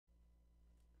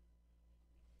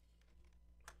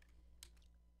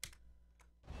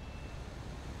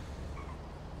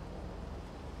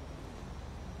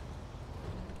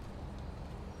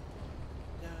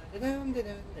Hello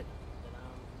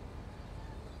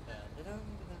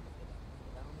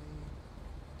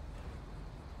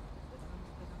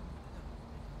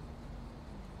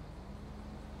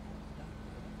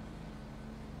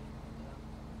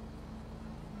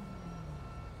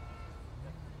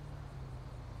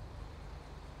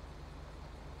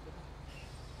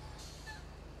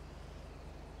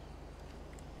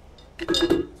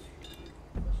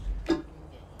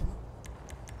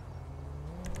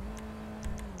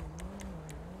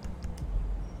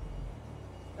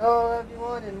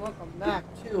everyone and welcome back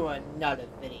to another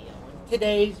video. In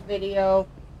today's video,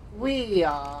 we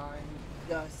are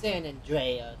in San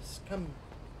Andreas.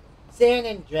 San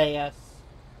Andreas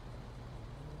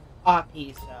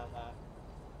RP server.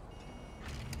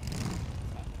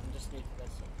 I'm just new to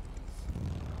this.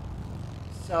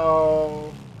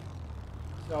 So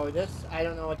this, I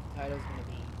don't know what the title's gonna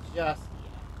be just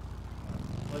yet.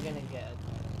 We're gonna get a title.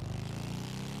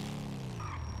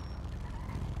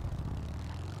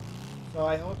 So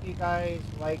I hope you guys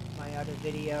liked my other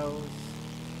videos.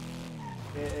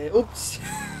 Oops!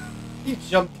 You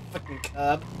jumped the fucking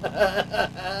curb.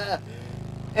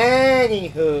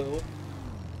 Anywho,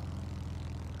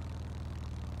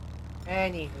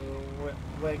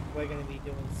 we're gonna be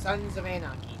doing Sons of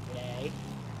Anarchy today.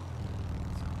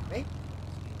 Wait,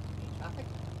 traffic.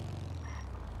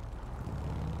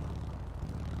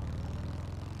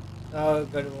 Oh,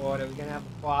 good lord, are we gonna have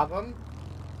a problem?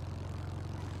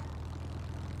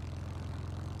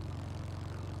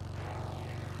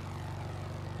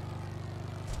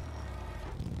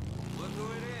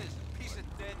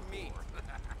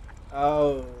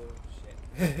 Oh,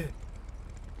 shit.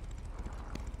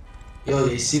 Yo,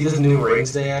 you see the new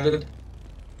rings they added?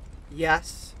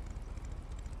 Yes.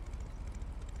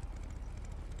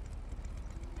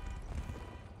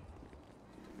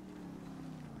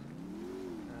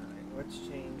 Alright, let's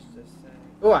change this thing.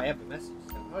 Oh, I have a message.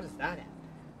 So how does that happen?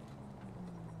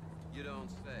 You don't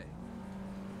say.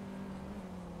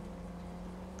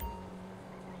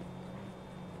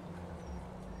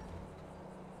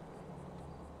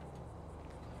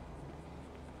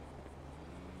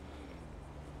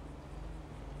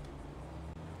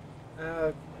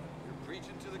 Okay. You're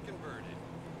preaching to the converted.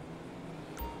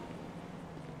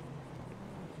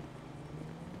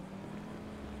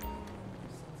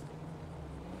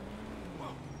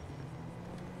 Whoa.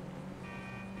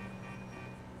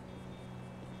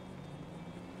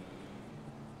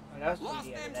 Oh, that was Lost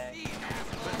the other MC. day.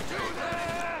 Let's do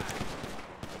that!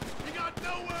 You got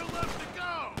nowhere left to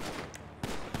go.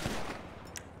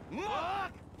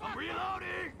 Look! I'm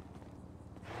reloading.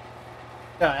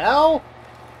 The hell?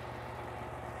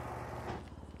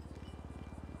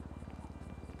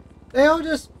 They all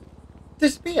just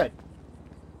disappeared.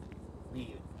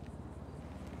 Weird.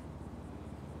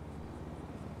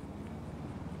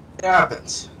 It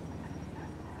happens.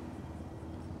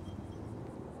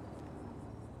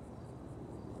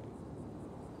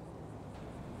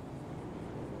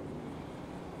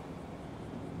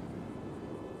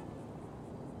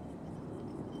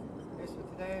 Okay, so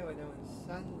today we're doing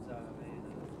Sons of Anarchy.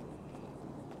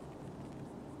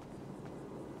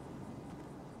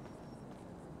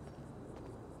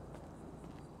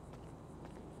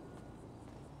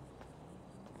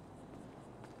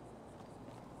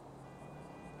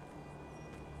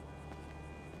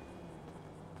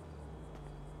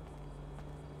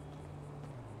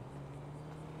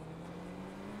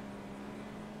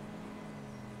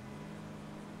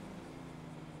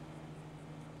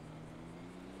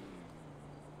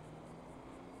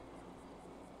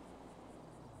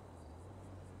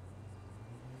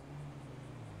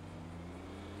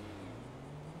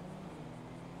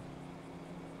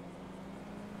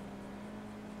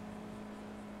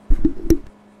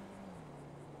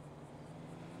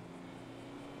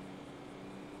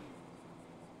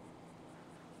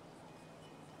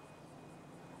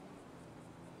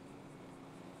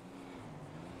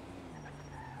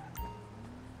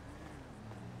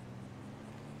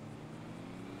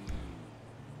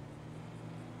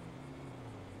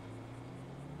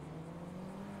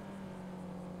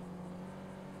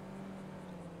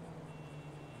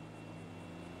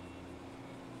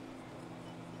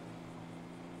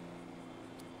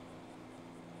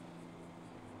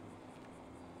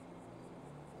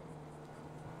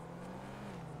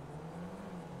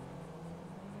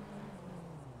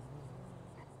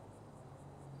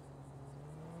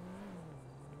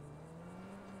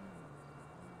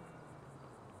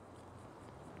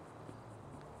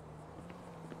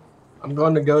 I'm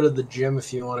going to go to the gym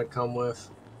if you want to come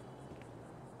with.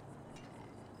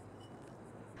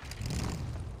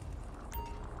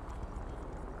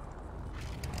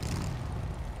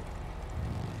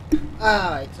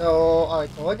 Alright, so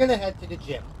we're gonna head to the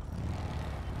gym.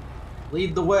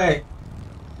 Lead the way.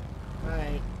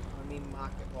 Alright, let me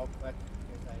mark it real quick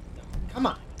because I don't. Come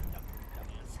on,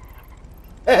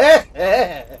 dumbass map.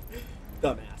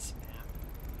 Dumbass map.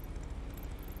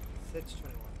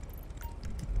 621.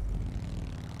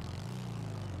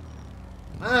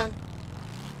 Come on.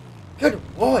 Good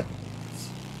lord.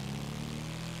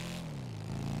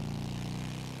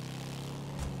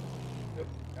 Oop,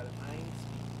 got a mines.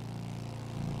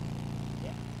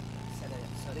 Yeah, set it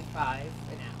at 35 an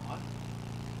hour.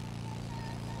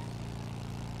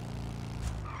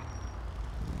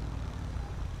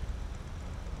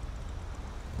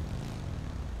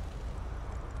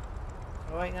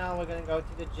 So right now we're gonna go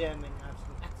to the gym and have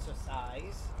some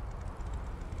exercise.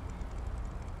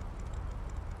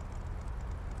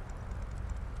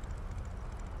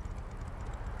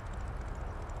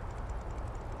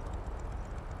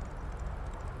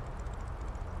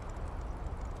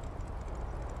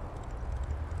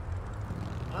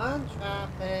 On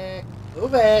traffic.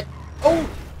 Move it. Oh,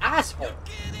 asshole. You're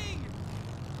kidding!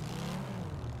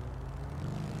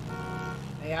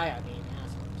 AI are being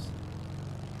assholes.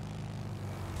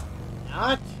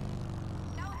 Not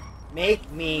make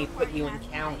me put you in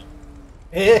county.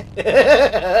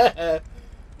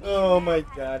 Oh my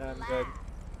god, I'm good.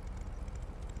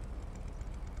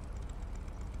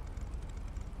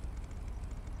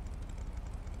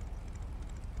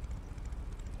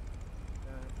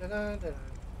 Dun, dun, dun, dun.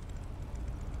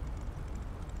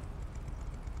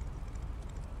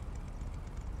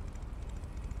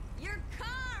 Your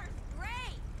car's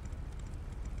great.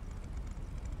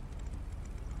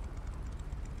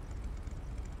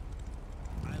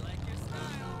 I like your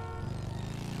style.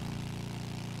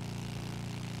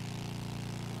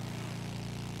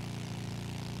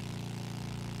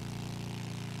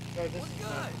 So this We're is good.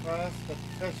 my first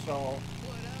official What up,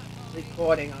 homie?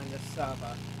 recording on this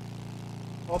server.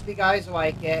 Hope you guys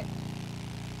like it.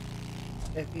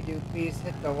 If you do, please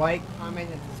hit the like, comment,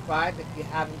 and subscribe if you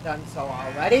haven't done so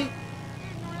already.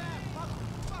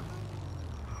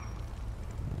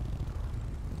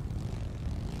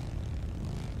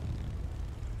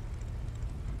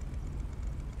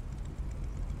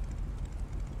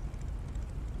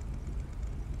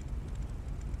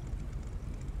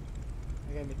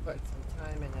 We're gonna be putting some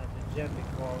time in at the gym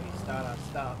before we start our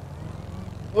stuff.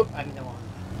 Oop, I'm the one.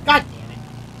 God damn it.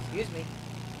 Excuse me.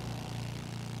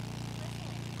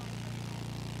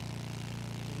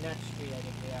 Next street I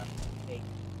think we have to take.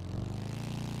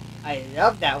 I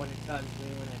love that when it turns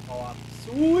green when I go up.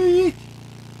 Sweet!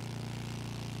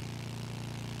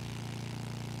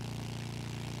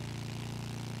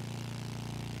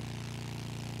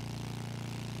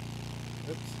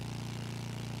 Oops.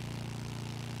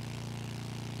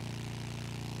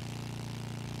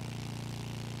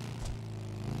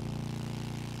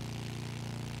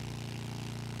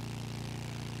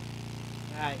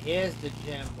 Alright, here's the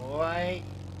gym, boy.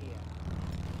 Can you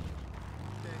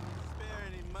spare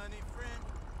any money, friend?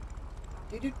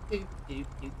 You I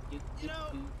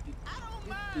don't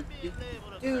mind being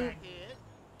labeled a crackhead.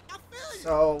 I feel you.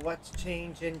 So let's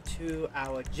change into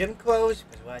our gym clothes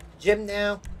because we're at the gym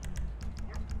now.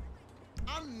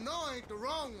 I know I ain't the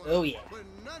wrong one. Oh, yeah. But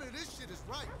none of this shit is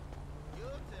right. You're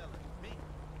telling me.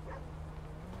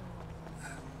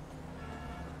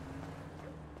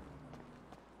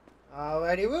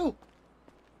 Alrighty, woo.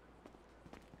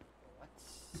 Let's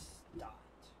start.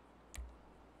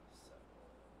 So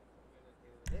we're gonna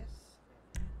do this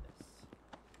and this.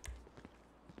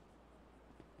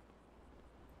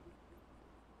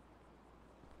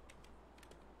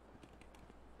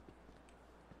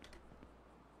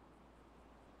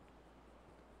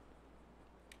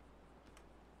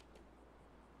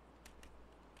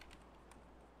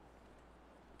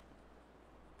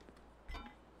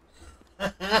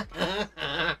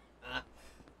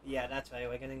 Yeah, that's right.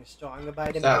 We're getting stronger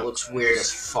by the That minute. looks weird as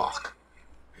fuck.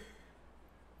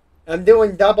 I'm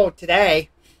doing double today.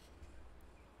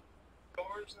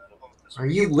 Are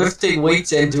you lifting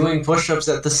weights and doing push-ups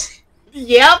at the same?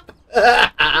 Yep.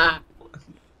 I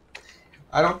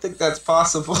don't think that's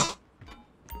possible.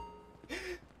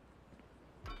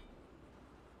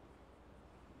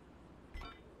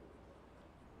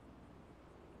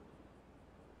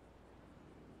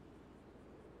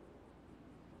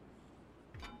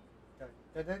 Dun,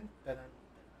 dun, dun, dun, dun.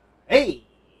 Hey.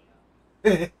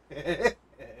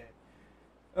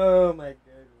 Oh my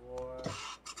good lord.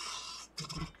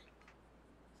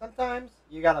 Sometimes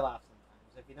you gotta laugh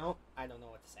sometimes. If you don't, I don't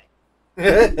know what to say.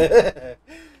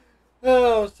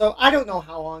 Oh, so I don't know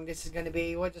how long this is gonna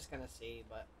be. We're just gonna see.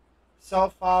 But so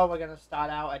far, we're gonna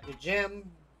start out at the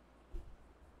gym.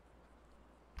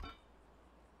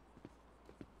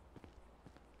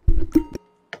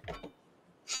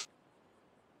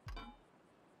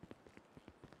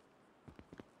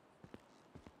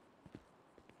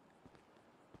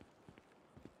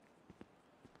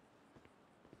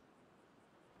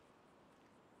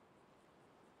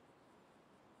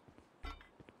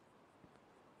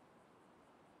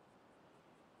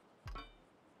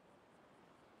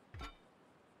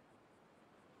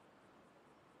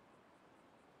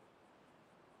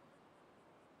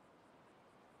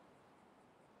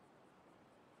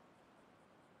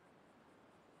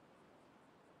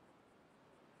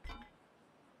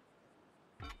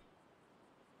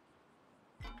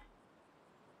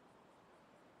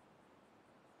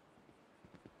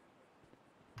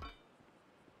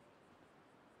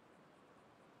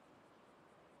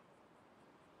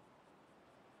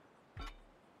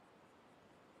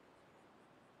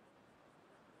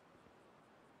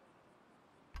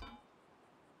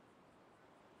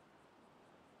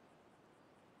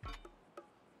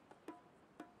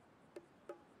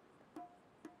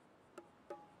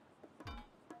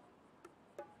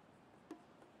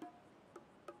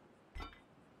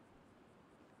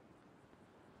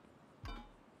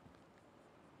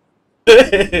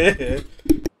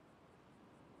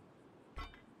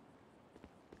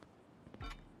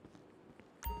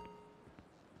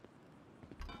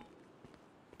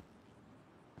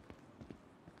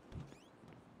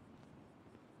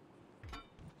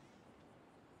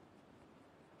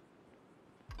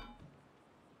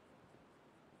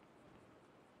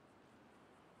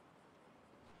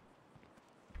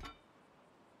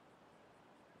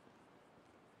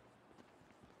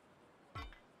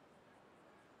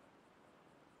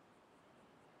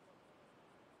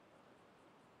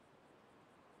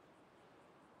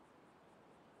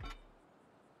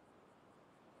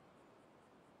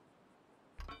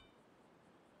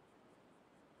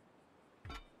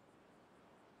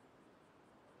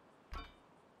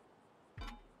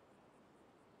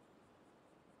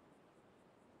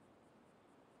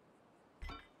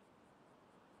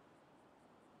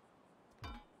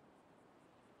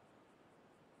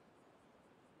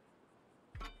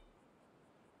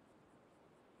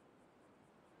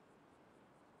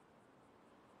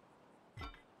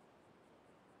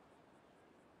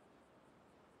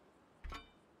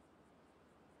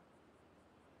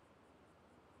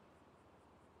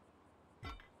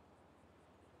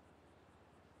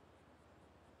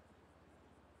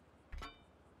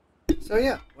 So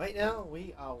yeah, right now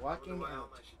we are walking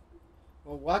out.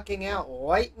 We're walking out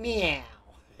right meow.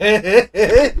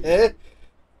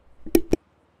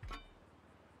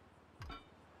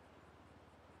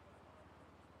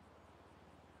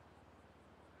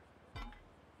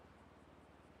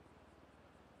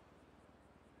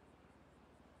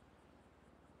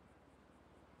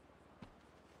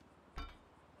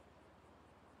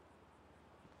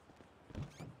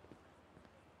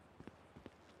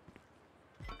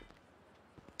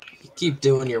 You keep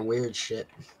doing your weird shit.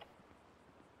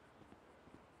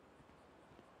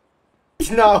 It's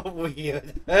not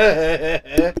weird.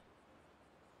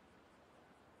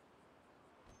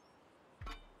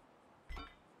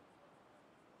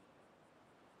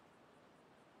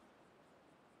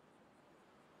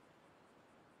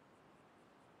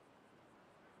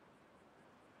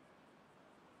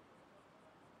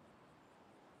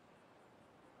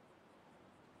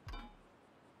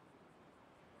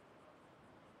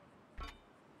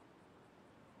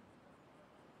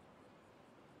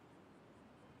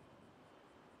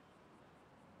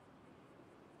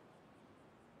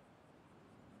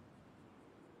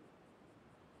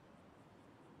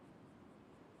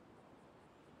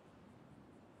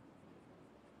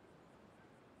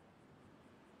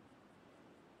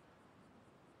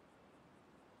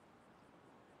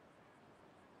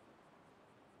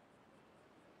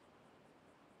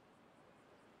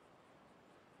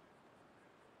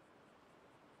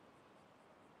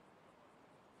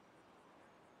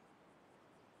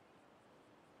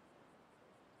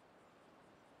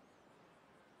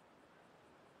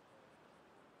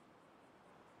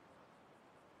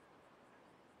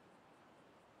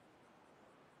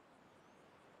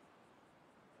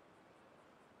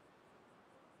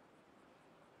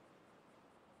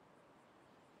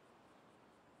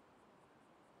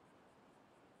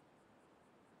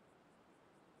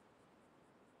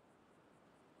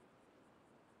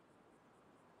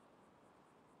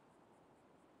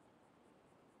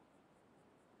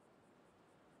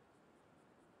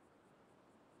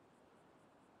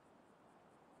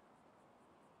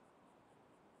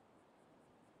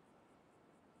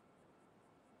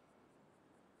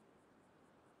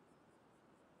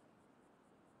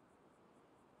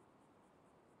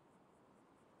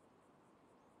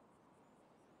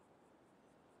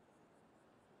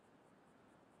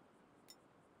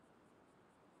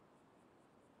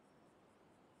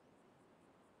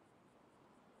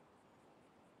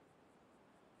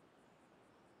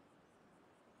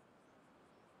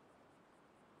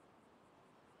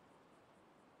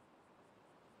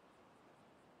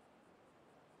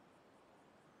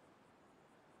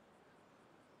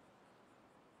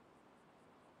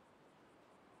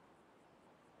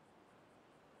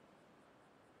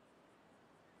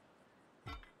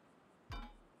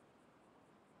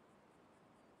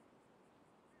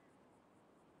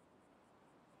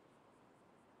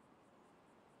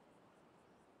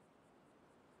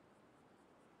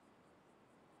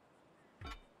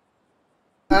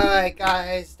 Alright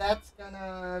guys, that's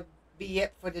gonna be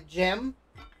it for the gym.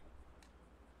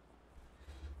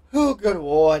 Oh good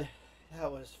lord, that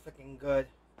was freaking good.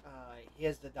 Alright,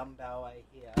 here's the dumbbell right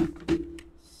here.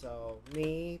 So,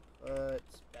 me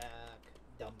puts back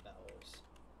dumbbells.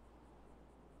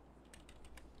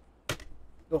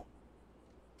 Boom.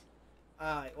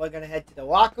 Alright, we're gonna head to the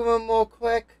locker room real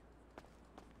quick.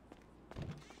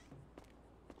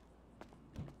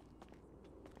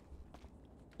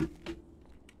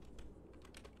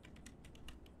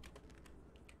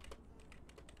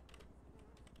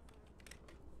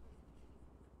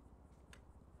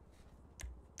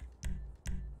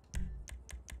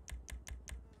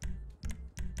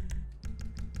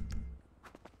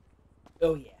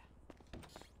 Oh yeah.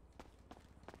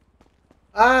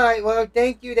 Alright, well,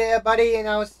 thank you there, buddy, and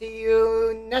I'll see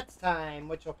you next time,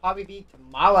 which will probably be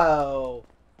tomorrow.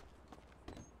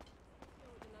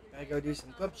 Gotta go do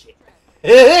some club shit.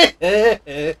 Hey,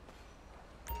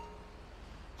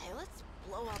 let's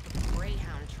blow up a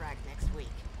Greyhound track next week.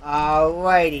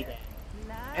 Alrighty then.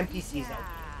 NPC's okay.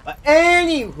 But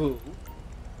anywho.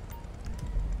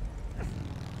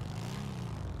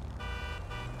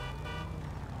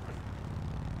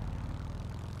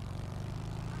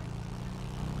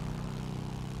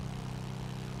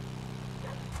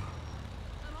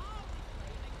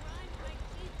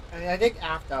 And I think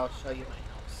after I'll show you my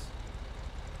house.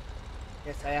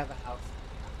 Yes, I have a house.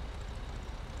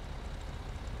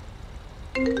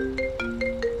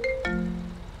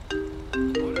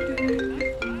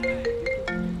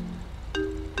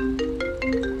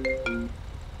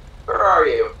 Where are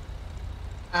you?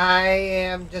 I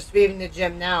am just leaving the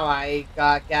gym now. I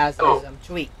got Gaz's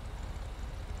tweet.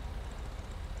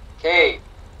 Kane.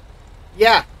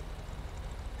 Yeah.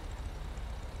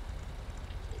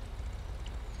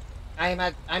 I'm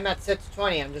at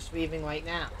 6:20. I'm just leaving right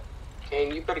now.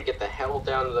 Kane, you better get the hell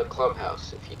down to the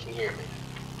clubhouse if you can hear me.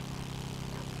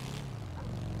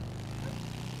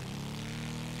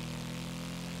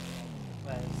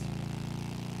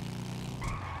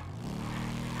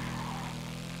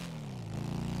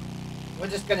 We're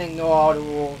just gonna ignore all the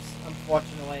rules,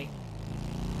 unfortunately.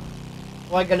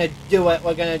 We're gonna do it.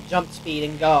 We're gonna jump speed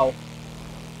and go.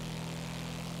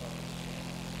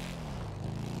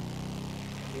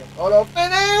 Be a photo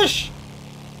finish!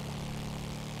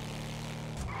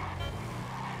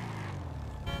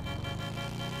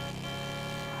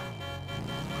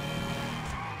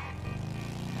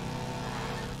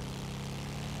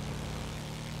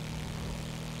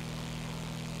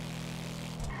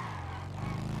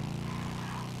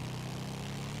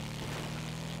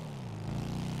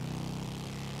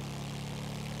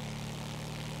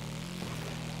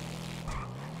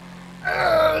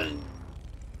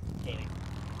 Damn it.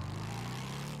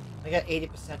 I got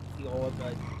 80% fuel, we're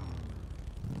good.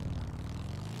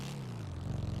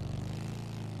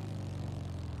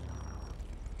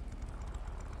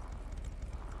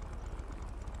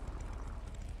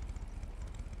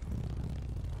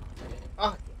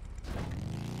 Oh,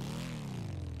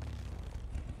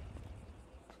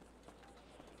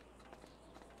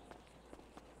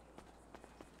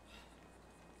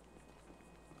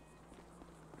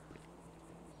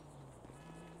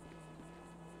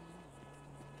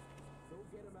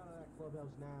 Get him out of that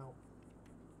clubhouse now.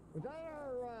 Was that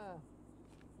our,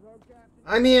 road captain?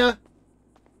 I'm here.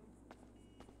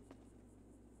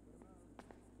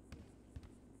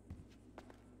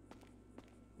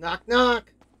 Knock,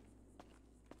 knock.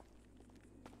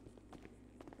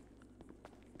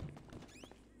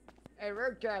 Hey,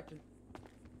 road captain.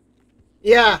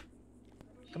 Yeah.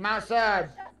 Come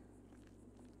outside.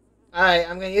 Alright,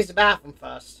 I'm gonna use the bathroom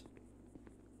first.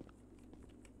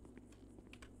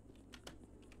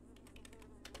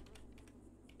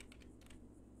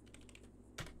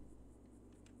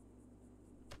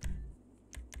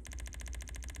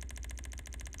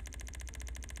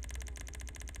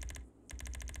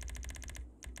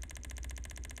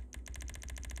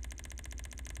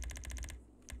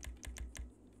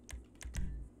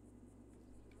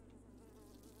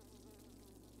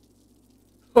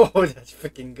 Oh, that's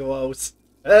freaking gross.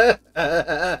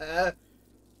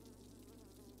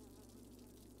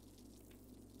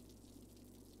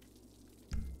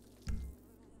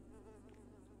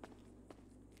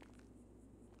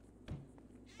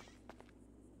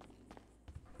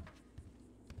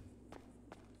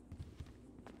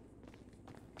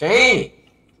 Kane!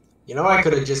 You know I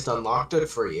could have just unlocked it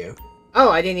for you. Oh,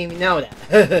 I didn't even know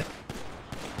that.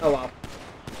 Oh well.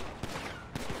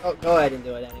 Oh, go ahead and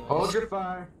do it anyway. Hold your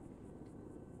fire.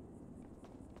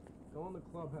 Go in the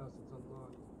clubhouse, it's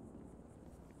unlocked.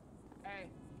 Hey.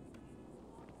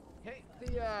 Hit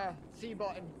the, C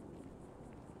button.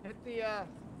 Hit the,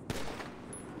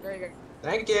 there you go.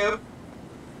 Thank you. You're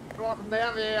welcome. They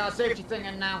have a, safety thing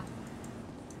in now.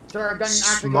 So our gun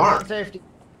actually goes Smart. on safety.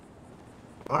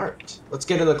 Alright, let's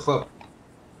get in the club.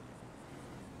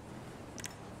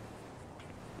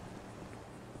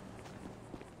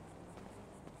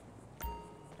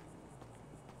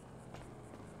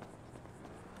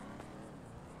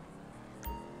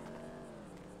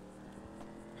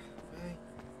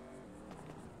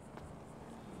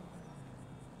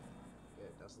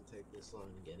 It doesn't take this long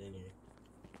to get in here.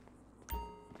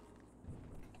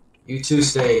 You two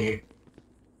stay in here.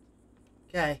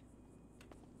 Okay.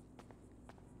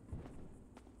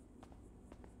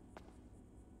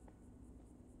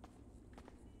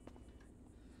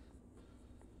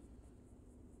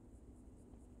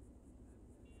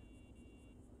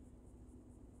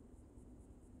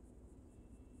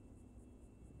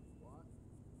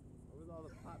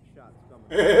 shots coming.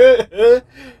 Oh, I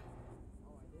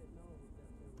didn't know that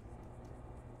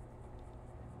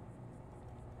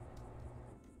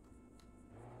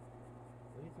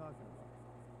What are you talking about?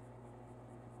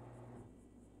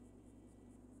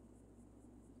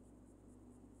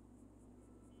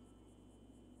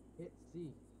 Hit C.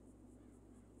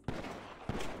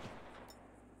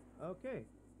 Okay.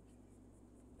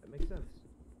 That makes sense.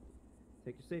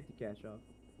 Take your safety catch off.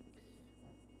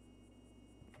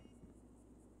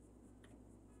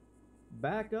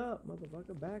 Back up,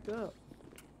 motherfucker, back up.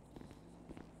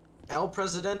 El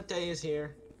Presidente is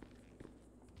here.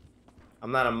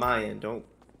 I'm not a Mayan, don't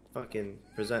fucking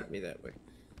present me that way.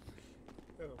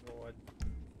 Oh, Lord.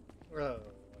 Oh,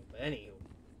 anywho.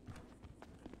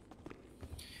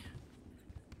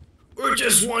 We're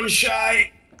just one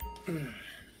shy.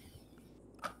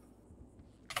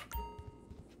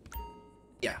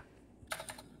 Yeah.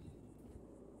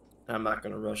 I'm not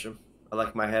gonna rush him. I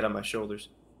like my head on my shoulders.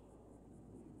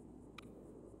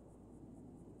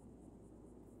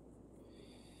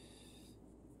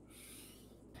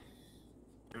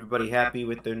 Everybody happy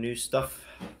with their new stuff?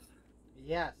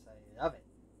 Yes, I love it.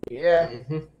 yeah.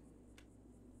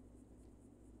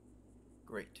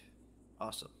 Great.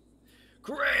 Awesome.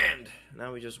 Grand!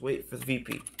 Now we just wait for the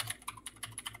VP.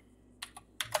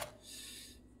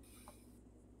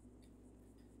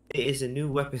 It is a new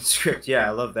weapon script. Yeah,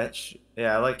 I love that.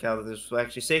 Yeah, I like how there's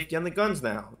actually safety on the guns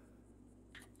now.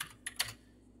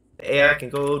 The AI can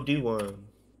go do one.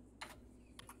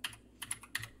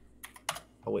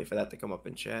 I'll wait for that to come up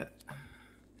in chat.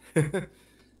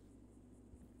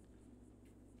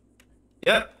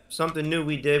 Yep, something new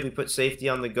we did. We put safety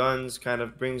on the guns. Kind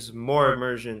of brings more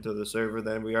immersion to the server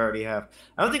than we already have.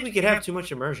 I don't think we could have too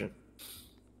much immersion.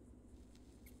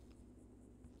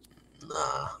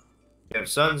 Nah. We have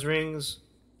Sun's rings.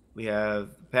 We have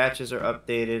patches are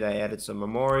updated. I added some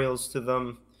memorials to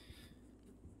them.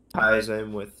 Ties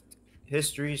in with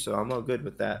history, so I'm all good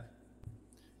with that.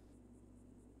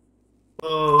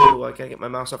 Oh, I gotta get my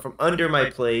mouse up from under my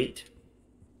plate.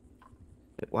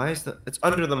 Why is the... It's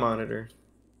under the monitor.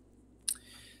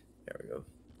 There we go.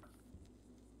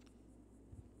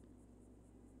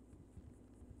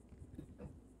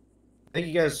 Thank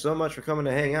you guys so much for coming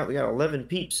to hang out. We got 11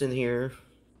 peeps in here.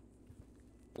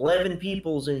 11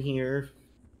 peoples in here.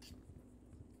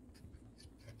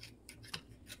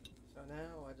 So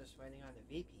now we're just waiting on the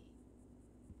VP.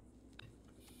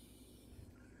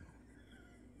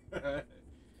 Oh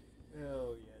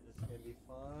yeah, this is gonna be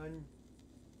fun.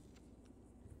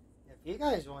 If you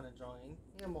guys want to join,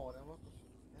 you're more than welcome.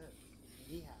 Yes,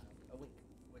 we have a link,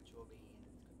 which will be in the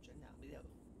description down below.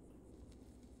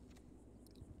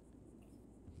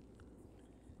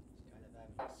 It's kind of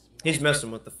having a small- He's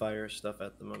messing with the fire stuff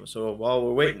at the moment. So while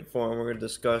we're waiting for him, we're going to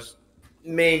discuss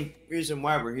the main reason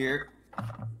why we're here.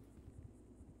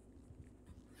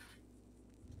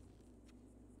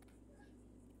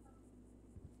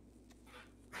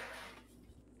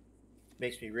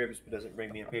 Makes me ribs, but doesn't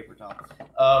bring me a paper towel.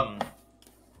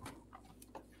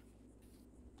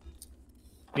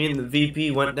 Me and the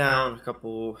VP went down a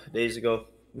couple days ago.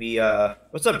 We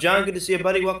what's up, John? Good to see you,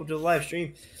 buddy. Welcome to the live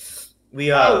stream.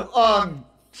 We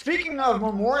Speaking of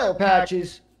memorial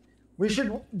patches, we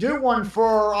should do one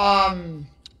for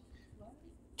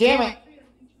damn it,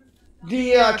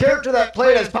 the character that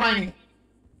played as Piney.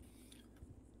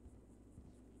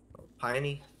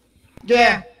 Piney,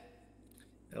 Yeah.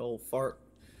 that old fart.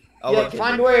 Yeah,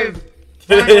 find a way of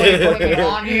putting it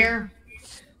on here.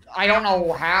 I don't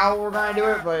know how we're gonna do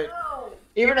it, but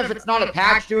even if it's not a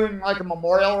patch, doing like a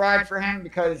memorial ride for him,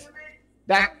 because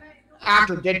that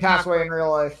actor did pass away in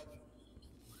real life.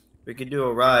 We could do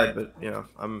a ride, but you know,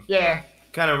 I'm Yeah.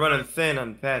 kind of running thin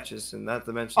on patches, and not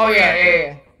to mention. Oh the yeah, fact yeah, that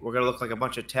yeah. We're gonna look like a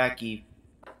bunch of tacky.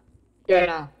 Yeah,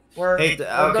 no. We're Hey, good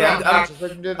okay, on patches. We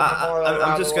can do the memorial I'm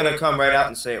ride just a gonna little. come right out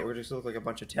and say it. We're just gonna look like a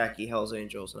bunch of tacky Hell's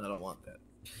Angels, and I don't want that.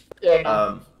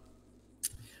 Yeah,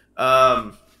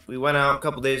 no. We went out a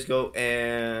couple days ago,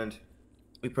 and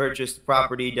we purchased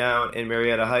property down in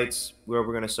Marietta Heights, where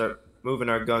we're gonna start moving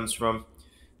our guns from.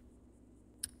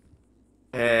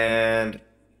 And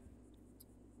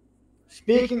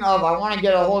Speaking of, I want to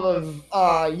get a hold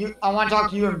of you. I want to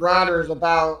talk to you and Bradders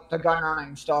about the gun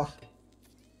running stuff.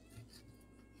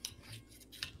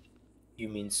 you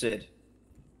mean Sid?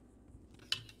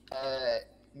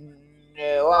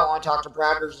 No, I want to talk to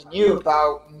Bradders and you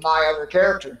about my other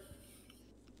character.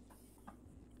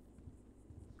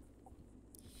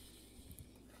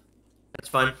 That's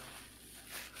fine.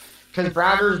 Because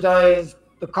Bradders does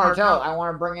the cartel. I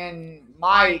want to bring in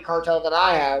my cartel that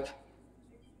I have.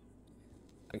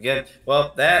 Again,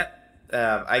 well, that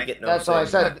I get no That's say why I in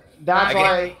said. that. That's I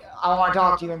why I want to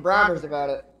talk to you and Braggers about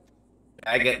it.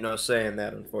 I get no say in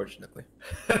that, unfortunately.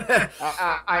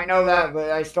 I know that, but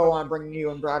I still want to bring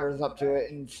you and Braggers up to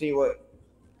it and see what.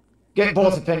 Get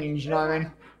both opinions, you know what I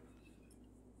mean?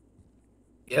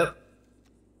 Yep.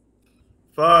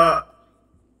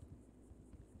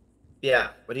 Yeah,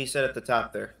 what he said at the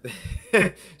top there.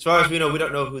 As far as we know, we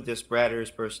don't know who this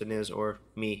Bradders person is or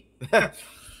me.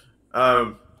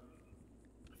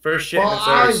 First shipment's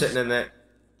already sitting in that.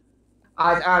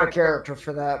 I was out of character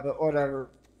for that, but whatever.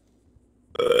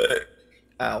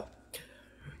 Ow.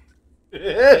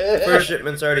 First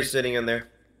shipment's already sitting in there.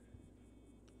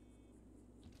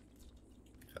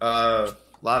 A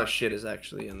lot of shit is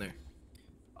actually in there.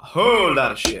 A whole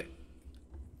lot of shit.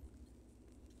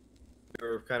 We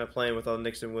were kind of playing with all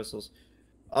nicks and whistles.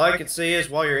 All I can say is,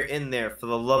 while you're in there, for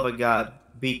the love of God,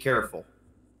 be careful.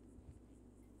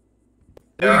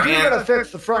 We do gotta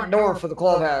fix the front door for the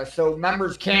clubhouse so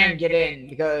members can get in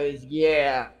because,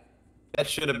 yeah. That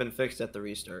should have been fixed at the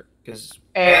restart because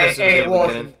And it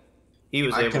wasn't. He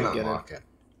was I able can to get in. unlock it.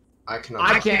 I can't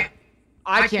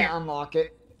unlock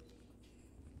it.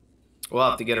 We'll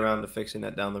have to get around to fixing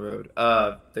that down the road.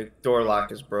 The door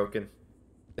lock is broken.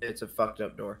 It's a fucked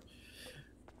up door.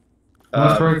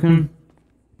 What's broken?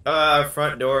 Our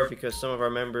front door because some of our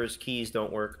members' keys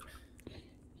don't work.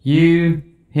 You,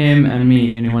 him, and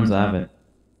me, only ones that have it.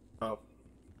 Oh.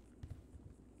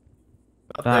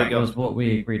 There you That go. was what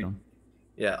we agreed on.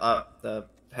 Yeah, the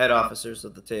head officers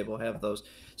of the table have those.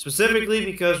 Specifically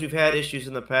because we've had issues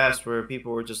in the past where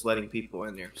people were just letting people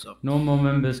in there. So Normal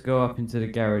members go up into the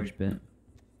garage bit.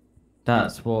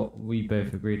 That's what we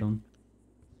both agreed on.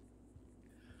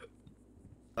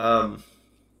 I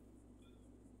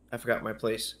forgot my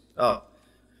place. Oh,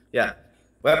 yeah.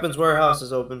 Weapons warehouse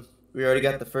is open. We already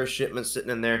got the first shipment sitting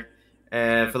in there.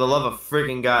 And for the love of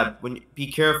freaking God,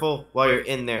 be careful while you're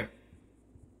in there.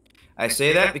 I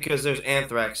say that because there's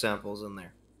anthrax samples in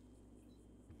there.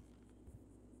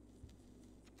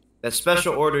 That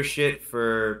special order shit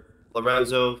for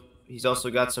Lorenzo. He's also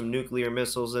got some nuclear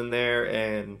missiles in there,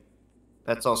 and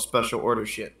that's all special order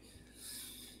shit.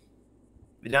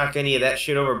 If you knock any of that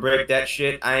shit over, break that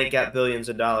shit, I ain't got billions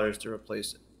of dollars to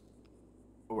replace it.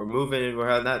 We're moving,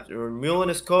 we're muling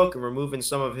his coke, and we're moving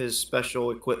some of his special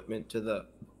equipment to the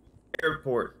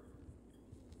airport.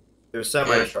 There's a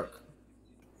semi truck.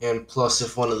 And plus,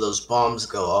 if one of those bombs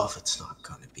go off, it's not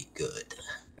gonna be good.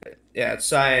 Yeah, it's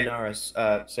Sayonara,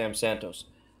 Sam Santos.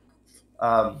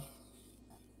 We're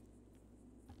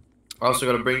also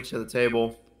going to bring to the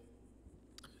table.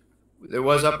 There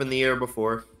was up in the air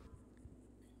before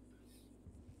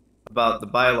about the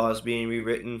bylaws being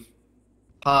rewritten,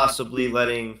 possibly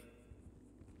letting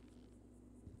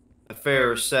affair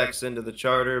or sex into the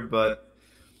charter, but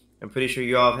I'm pretty sure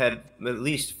you all have had at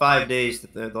least 5 days,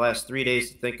 the last 3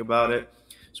 days to think about it.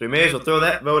 So we may as well throw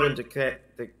that vote into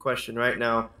the question right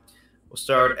now. We'll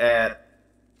start at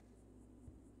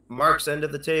Mark's end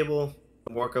of the table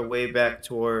and work our way back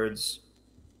towards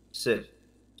Sid.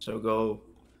 So go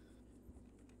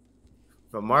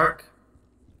from Mark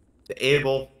to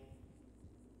Abel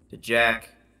to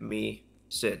Jack, me,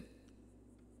 Sid.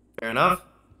 Fair enough?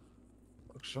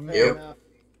 Fair enough.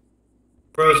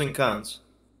 Pros and cons.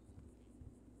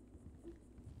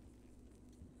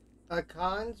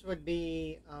 Cons would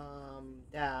be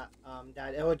that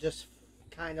it would just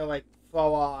kind of like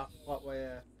throw off what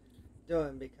we're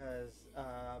doing because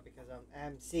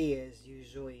MC is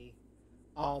usually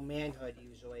all manhood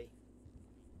usually.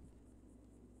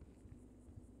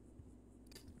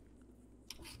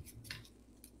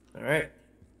 All right.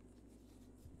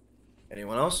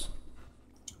 Anyone else?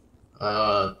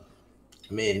 I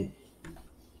mean,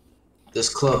 this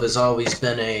club has always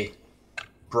been a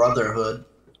brotherhood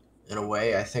in a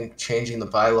way. I think changing the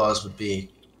bylaws would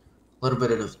be a little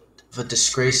bit of a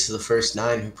disgrace to the first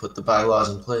 9 who put the bylaws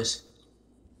in place.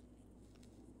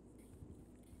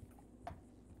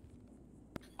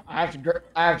 I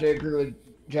have to agree with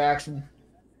Jackson.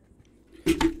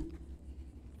 All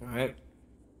right.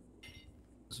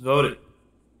 Let's vote it.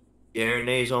 Yeah or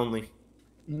nays only.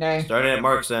 Nay. Starting at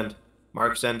Mark's end.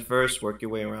 Mark's end first, work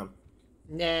your way around.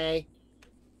 Nay.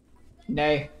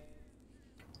 Nay.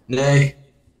 Nay.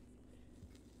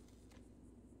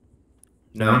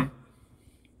 No.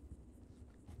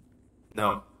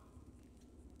 No.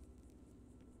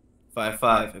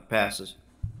 5-5, it passes.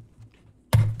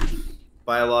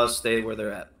 Bylaws stay where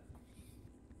they're at.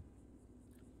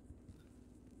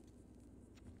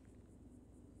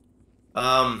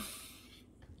 I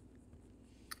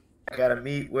gotta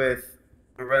meet with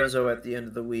Lorenzo at the end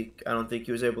of the week. I don't think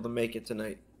he was able to make it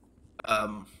tonight.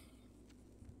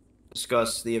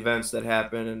 discuss the events that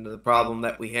happened and the problem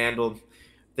that we handled.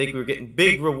 I think we were getting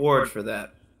big reward for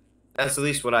that. That's at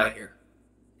least what I hear.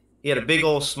 He had a big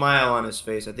old smile on his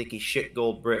face. I think he shit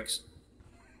gold bricks.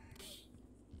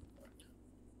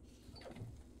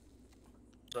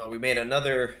 So we made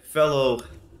another fellow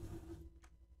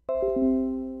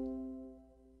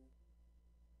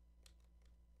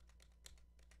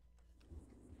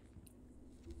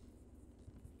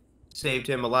saved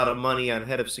him a lot of money on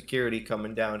head of security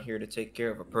coming down here to take care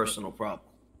of a personal problem.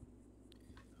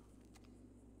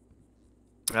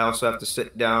 I also have to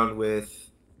sit down with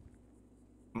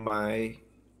my, I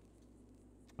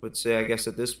would say, I guess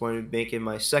at this point, making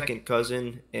my second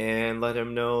cousin and let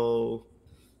him know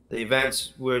the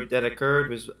events that occurred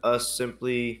was us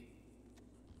simply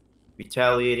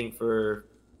retaliating for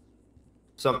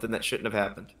something that shouldn't have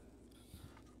happened.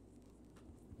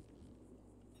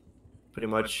 Pretty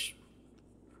much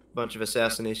a bunch of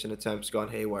assassination attempts gone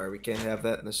haywire. We can't have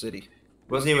that in the city.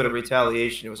 It wasn't even a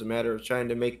retaliation. It was a matter of trying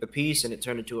to make the peace, and it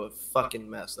turned into a fucking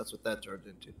mess. That's what that turned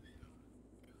into.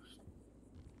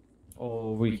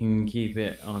 Or we can keep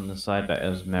it on the side that it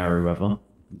was Merryweather,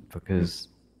 because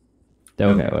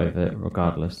they'll get away with it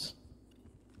regardless.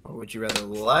 Or would you rather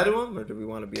lie to them, or do we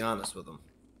want to be honest with them?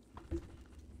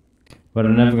 But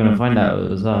I'm never going to find out it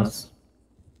was us.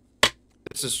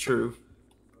 This is true.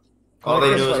 All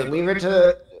they know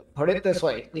is put it this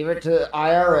way, leave it to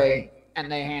IRA, and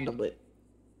they handled it.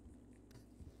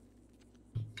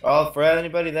 All for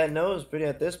anybody that knows, pretty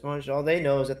at this point, all they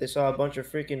know is that they saw a bunch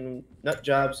of freaking nut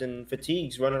jobs and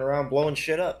fatigues running around blowing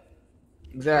shit up.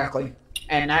 Exactly.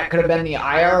 And that could have been the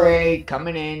IRA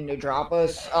coming in to drop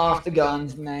us off the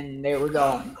guns, and then they were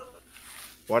going.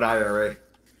 What IRA?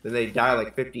 Did they die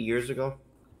like 50 years ago?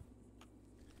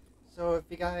 So if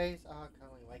you guys are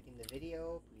currently liking the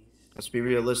video, please. Let's be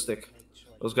realistic. make sure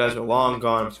Those guys are long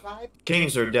gone. subscribe.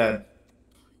 Kings are dead.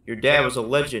 Your dad was a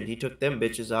legend. He took them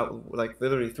bitches out with like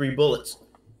literally 3 bullets.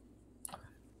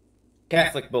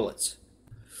 Catholic bullets.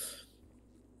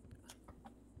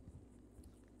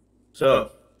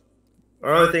 So,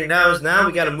 our only thing now is we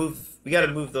gotta move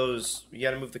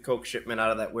the coke shipment out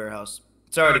of that warehouse.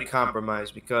 It's already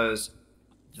compromised because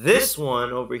this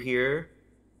one over here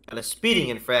got a speeding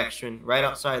infraction right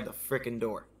outside the frickin'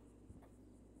 door.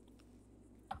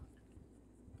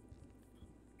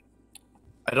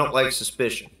 I don't like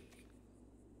suspicion.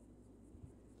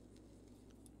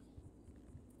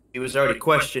 He was already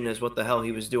questioned as what the hell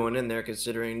he was doing in there,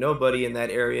 considering nobody in that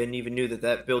area even knew that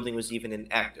that building was even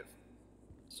inactive.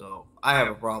 So, I have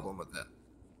a problem with that.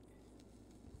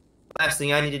 Last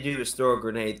thing I need to do is throw a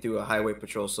grenade through a highway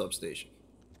patrol substation.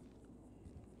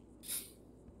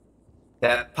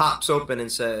 That pops open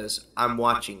and says, "I'm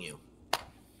watching you."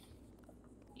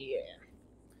 Yeah.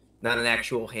 Not an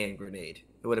actual hand grenade.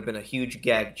 It would have been a huge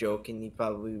gag joke, and he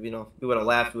probably, we would have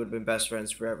laughed. We would have been best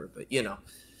friends forever. But,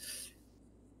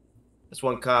 that's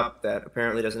one cop that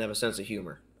apparently doesn't have a sense of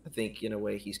humor. I think, in a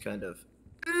way, he's kind of...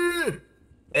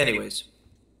 Anyways.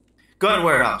 Gun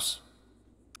warehouse.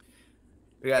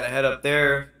 We got to head up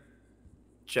there,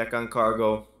 check on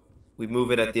cargo. We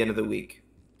move it at the end of the week.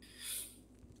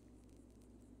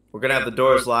 We're going to have the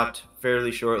doors locked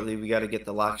fairly shortly. We got to get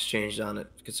the locks changed on it,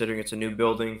 considering it's a new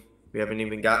building. We haven't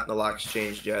even gotten the locks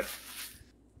changed yet.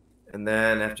 And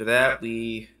then after that,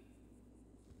 we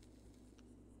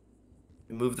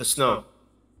move the snow.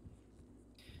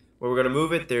 Where we're going to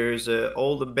move it, there's an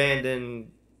old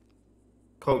abandoned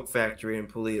coke factory in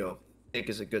Polito. I think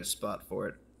is a good spot for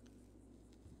it.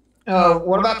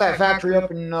 What about that factory up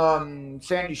in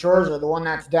Sandy Shores, or the one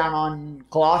that's down on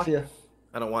Calafia?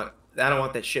 I don't want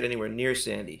that shit anywhere near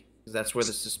Sandy, because that's where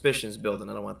the suspicion's building.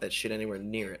 I don't want that shit anywhere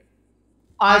near it.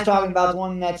 I was talking about the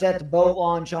one that's at the boat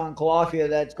launch on Calafia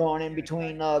that's going in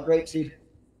between Grapeseed.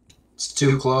 It's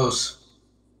too close.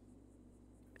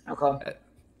 Okay.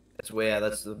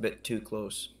 That's a bit too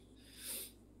close.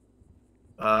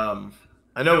 I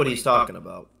know what he's talking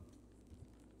about.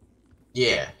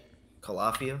 Yeah.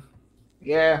 Calafia?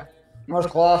 Yeah. North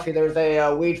Calafia, there's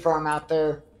a weed farm out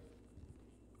there.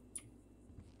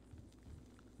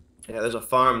 Yeah, there's a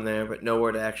farm there, but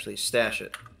nowhere to actually stash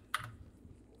it.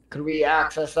 Could we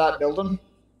access that building?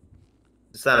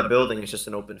 It's not a building, it's just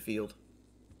an open field.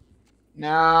 No,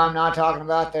 I'm not talking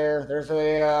about there. There's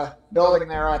a building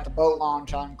there at the boat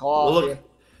launch on Calafia.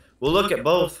 We'll look at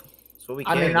both. That's what we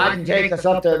can do. I can take us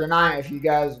up there tonight if you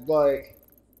guys would like.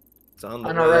 It's on the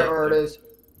I know way right up where it there. is.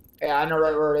 Yeah, I know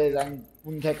right where it is.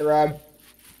 We can take a ride.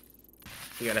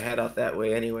 We gotta head out that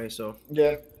way anyway, so.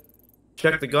 Yeah.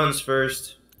 Check the guns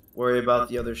first. Worry about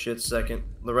the other shit second.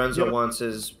 Lorenzo wants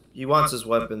his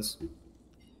weapons.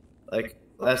 Like,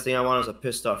 last thing I want is a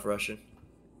pissed off Russian.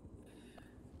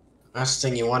 Last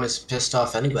thing you want is pissed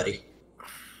off anybody.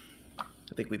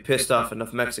 I think we pissed off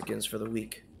enough Mexicans for the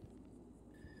week.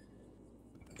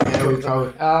 Yeah, we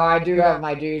probably. I do have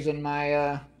my dues in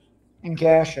my in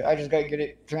cash. I just gotta get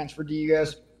it transferred to you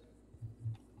guys.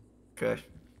 Okay.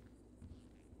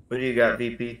 What do you got,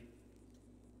 VP?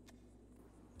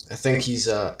 I think he's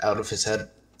out of his head.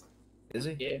 Is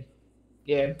he? Yeah.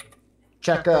 Yeah.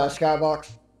 Check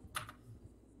Skybox.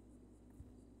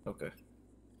 Okay.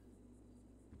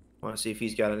 Want to see if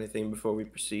he's got anything before we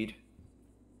proceed.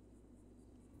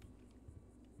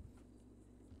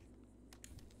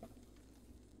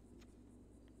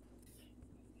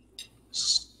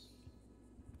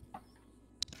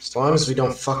 As long as we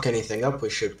don't fuck anything up, we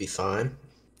should be fine.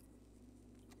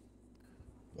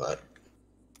 But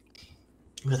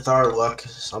with our luck,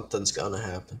 something's gonna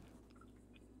happen.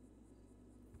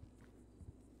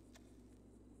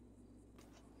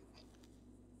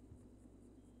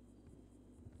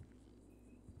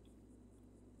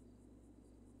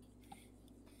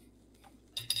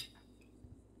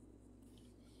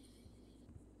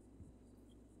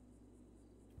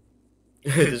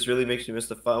 This really makes me miss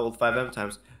the old 5M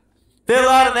times. Fill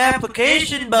out an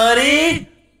application, buddy,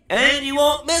 and you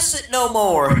won't miss it no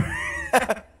more.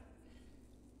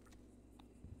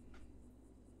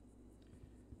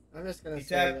 I'm just gonna He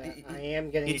say tapped- that he- I am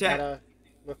getting he tapped- better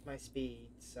with my speed,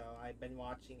 so I've been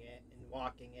watching it and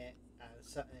walking it at a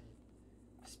certain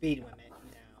speed limit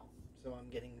now, so I'm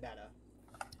getting better.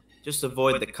 Just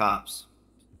avoid the cops.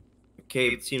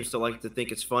 McCabe seems to like to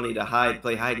think it's funny to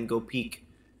play hide and go peek.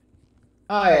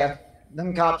 Oh yeah.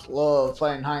 Them cops love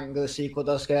playing hide and go seek with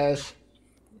us guys.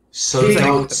 So See,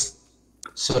 don't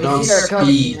see our cuss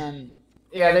speed. and then,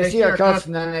 yeah, they see our cuss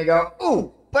and then they go,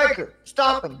 "Ooh, Baker,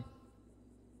 stop him!"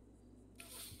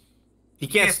 He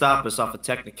can't stop us off a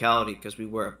technicality because we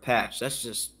wear a patch. That's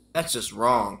just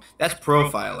wrong. That's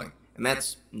profiling, and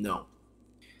that's no.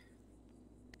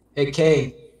 Hey,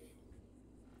 Kane.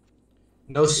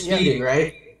 No speeding,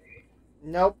 right?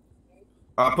 Nope.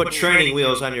 I'll put training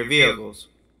wheels on your vehicles.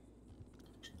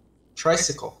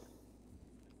 Tricycle.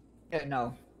 Yeah,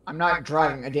 no, I'm not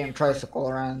driving a damn tricycle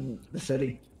around the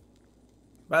city.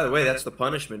 By the way, that's the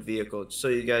punishment vehicle. Just so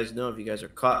you guys know, if you guys are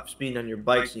caught speeding on your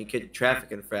bikes and you get a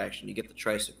traffic infraction, you get the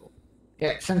tricycle.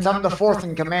 Yeah, since I'm the fourth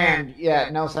in command, yeah,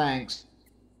 no thanks.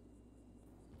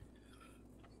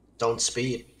 Don't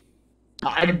speed.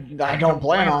 I don't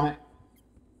plan on it.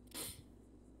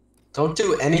 Don't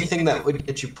do anything that would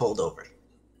get you pulled over.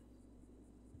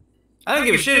 I don't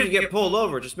give a shit if you get pulled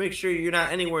over. Just make sure you're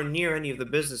not anywhere near any of the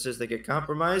businesses that get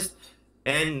compromised,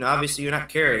 and obviously you're not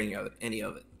carrying any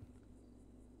of it.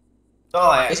 That's all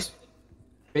I ask.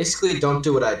 Basically, don't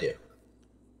do what I do.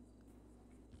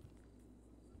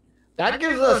 That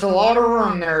gives us a lot of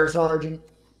room there, Sergeant.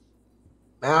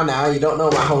 Now, you don't know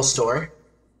my whole story.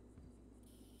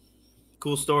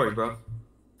 Cool story, bro.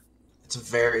 It's a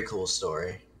very cool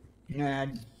story. Yeah.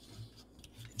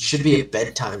 It should be a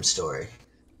bedtime story.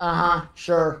 Uh-huh,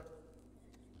 sure.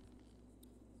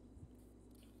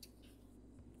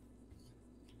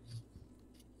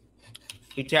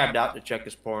 He tabbed out to check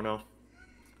his porno.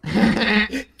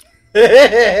 Yeah.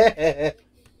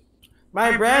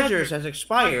 My Brazzers has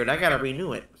expired. I gotta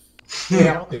renew it.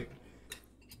 Yeah.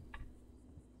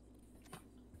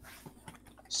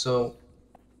 So,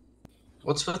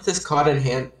 what's with this cotton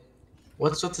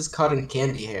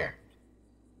candy hair?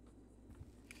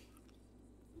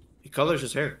 He colors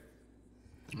his hair.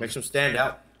 Makes him stand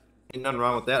out. Ain't nothing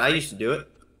wrong with that. I used to do it.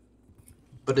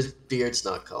 But his beard's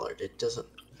not colored. It doesn't.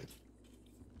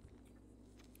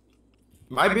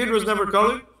 My beard was never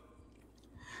colored.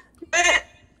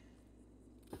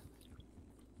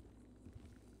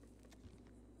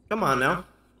 Come on now.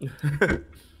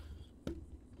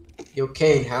 Yo,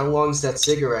 Kane, how long's that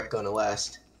cigarette gonna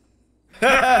last?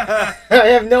 I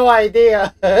have no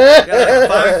idea. You got like a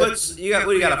 5 foot. You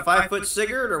got a 5 foot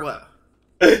cigarette or what?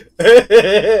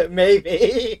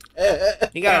 Maybe.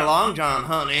 You got a long john,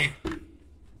 honey.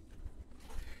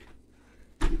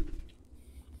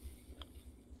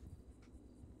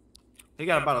 You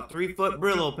got about a 3 foot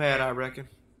Brillo pad, I reckon.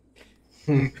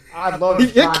 I'd love to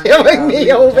You're find, killing me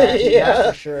real over taxi, here. that's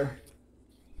for sure.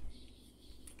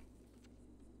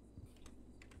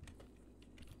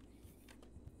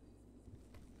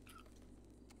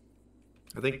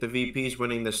 I think the VP's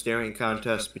winning the staring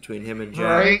contest between him and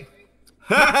Jack.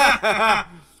 Right?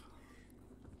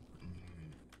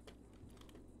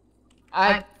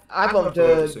 I'd love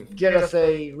to get us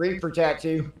a Reaper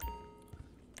tattoo.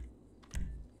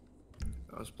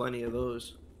 There's plenty of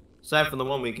those. Aside from the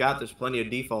one we got, there's plenty of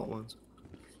default ones.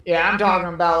 Yeah, I'm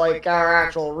talking about like our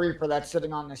actual Reaper that's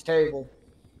sitting on this table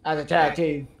as a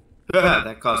tattoo.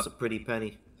 That cost a pretty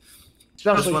penny.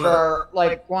 Especially one for,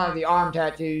 like, one of the arm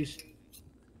tattoos.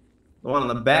 The one on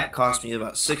the back cost me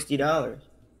about $60.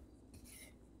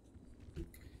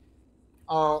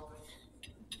 Oh.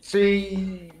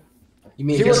 See... You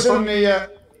mean See what's this in one? the, Yeah,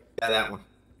 that one.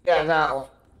 yeah, that one.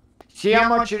 See how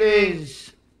much it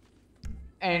is,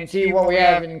 and see what we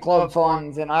have in club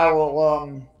funds, and I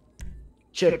will,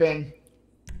 chip in.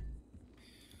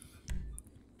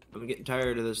 I'm getting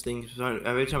tired of this thing.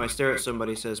 Every time I stare at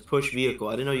somebody, it says push vehicle.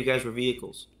 I didn't know you guys were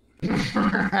vehicles.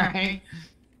 Right?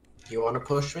 You want to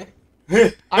push me? I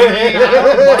mean, I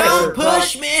know the bikes Don't are-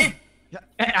 push me!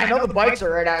 I know the bikes are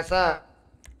right outside.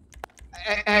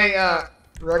 Hey,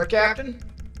 road captain?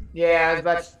 Yeah,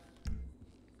 that's...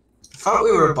 I thought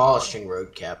we were abolishing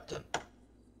road captain.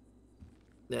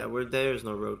 Yeah, there's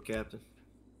no road captain.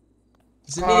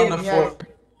 Isn't he in the yeah. fourth?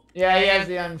 Yeah, he has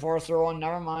the enforcer one,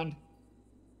 never mind.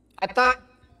 I thought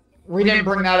we didn't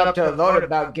bring that up to a vote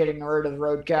about getting rid of the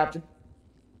road captain.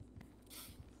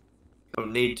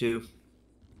 Don't need to.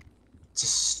 It's a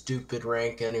stupid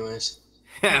rank, anyways.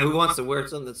 Who wants to wear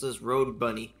something that says road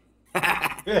bunny?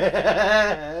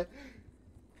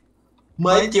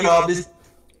 My job is.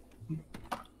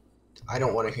 I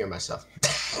don't want to hear myself.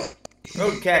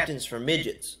 Road captain's for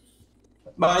midgets.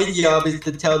 My job is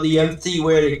to tell the MC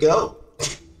where to go.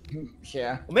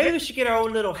 Yeah. Well, maybe we should get our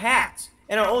own little hats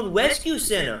and our own rescue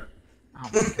center. Oh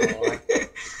my god.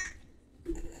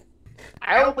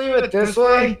 I'll leave it this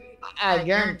way. I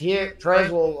guarantee it, Trez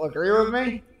will agree with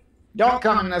me. Don't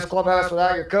come in this clubhouse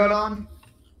without your coat on.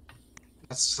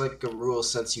 That's like a rule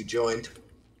since you joined.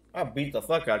 I'll beat the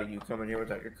fuck out of you coming here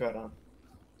without your coat on.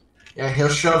 Yeah, he'll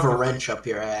shove a wrench up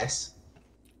your ass.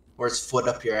 Or his foot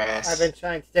up your I've ass. been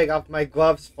trying to take off my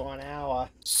gloves for an hour.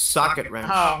 Socket wrench.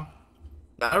 Oh.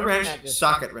 Not a wrench, Yeah, just-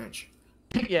 socket wrench.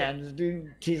 Yeah, just do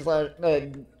tease like,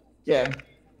 yeah.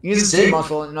 Use the Sid?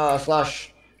 T-muscle and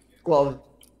slash glove.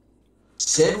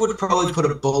 Sid would probably put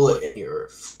a bullet in your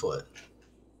foot.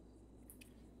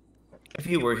 If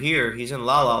he were here, he's in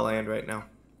La La Land right now.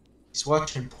 He's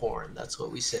watching porn. That's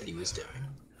what we said he was doing.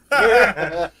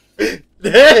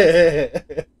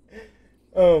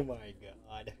 Oh my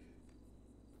god.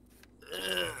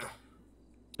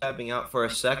 Tapping out for a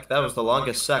sec. That was the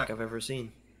longest sec I've ever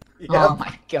seen. Oh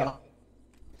my god.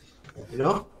 You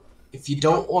know? If you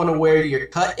don't want to wear your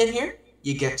cut in here,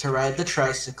 you get to ride the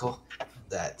tricycle.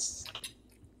 That's...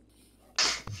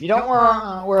 If you don't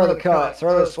wear the cut,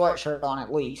 throw the sweatshirt on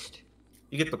at least.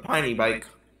 You get the piney bike.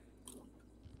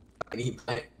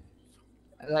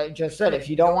 As I just said, if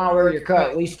you don't want to wear your cut,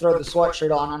 at least throw the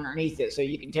sweatshirt on underneath it so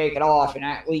you can take it off and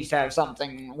at least have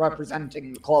something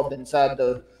representing the club inside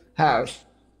the house.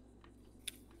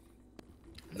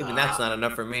 Even that's not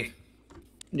enough for me.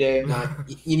 Yeah. Nah,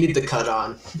 you need the cut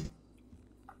on.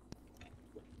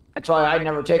 That's why I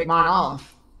never take mine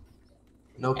off.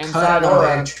 No Inside cut, no or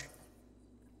wrench.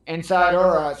 Inside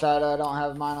or outside, I don't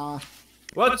have mine off.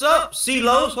 What's up,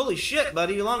 C-Los? Holy shit,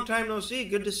 buddy. Long time no see.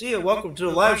 Good to see you. Welcome to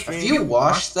the live stream. Have you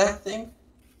washed that thing?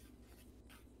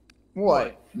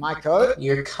 What? My coat?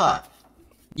 Your cut.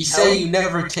 You say you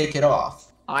never take it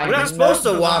off. We're not supposed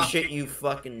to wash it, you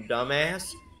fucking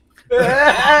dumbass.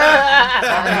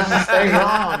 Stay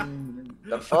on.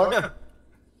 The fuck?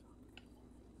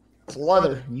 It's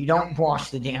leather. You don't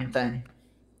wash the damn thing.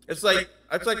 It's like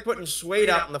putting suede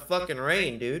out in the fucking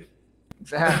rain, dude.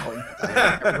 Exactly.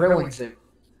 It ruins it.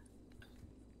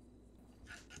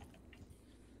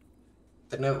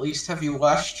 Then at least have you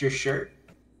washed your shirt?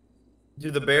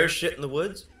 Do the bears shit in the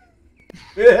woods?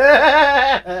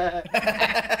 I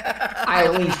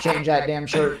at least changed that damn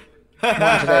shirt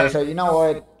once today, so you know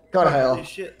what? Go to hell. Holy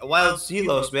shit. A wild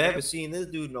C-Los, man. I haven't seen this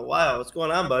dude in a while. What's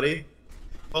going on, buddy?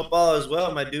 Hope all is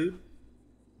well, my dude.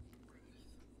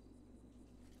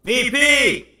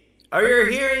 VP! Are your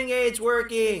hearing aids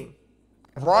working?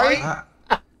 Right?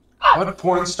 What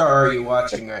porn star are you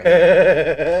watching right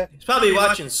now? He's probably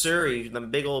watching Surrey, them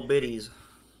big old biddies.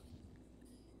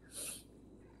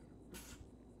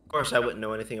 Of course, I wouldn't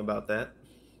know anything about that.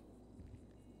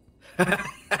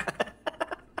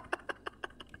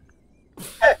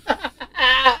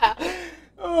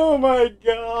 Oh my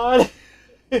god.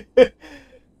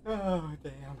 Oh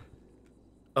damn.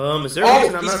 Is there a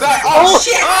reason I'm he's not... back. Oh,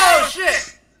 shit! Oh,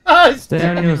 shit! Oh, Stay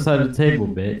on your side of the table,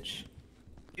 bitch.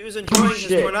 He was enjoying his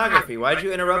shit. pornography. Why'd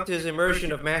you interrupt his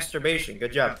immersion of masturbation?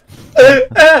 Good job.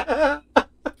 I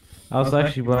was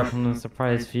actually working on a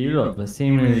surprise for you lot, but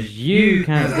seeing as you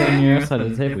can't stay on your side of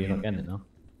the table, you're not getting it now.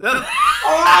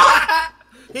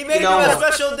 He made No. you a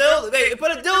special dildo. They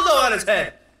put a dildo on his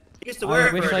head. He used to wear I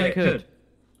it wish for a I day. could.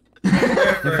 In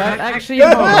fact, actually,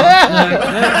 hold on. No,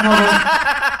 hold on.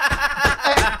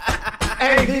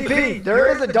 Hey, VP,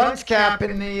 there is a dunce cap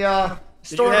in the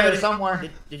store there somewhere.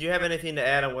 Did you have anything to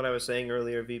add on what I was saying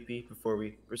earlier, VP, before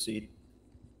we proceed?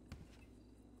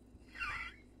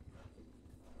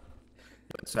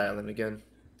 Silent again.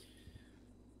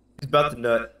 He's about to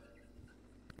nut.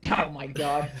 Oh my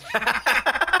god.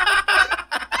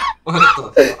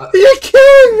 What the fuck? You're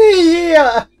killing me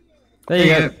here! There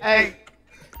you go. Hey.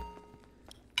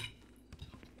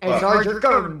 Hey, Sarge, you're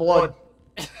covered in blood.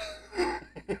 I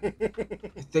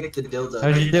think the dildo.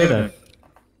 How'd you do that?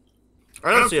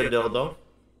 I don't see a dildo.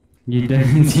 You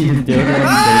didn't see the dildo on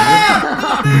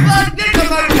Ah! Dick on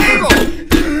my table!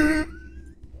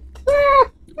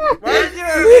 Why is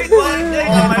there a big black dick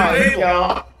on my table?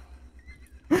 God.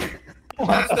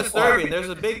 That's disturbing. There's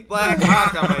a big black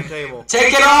cock on my table.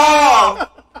 Take it all!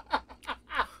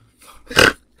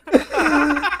 Oh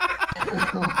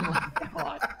my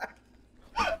god.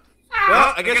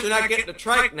 Well, I guess you're not getting the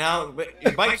trike now, but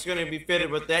your bike's going to be fitted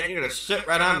with that, and you're going to sit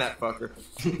right on that fucker.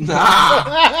 Nah.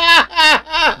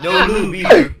 No lube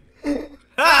either.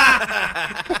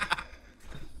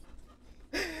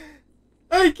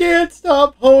 I can't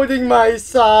stop holding my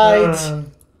sides.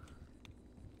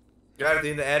 Got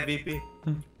anything to add, VP?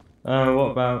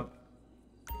 What about?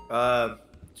 To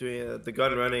the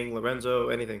gun running, Lorenzo,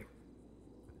 anything?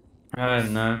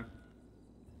 No.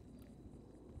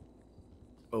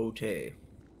 Okay.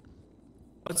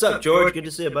 What's up, George? Good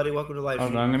to see you, buddy. Welcome to live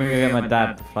Hold stream. on, I'm gonna go get my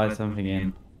dad to fly something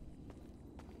in.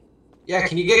 Yeah,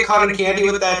 can you get cotton candy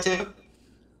with that too?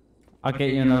 I'll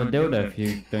get you another dildo if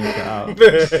you don't get out.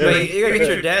 Wait, you gotta get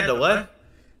your dad to what?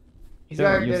 He's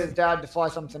gotta get his dad to fly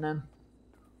something in.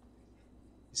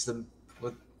 It's the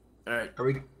what? Alright. Are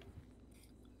we?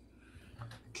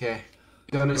 Okay.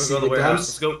 Gonna We'll see go to the the warehouse.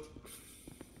 Let's dumps.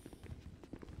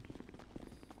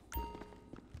 go.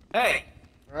 Hey!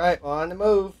 Alright, well, on the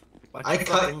move. Watch I your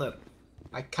cut- fucking lip.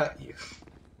 I cut you.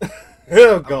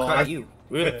 Oh, I'm God. cutting you.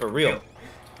 Really, for real.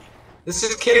 This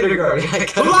is kindergarten. I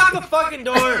cut Who locked the fucking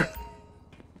door? I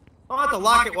don't have to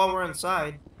lock it while we're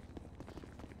inside.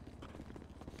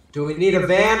 Do we need a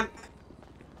van?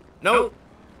 Nope.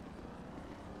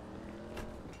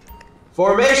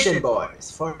 Formation, boys.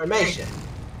 Formation.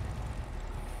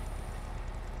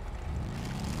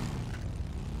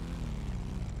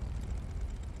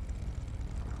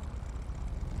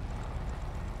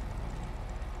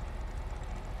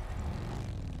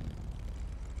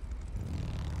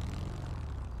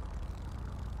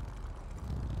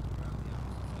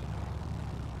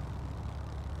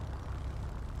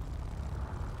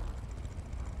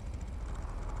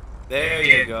 There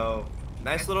you go.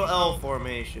 Nice little L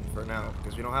formation for now,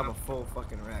 because we don't have a full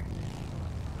fucking rack.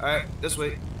 Alright, this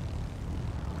way.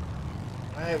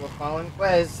 Alright, we're following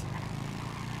Quiz.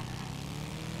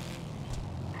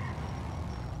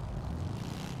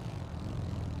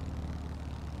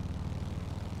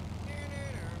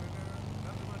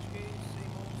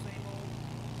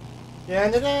 Da,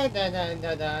 da, da, da, da,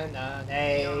 da, da, da,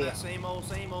 Hey, on hey. that same old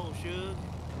shug.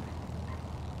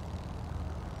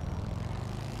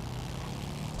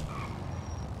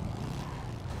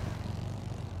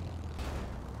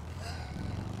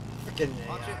 Freaking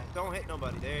Watch AI. it. Don't hit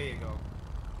nobody. There you go.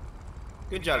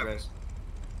 Good job, guys.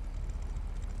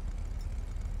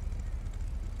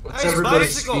 What's Nice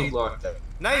everybody's bicycle. speed locked at?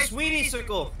 Nice weenie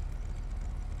sickle.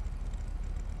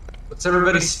 What's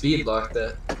everybody's speed locked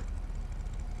at?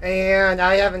 And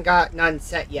I haven't got none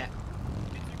set yet.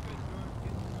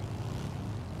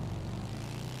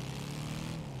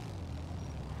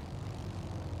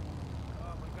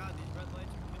 Oh my god, these red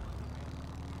lights are killing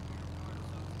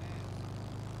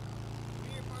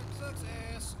me. Your park sucks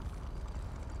ass.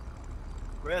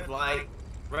 Red light.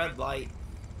 Red light.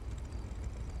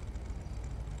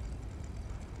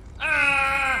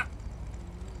 Ah!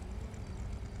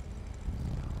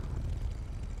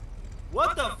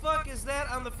 What the fuck is that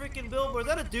on the freaking billboard? Is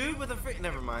that a dude with a freaking...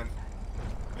 Never mind.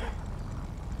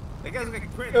 That guy's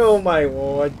like Prince. Oh my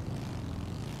lord. That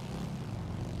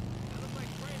looks like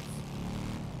Prince.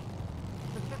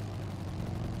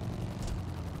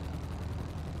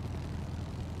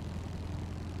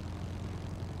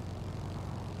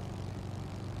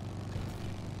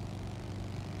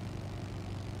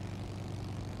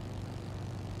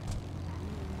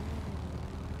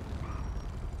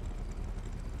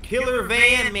 Killer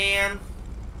van, man.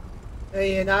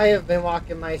 Hey, and I have been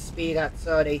walking my speed at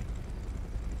 30.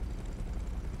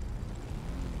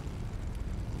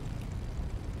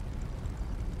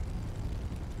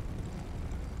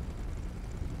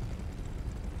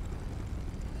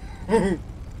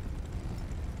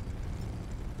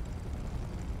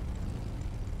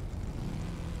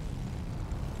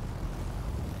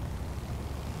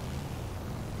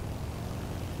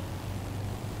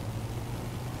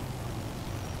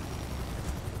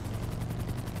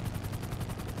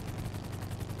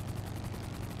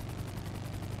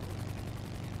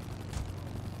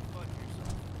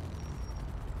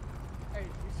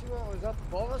 is up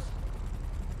above us?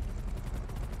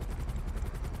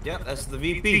 Yep, that's the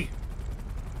VP.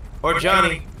 Or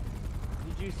Johnny.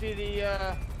 Did you see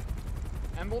the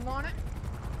emblem on it?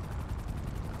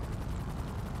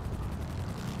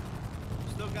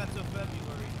 Still got till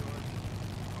February, George.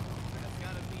 That's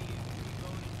gotta be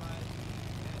reloaded by.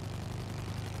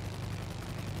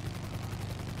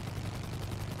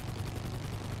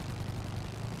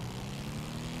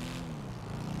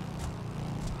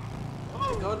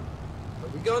 Are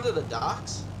we going to the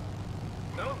docks?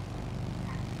 No.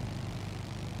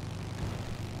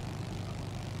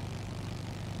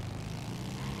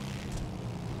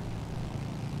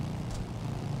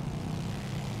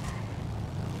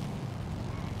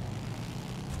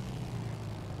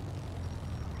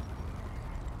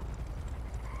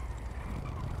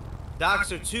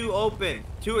 Docks are too open,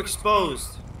 too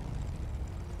exposed.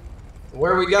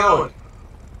 Where are we going?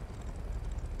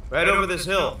 Right over this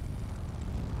hill.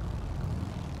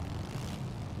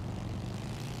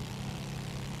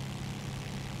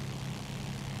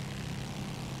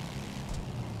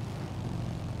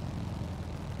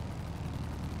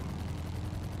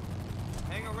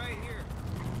 Hang on right here.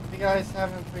 If you guys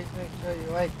haven't, please make sure you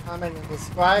like, comment, and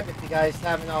subscribe. If you guys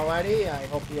haven't already, I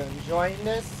hope you're enjoying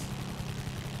this.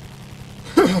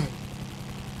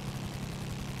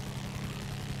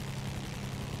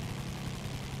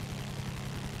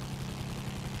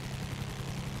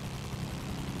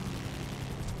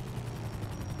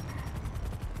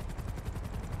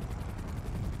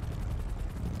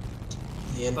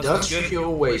 The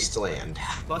industrial wasteland.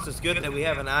 Plus, it's good that we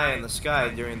have an eye in the sky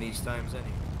during these times anyway.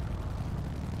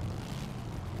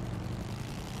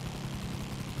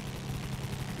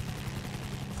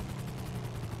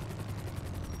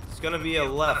 It's gonna be a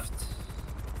left.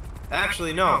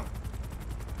 Actually, no.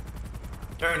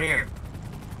 Turn here.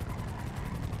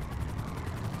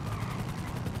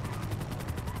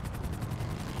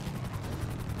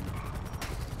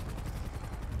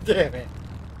 Damn it.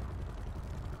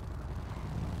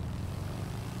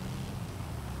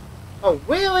 Oh,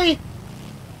 really?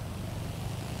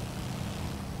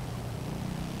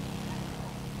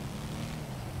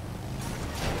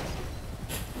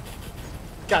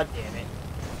 God damn it.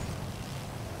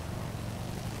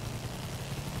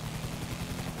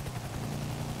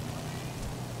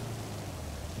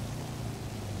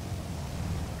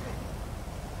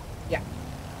 Yeah.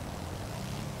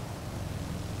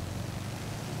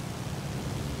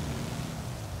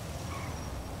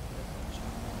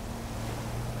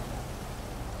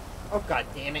 Oh, God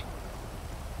damn it.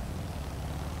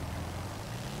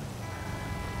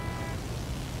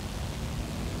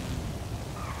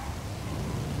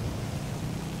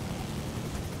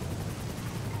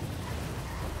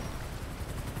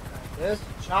 There's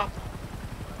the chop.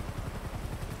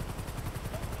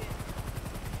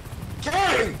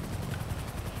 Kane!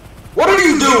 What are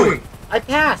you doing? I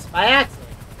passed by accident.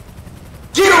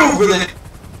 Get over there!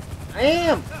 I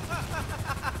am.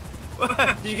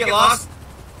 Did you get lost?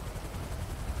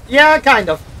 Yeah, kind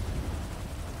of.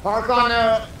 Park on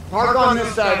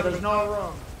this side. There's no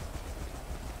room.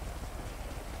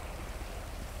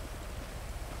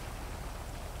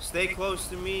 Stay close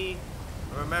to me.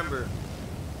 Remember.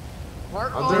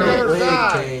 Park I'm on the doing other great,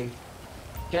 side. Kane.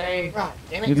 Kane. God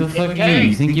damn Who it. the fuck are you?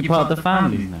 You think you're part of the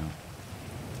family now?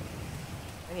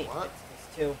 I need to What? fix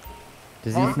this too.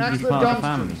 Does he Oh, think next he's to the part of the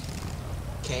dumpsters. family?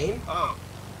 Kane? Oh.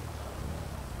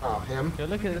 Oh, him? Go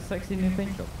look at the sexy new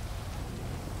paint job.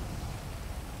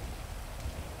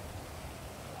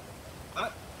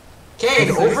 What? Kane,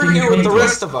 It's over like here with the paint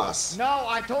rest of us. No,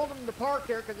 I told him to park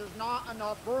there because there's not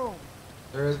enough room.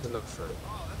 There is enough for it.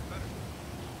 Oh, that's better.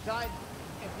 Besides,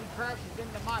 if he crashes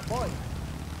into my bike.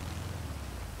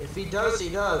 If he does, he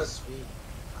does. We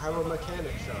have a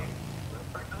mechanic shop.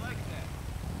 I like that.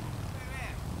 Hey,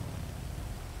 man.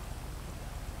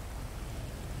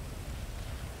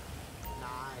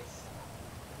 Nice.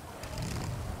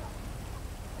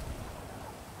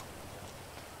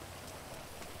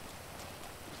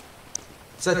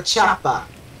 It's a chopper.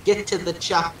 Get to the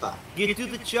chopper. Get to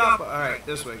the chopper. Alright,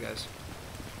 this way, guys.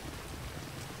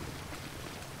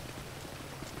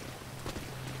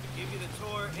 Give you the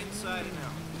tour inside and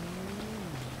out.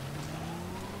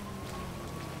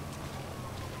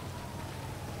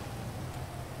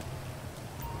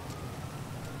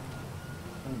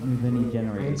 Don't move any Ain't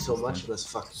generators. so this much time. of this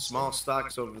fucking Small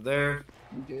stocks over there.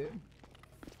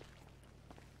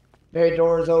 Bay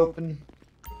doors open.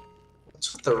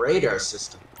 What's with the radar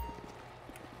system?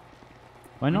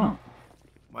 Why not?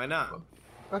 Why not?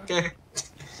 Okay.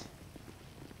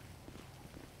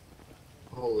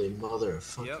 Holy mother of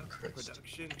fucking Yep. Christ.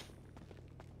 Production.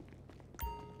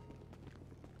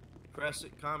 Press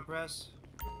it, compress.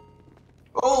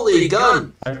 Holy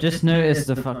gun! I've just noticed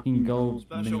the fucking gold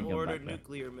Special minigun order back there.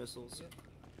 nuclear missiles.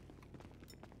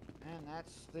 And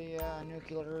that's the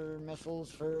nuclear missiles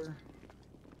for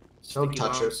Don't Sticky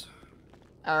touch bombs.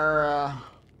 our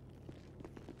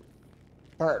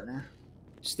partner.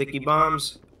 Sticky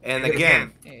bombs. And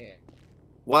again, Yeah.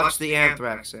 watch the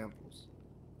anthrax samples.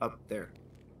 Up there.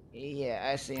 Yeah,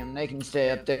 I see them. They can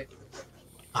stay up there.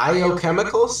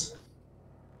 Biochemicals?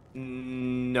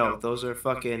 No, those are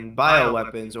fucking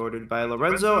bioweapons ordered by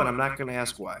Lorenzo, and I'm not gonna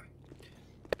ask why.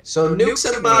 So nukes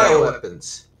and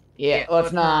bioweapons. Yeah,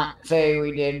 let's not say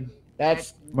we did.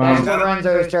 That's Well-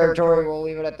 Lorenzo's territory. We'll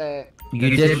leave it at that.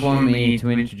 You did want me to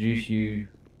introduce you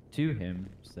to him,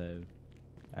 so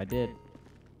I did.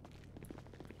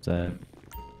 So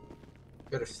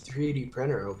Got a 3D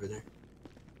printer over there.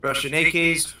 Russian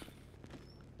AKs.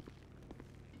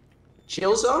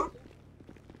 Chill zone?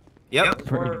 Yep.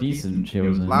 pretty decent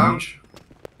chills in there. Lounge.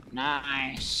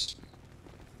 Nice.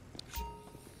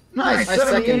 Nice. I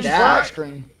 70 second inch that. flat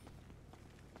screen.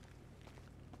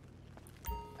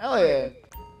 Hell yeah.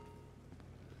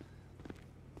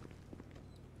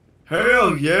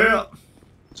 Hell yeah.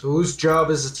 So whose job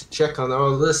is it to check on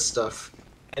all this stuff?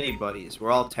 Anybody's.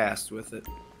 We're all tasked with it.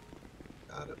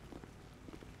 Got it.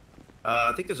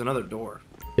 I think there's another door.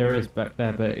 There is back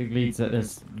there, but it leads that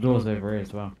there's doors over here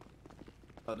as well.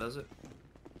 Oh, does it?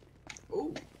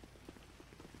 Ooh.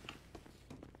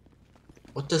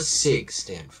 What does SIG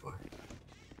stand for?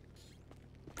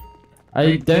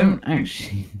 I don't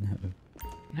actually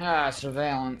know.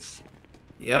 Surveillance.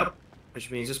 Yep. Which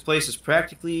means this place is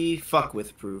practically fuck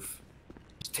with proof.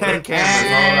 There's 10 And- cameras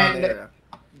all around there.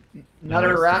 Another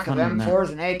what's the rack of fun in that? M4s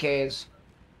and AKs.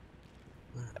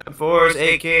 M4s,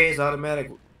 AKs,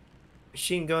 automatic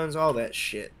machine guns, all that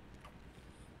shit.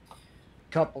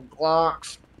 Couple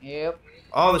Glocks. Yep.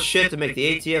 All the shit to make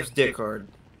the ATF's dick hard.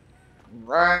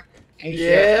 Right.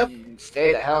 Yep.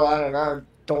 Stay the hell out of our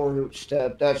door root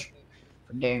step. That's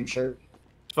for damn sure.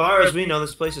 As far as we know,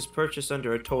 this place is purchased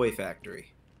under a toy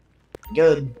factory.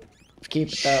 Good. Keep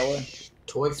it that way.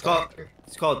 Toy It's called, factory.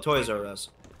 it's called Toys R Us.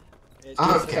 It's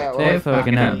Ah, just okay. a They're toy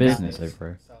fucking out of factory business nowadays, over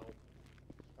here. So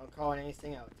don't call it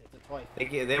anything else. It's a toy.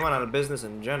 They went out of business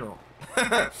in general.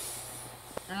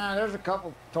 There's a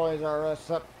couple Toys R Us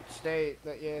upstate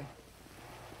that yeah.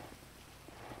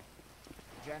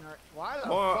 Why the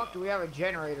Or- fuck do we have a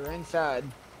generator inside?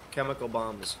 Chemical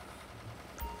bombs.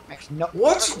 Next, no.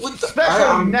 What's with the-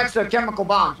 Especially next to chemical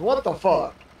bombs. What the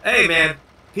fuck? Hey man,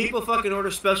 people fucking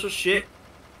order special shit.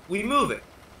 We move it.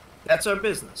 That's our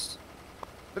business.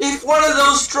 If one of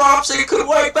those drops, it could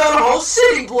wipe out a whole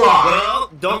city block!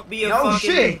 Well, don't be a No fucking.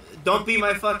 shit. Don't be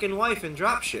my fucking wife and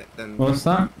drop shit. Then. What's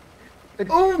that?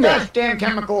 That's damn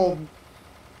chemical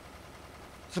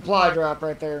supply drop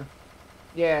right there.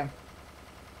 Yeah.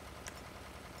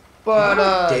 But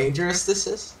How dangerous this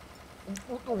is?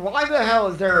 why the hell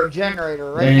is there a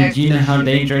generator right And next do you to know how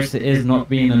dangerous it is not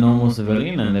being a normal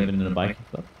civilian and living in a bikie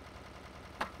club?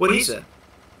 What he said.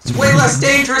 It's way less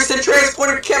dangerous than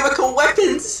transporting chemical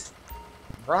weapons!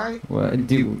 right? Well, Well, that's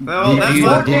did what you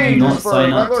not dangerous for a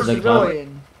sign up to regular the club?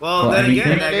 civilian Well, Well, then anything?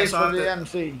 again, than I it is guess I'll for have, the to,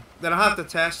 MC. then I'll have to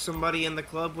task somebody in the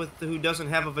club with who doesn't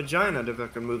have a vagina to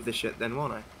fucking move the shit. Then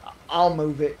won't I'll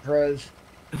move it, Prez.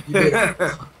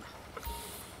 I?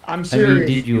 I'm I mean, serious.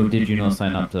 did you or did you not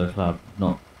sign up to the club?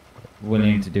 Not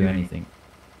willing to do anything?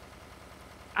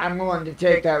 I'm willing to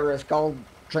take that risk. I'll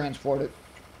transport it.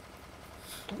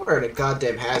 I'm wearing a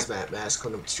goddamn hazmat mask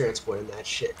when I'm transporting that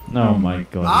shit. Oh my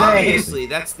god. Obviously,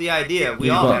 that's the idea. We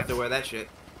You all got- have to wear that shit.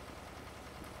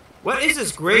 What is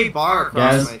this gray bar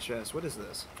across Guys? my chest? What is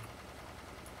this?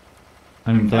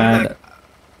 I'm glad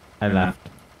I left.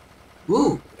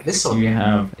 Ooh, missile. You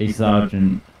have a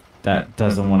sergeant that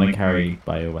doesn't want to carry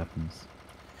bioweapons.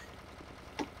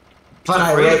 But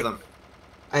Afraid of them.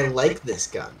 I like this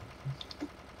gun.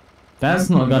 That's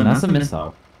not a gun, that's a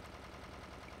missile.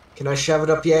 Can I shove it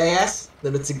up your ass?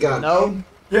 Then it's a gun. No.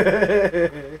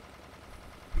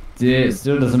 It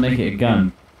still doesn't make it a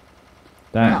gun.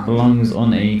 That No. belongs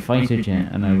on a fighter jet,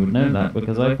 and I would know that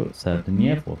because I served in the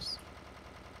Air Force.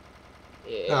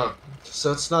 Oh,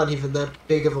 so it's not even that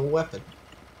big of a weapon.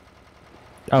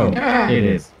 Oh, it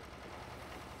is.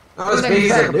 Not as Well, big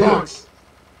as a then nuke.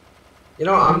 You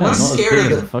know, I'm No, less not as scared big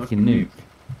of as a the fucking nuke.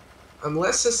 I'm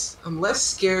less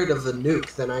scared of the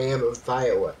nuke than I am of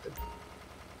bioweapon.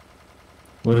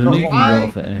 Well, the But nuke can why go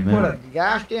off at any Put a minute.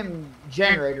 goddamn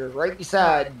generator right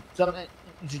beside something.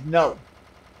 Just no.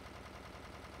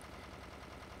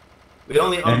 We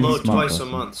only Any unload smart twice a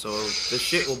person. month, so the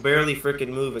shit will barely freaking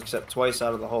move except twice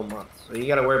out of the whole month. So you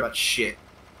gotta worry about shit.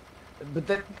 But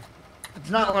that It's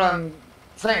not what I'm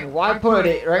saying. Why put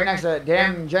it right next to that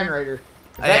damn generator?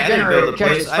 If that I didn't build generator the place.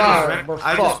 catches fire, we're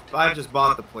fucked. I just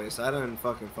bought the place. I didn't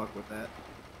fucking fuck with that.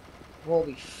 We'll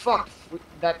be fucked if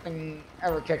that thing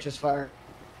ever catches fire.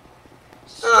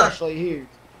 Especially here.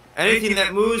 Anything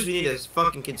that moves, we need a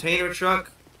fucking container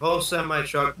truck, whole semi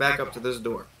truck, back up to this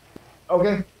door.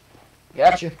 Okay.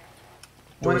 Gotcha.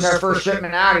 When's our first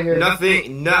shipment out of here?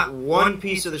 Nothing, not one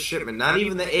piece of the shipment, not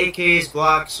even the AKs,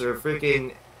 Glocks, or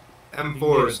freaking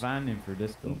M4s. Van in for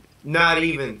this though. Not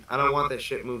even. I don't want that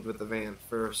shit moved with the van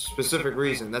for a specific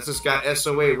reason. That's just got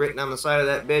SOA written on the side of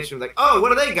that bitch, and like, oh, what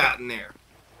do they got in there?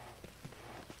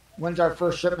 When's our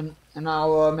first shipment? And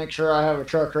I'll make sure I have a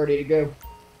truck ready to go.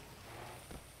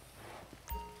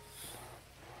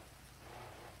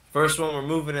 First one we're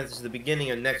moving at is the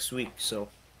beginning of next week, so.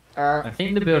 Alright. I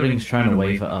think the building's trying to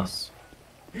wave at us.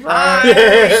 They look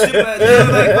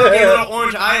like fucking little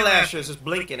orange eyelashes just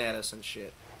blinking at us and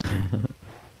shit.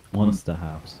 Monster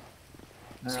House.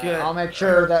 I'll make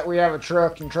sure that we have a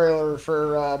truck and trailer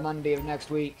for Monday of next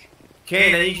week.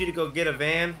 Kane, I need you to go get a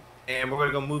van, and we're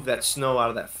gonna go move that snow out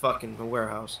of that fucking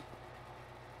warehouse.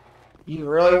 You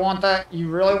really want that? You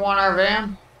really want our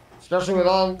van? Especially with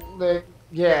all the...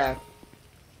 Yeah,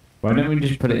 Why don't we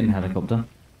just put it in helicopter?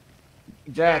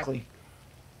 exactly.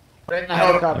 Put it in the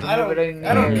helicopter. I move it in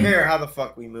don't the- care how the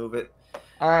fuck we move it.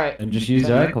 Alright. And just use the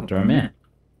helicopter, I'm in.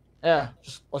 Yeah,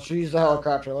 just let's use the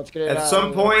helicopter. Let's get it out At of some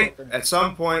the point,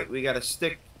 helicopter. we gotta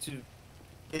stick to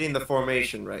getting the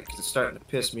formation right, because it's starting to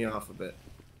piss me off a bit.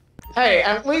 Hey,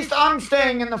 at least I'm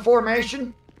staying in the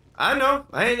formation. I know.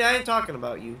 I ain't talking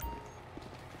about you.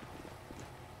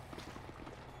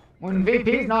 When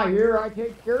VP's not here,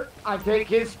 I take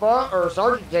his spot, or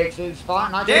Sergeant takes his spot,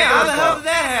 and I take Damn, how their the hell spot. did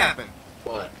that happen?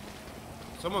 What?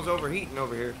 Someone's overheating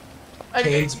over here.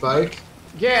 Kane's bike?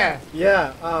 Yeah.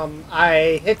 Yeah,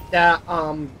 I hit that,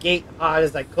 gate hard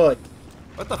as I could.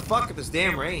 What the fuck is this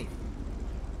damn rain?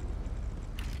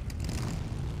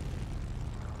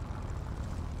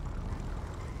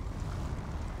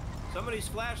 Somebody's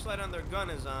flashlight on their gun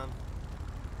is on.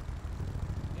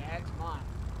 Yeah, it's mine.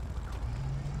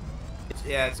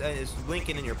 It's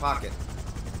blinking in your pocket.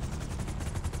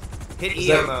 Hit Is E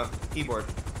that- on the keyboard.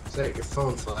 Is that your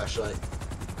phone flashlight?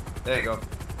 There you go.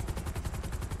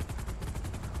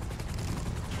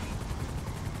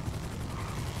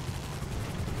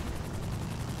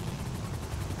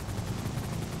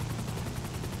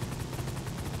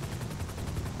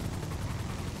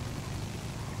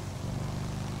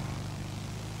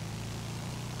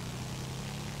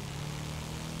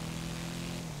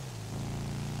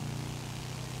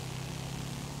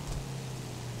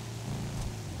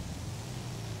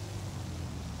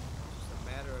 Just a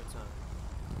matter of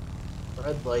time.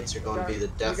 Red lights are going to be the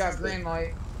death We got of me. green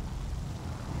light.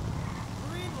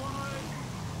 Green line.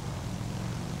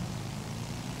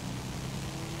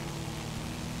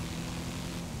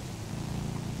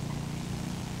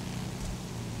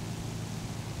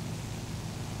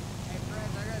 Hey,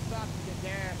 friends, I gotta stop to get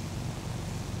gas.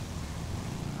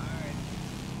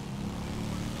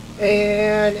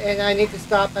 And I need to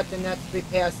stop at the next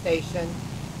repair station.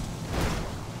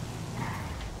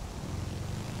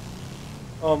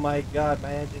 Oh my god,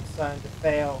 my engine's starting to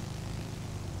fail.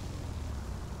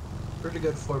 Pretty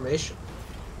good formation.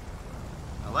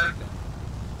 I like that.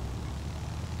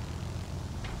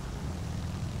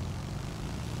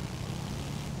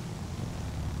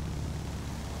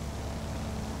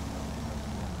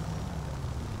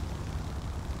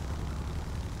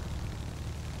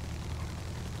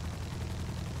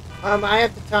 I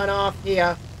have to turn off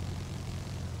here.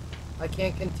 I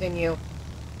can't continue.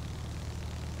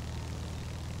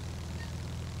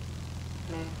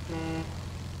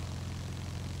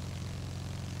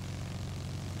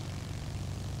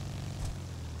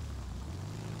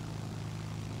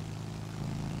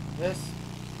 This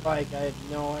bike, I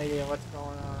have no idea what's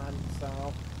going on,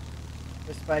 so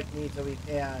this bike needs a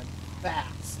repair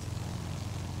fast.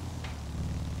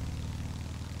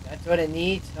 That's what it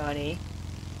needs, honey.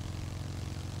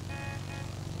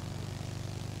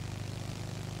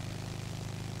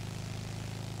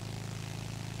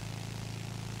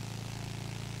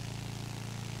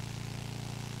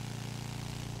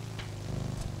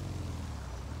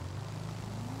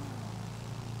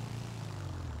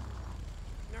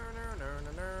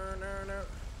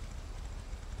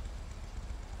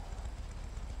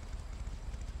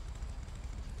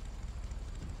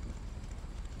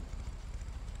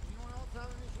 Anyone else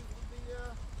having issues with the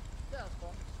gas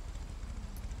pumps?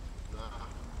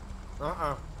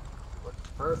 Nah, looks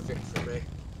perfect for me.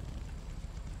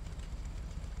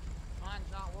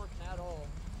 Mine's not working at all.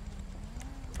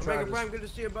 try Omega Prime, good to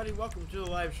see you, buddy. Welcome to the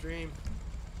live stream.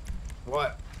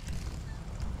 What?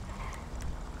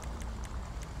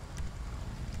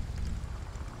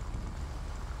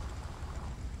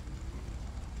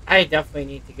 I definitely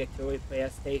need to get to a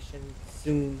PlayStation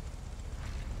soon.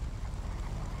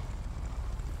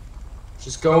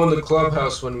 Just go in the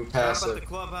clubhouse when we pass Stop at it. the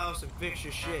clubhouse and fix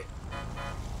your shit.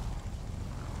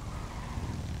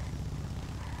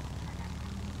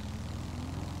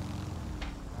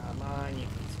 Come on, you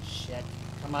piece of shit.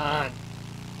 Come on.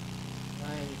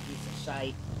 Come on, you piece of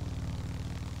shite.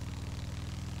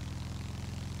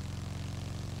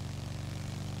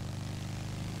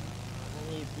 Come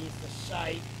on, you piece of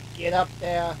shite. Get up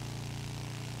there.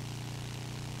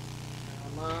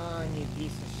 Come on, you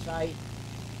piece of shite.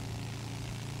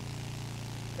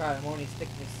 God, I'm only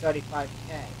sticking to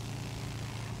 35K.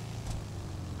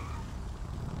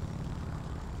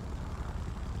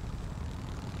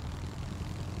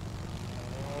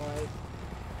 Alright.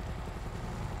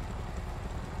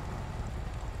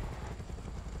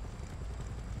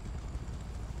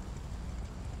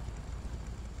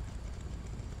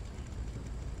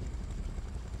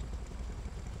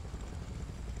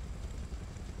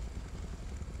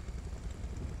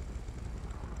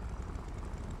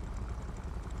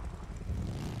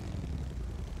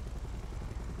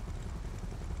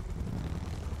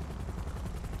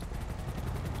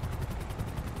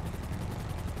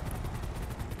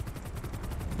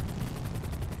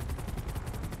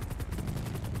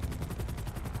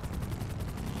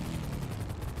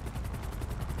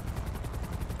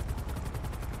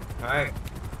 Alright.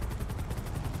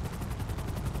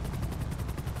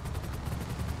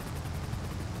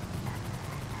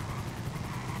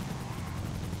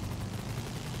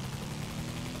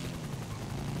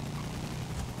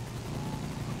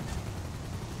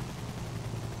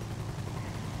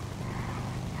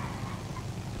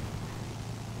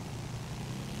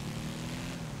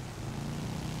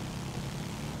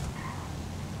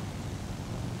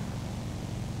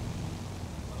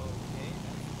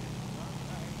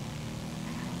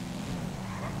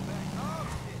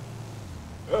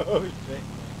 Oh, shit.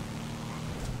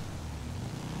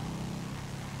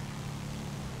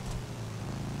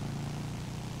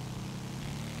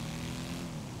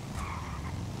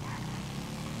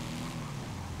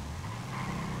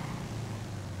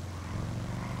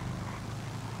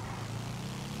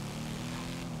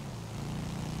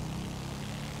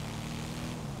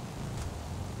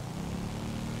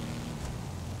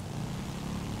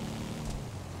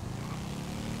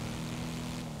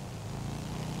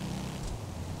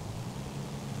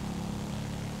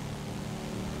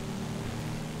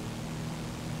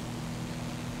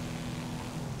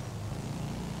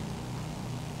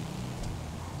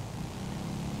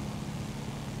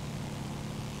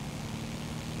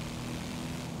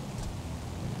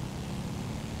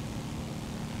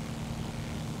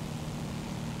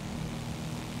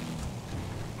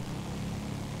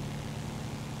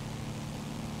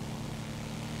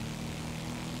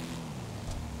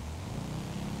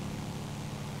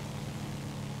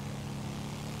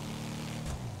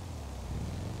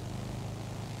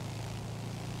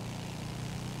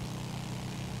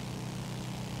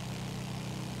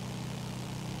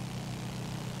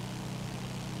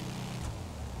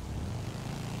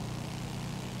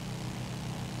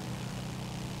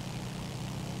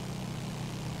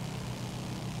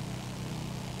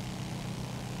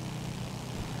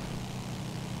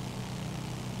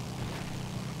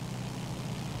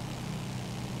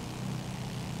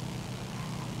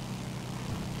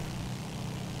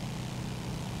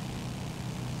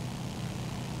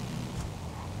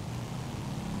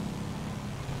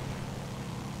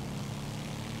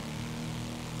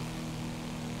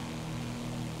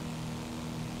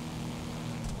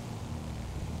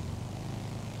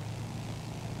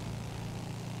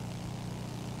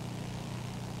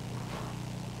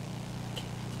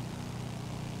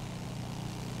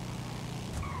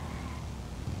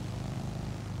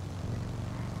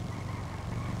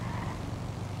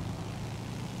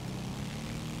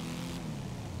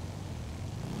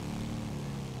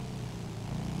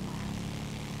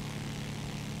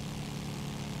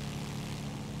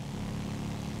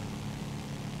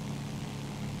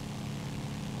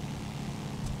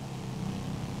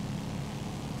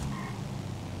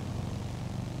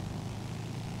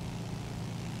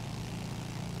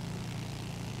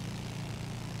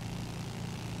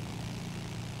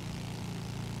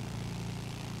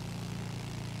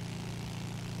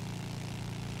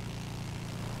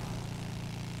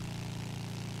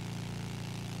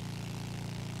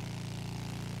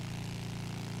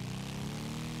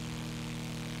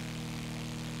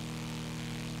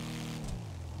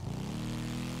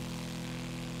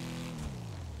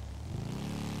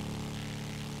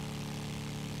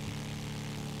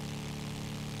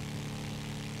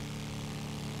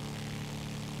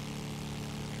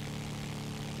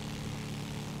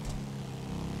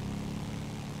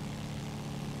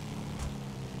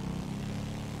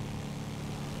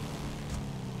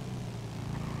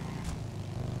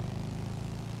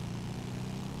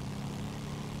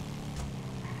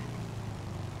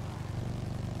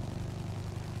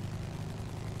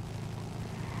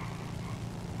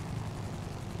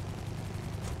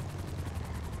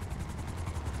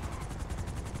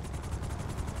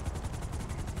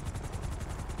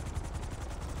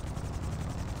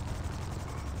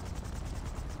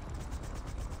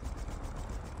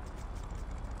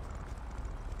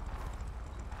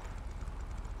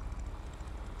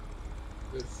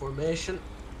 Good formation.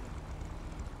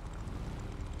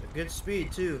 A good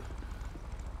speed too.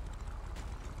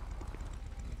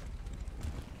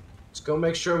 Let's go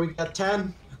make sure we got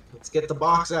 10. Let's get the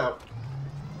box out.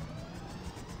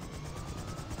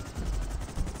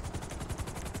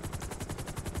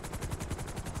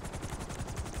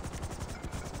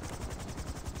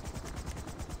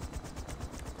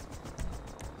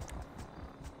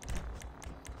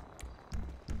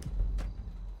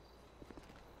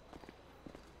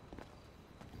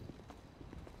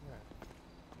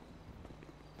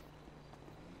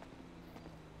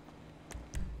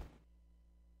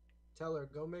 Tell her,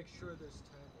 go make sure there's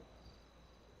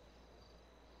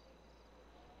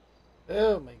 10.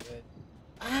 Oh my god.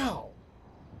 Ow!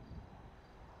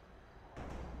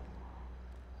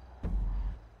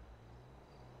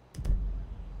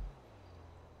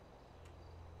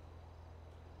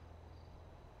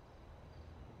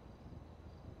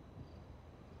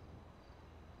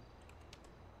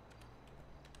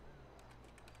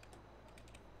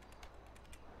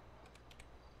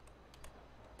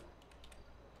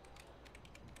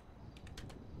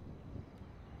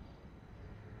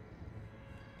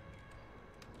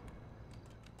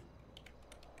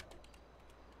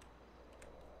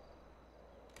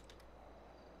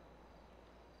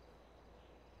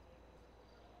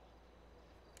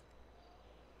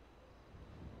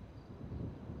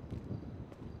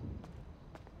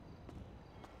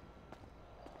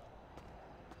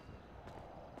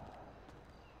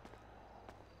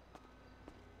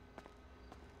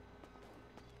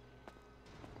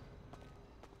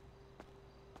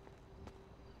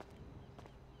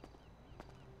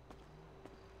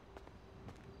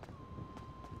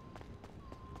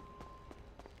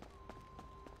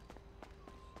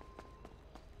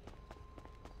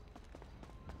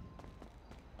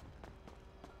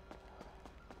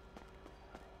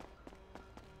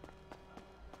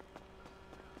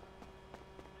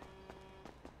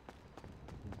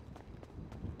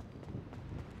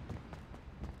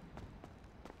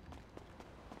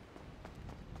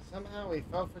 Somehow we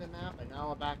fell for the map and now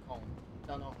we're back home.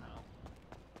 Don't know how.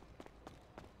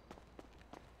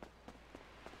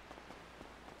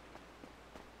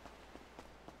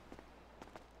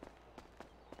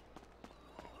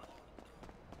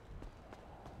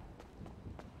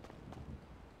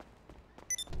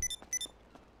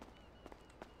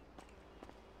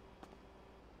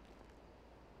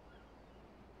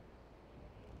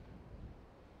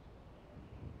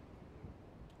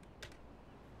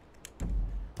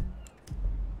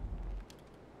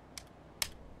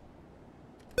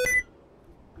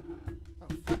 Oh,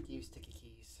 fuck you, sticky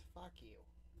keys. Fuck you.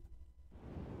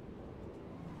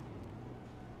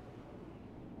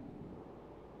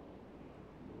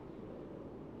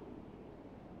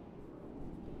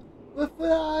 We're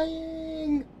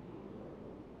flying!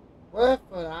 We're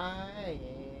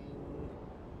flying!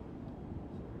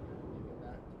 Go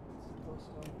back to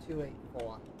Coastline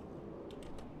 284.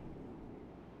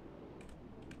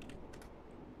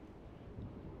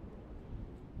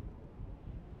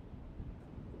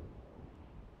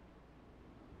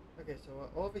 Okay, so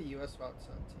we're over US Route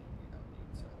 17. We don't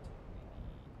need 17.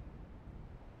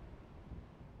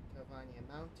 We need California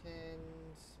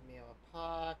Mountains, Mira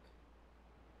Park,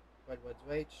 Redwoods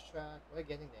Racetrack. We're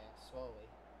getting there slowly.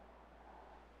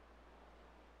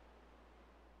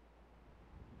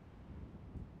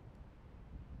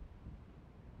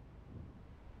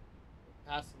 We're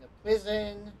passing the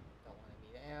prison. Don't want to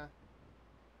be there.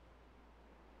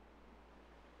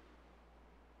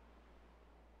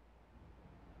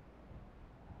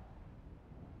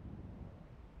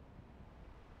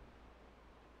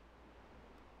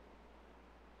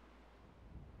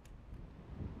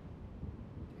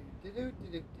 Don't want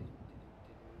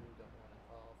to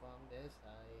fall from this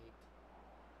height,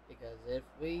 because if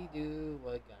we do,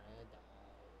 we're gonna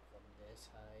die from this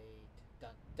height.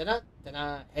 Dun dun dun dun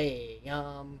dun. Hey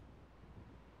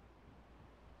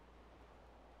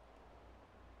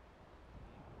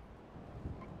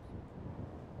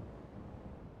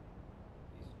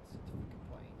certificate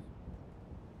point.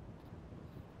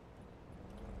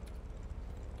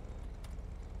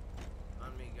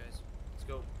 On me, guys. Let's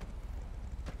go.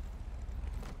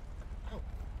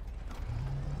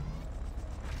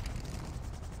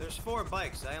 There's 4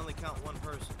 bikes. I only count 1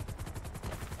 person.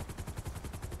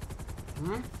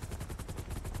 Hmm?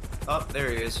 Oh,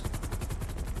 there he is.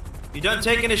 You done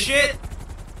taking a shit?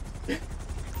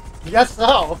 Yes,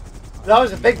 so. That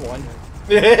was a big one.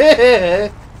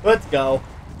 Let's go.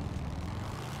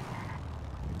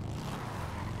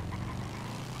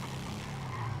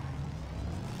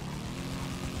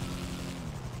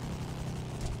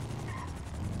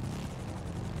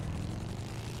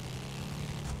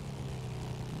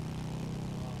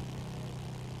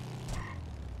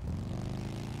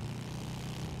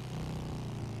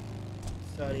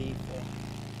 34.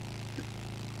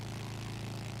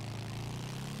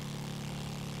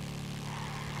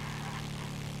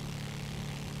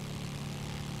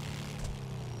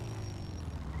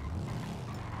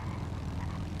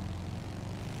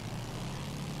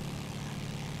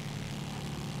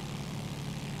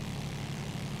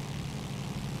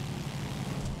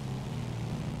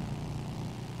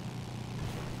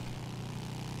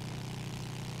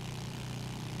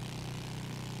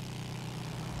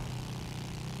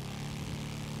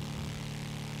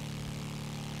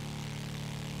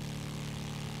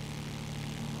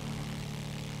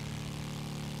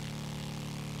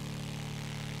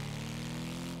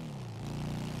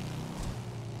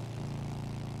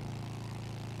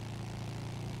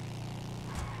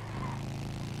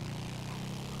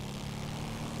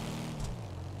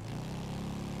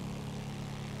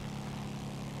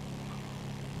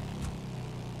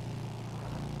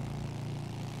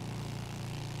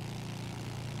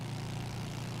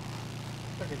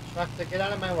 Fucking truck to get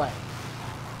out of my way.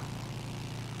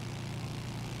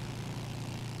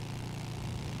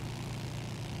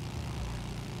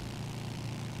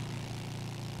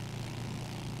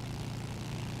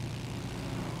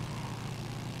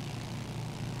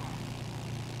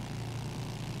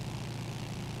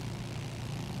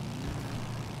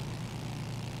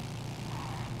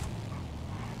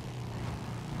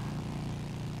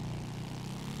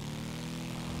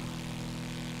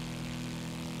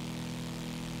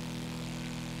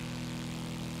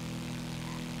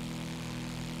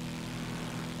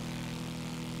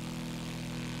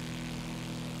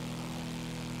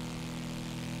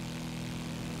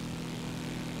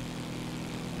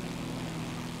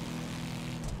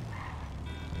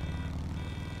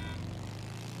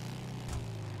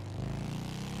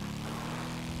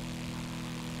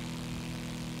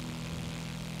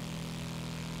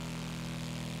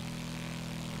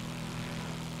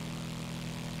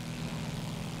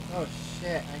 Oh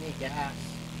shit, I need gas.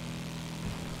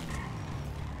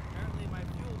 Apparently my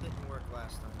fuel didn't work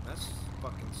last time. That's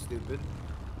fucking stupid.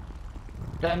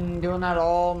 Been doing that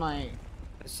all night.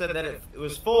 I said that it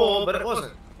was full, but it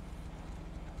wasn't.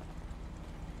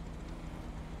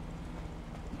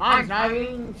 Mine's not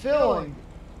even filling.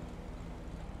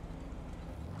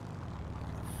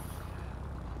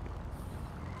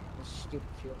 This stupid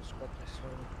fuel script, I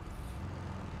swear.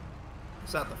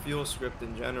 It's not the fuel script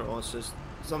in general. It's just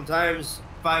sometimes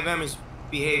 5M is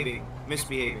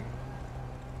misbehaving.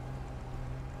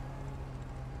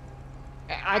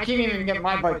 I can't even get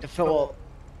my bike to fill up.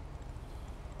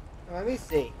 Let me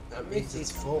see. That Let me means see.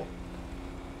 it's full.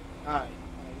 Alright,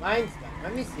 mine's done.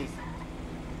 Let me see something.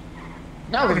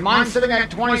 No, because mine's sitting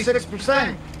at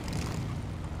 26%.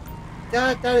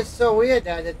 That is so weird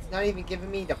that it's not even giving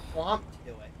me the prompt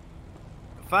to do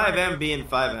it. 5M being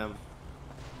 5M.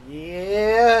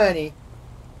 Yeah, honey.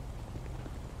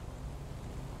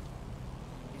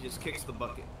 He just kicks the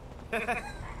bucket.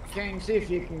 Kane, see if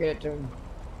you can get it to him.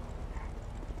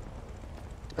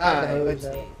 Alright, let's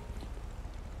see.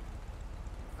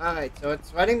 Alright, so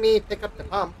it's letting me pick up the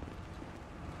pump.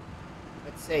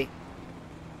 Let's see.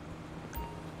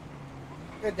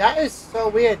 Dude, that is so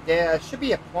weird. There should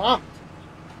be a prompt.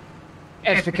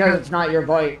 It's because it's not your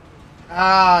bike.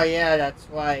 Oh, yeah, that's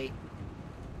right.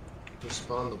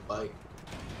 Respawn the bike.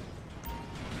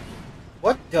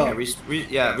 What the?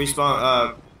 Respawn.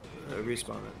 Respawn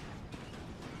it.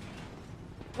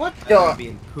 What I am the?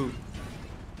 being pooped.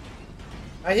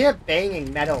 I hear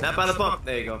banging metal. Not by the pump.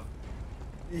 There you go.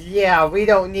 Yeah, we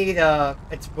don't need a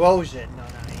explosion on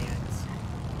our hands.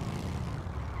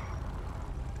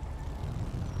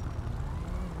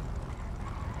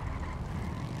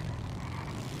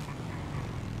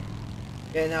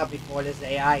 Getting out before this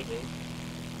AI, dude.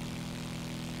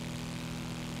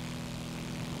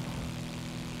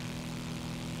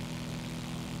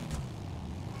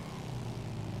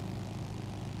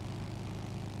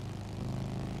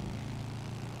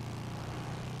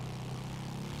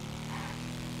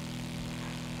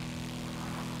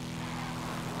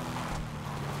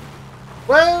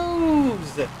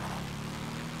 Woes!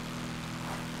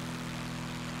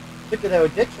 Took a little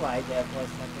ditch ride there for a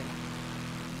second.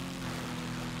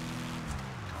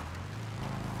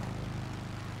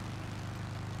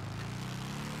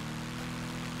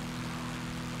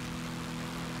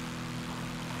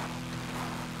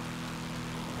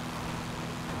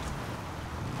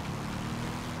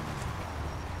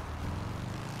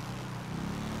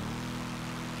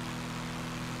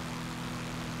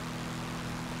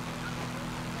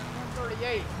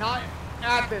 Not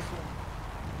at this one.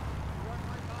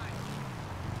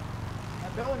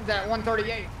 That building's at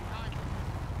 138.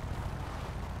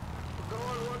 Go on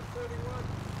 131.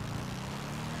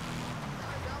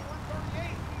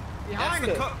 behind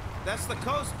it. That's the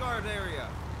Coast Guard area.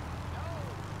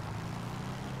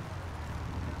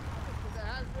 It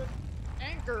has this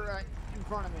anchor in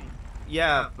front of me.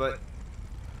 Yeah, but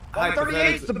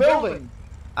 138's the building.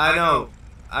 I know.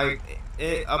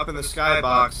 Up in the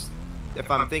skybox. If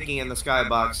I'm thinking in the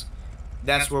skybox,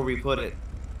 that's where we put it.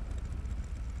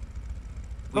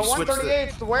 But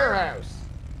 138's the warehouse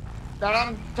that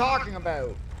I'm talking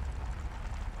about.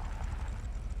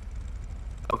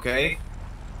 Okay.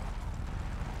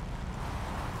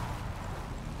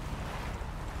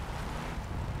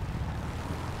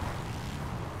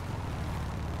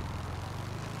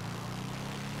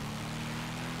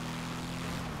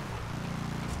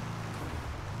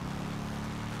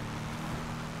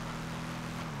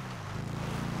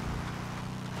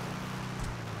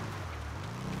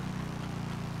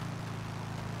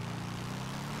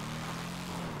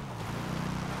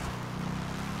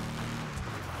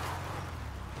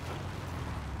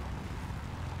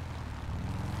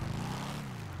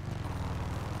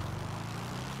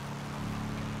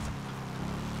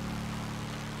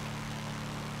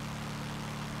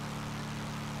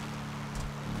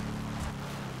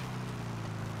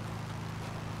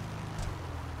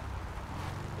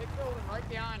 Big building right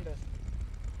behind us.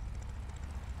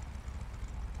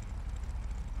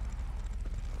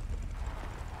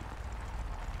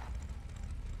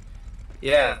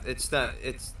 Yeah, it's that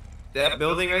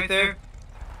building right there.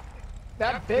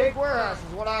 That big warehouse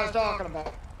is what I was talking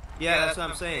about. Yeah, that's what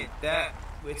I'm saying. That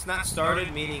it's not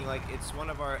started, meaning like it's one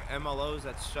of our MLOs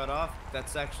that's shut off.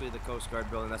 That's actually the Coast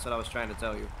Guard building. That's what I was trying to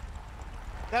tell you.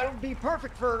 That would be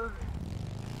perfect for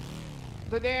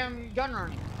the damn gun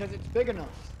running because it's big enough.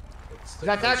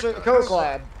 That's actually the Coast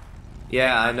Lab.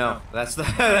 Yeah, I know. That's the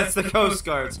that's the Coast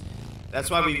Guards. That's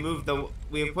why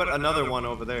we put another one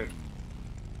over there.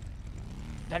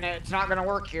 Then it's not gonna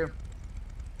work here.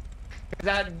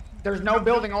 There's no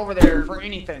building over there for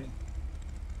anything.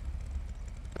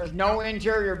 There's no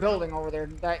interior building over there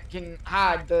that can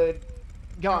hide the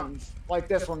guns like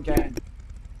this one can.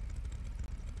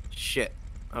 Shit.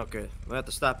 Okay, we'll have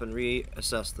to stop and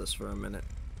reassess this for a minute.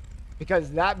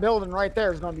 Because that building right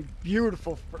there is going to be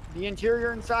beautiful. The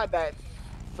interior inside that.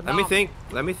 Phenomenal.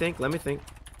 Let me think.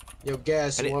 Yo,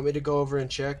 Gas, you want me to go over and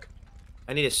check?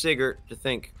 I need a cigarette to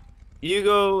think. You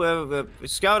go,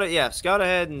 scout it. Yeah, scout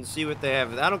ahead and see what they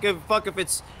have. I don't give a fuck if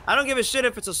it's. I don't give a shit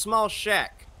if it's a small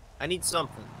shack. I need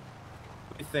something.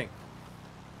 What do you think?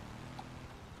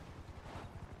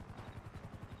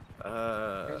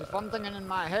 Because if I'm thinking in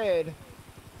my head,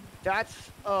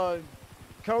 that's a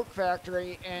Coke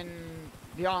factory in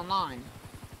the online.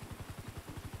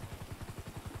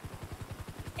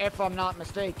 If I'm not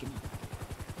mistaken.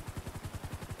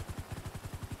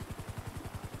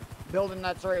 Building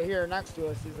that's right here next to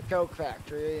us is a Coke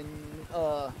factory in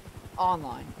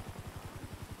online.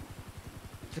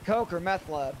 It's a Coke or meth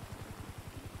lab.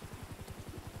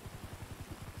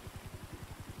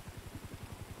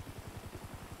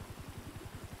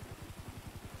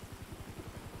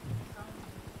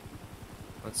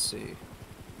 Let's see.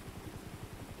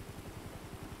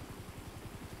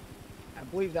 I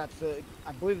believe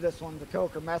this one's a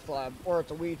Coke or meth lab, or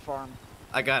it's a weed farm.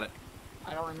 I got it.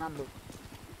 I don't remember.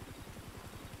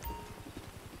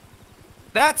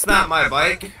 That's not my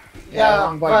bike. Yeah,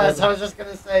 wrong bike, but wasn't I was just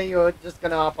gonna say you were just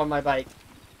gonna hop on my bike,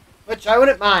 which I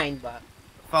wouldn't mind, but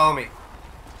Follow me.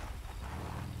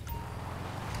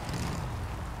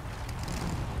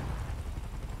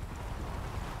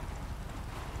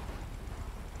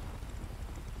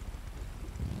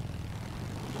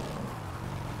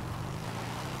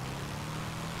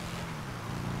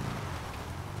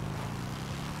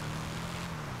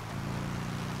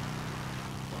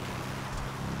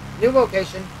 new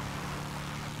location.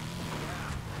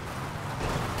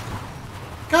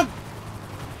 Come.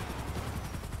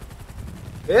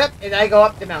 Yep, and I go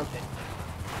up the mountain.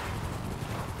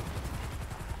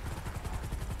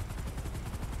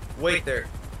 Wait there.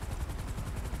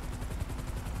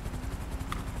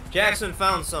 Jackson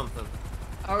found something.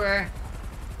 Okay.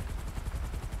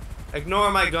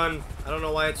 Ignore my gun. I don't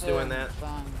know why it's doing that.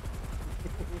 Fine.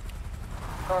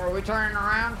 So are we turning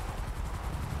around?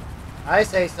 I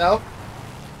say so.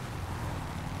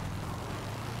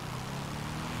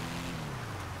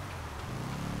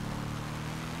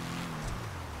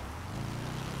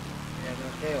 Yeah,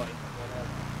 okay, like, whatever.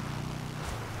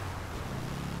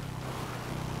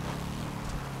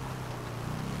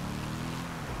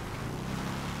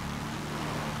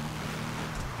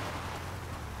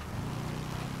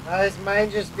 Guys,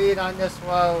 mind your speed on this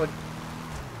road.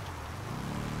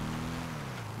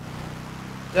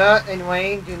 Dirt and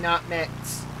rain do not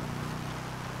mix.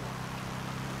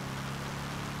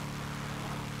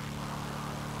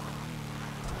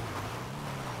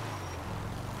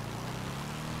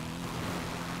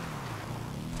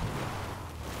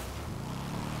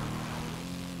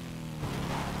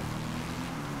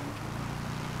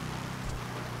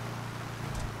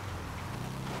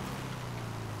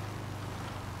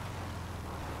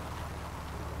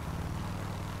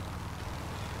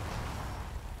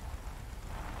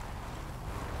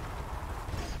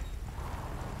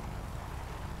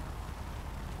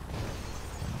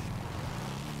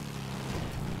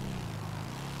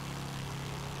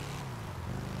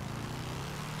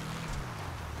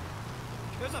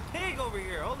 There's a pig over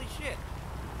here. Holy shit.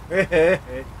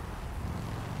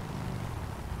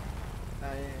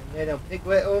 Little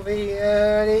piglet over here,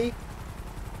 Eddie.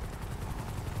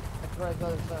 That's right, the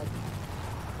other side.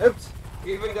 Oops.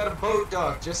 We even got a boat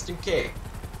dog just in case.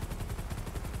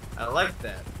 I like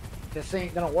that. This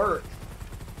ain't gonna work.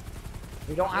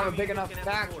 We don't have a Where big were you enough looking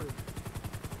at factory.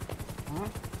 Huh?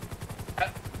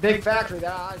 That big factory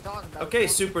that I was talking about. Okay,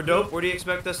 super dope. Where do you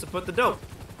expect us to put the dope?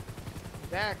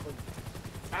 Exactly.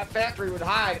 That factory would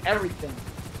hide everything.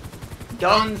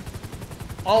 Guns,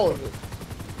 all of it.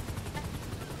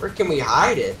 Where can we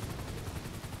hide it?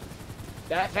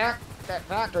 That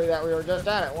factory that we were just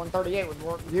at 138 would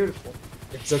work beautiful.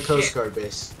 It's a Coast Guard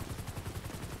base.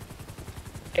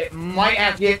 It might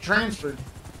have to get transferred.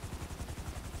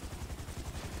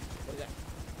 What is that?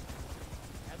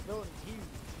 That building's huge.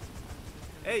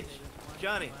 Hey,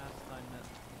 Johnny. Last time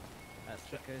that's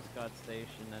the Coast Guard station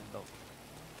and the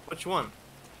Which one?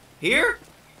 Here?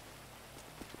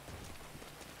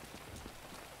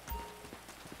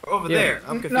 Or over Yeah. there?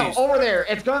 I'm confused. No, over there.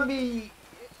 It's gonna be.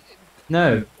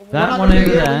 No, we're that not one gonna over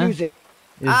be able to there use it.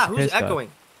 is Ah, who's Coast Guard.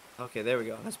 echoing? Okay, there we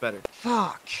go. That's better.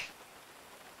 Fuck.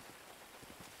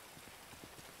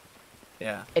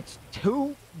 Yeah. It's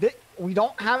too. We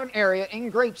don't have an area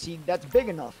in Grapeseed that's big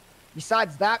enough.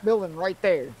 Besides that building right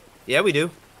there. Yeah, we do.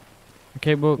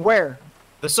 Okay, well, Where?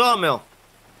 The sawmill.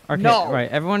 okay, No. right.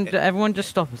 Everyone, just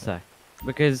stop a sec,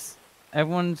 because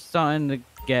everyone's starting to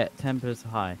get tempers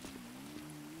high.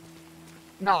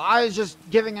 No, I was just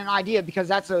giving an idea because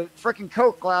that's a freaking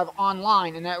Coke lab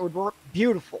online and that would work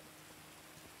beautiful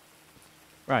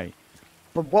Right.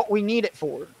 for what we need it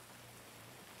for.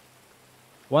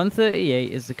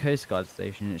 138 is the Coast Guard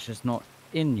station. It's just not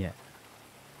in yet.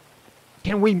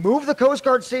 Can we move the Coast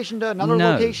Guard station to another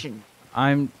No. location?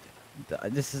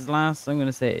 This is last I'm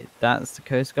gonna say. That's the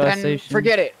Coast Guard Then station.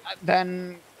 forget it.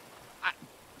 Then,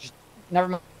 just never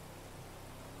mind.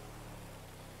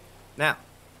 Now.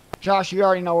 Josh, you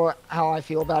already know how I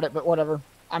feel about it, but whatever.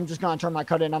 I'm just gonna turn my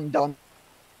cut in. I'm done.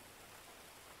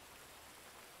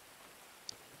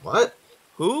 What?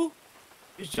 Who?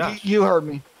 Who's Josh? You heard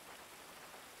me.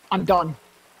 I'm done.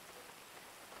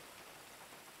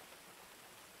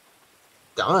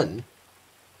 Done?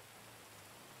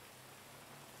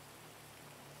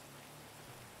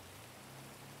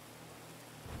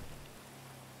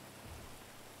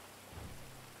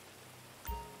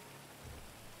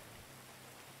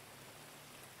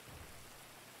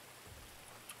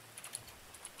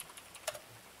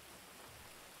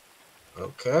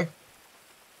 Okay.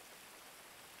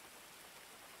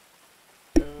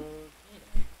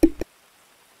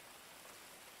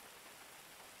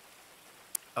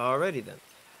 Alrighty then.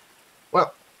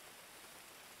 Well,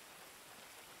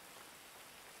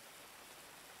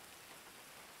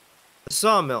 The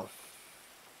sawmill.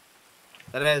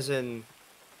 That has a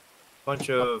bunch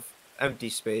of empty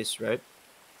space, right?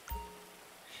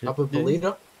 up in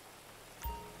Polito?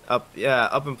 Up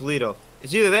in Polito.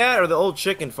 It's either that or the old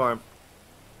chicken farm.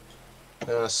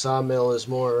 Sawmill is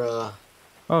more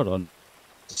Hold on.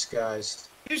 disguised.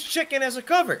 Use chicken as a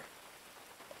cover.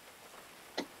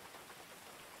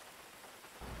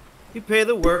 You pay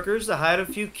the workers to hide a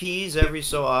few keys every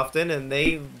so often, and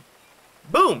they,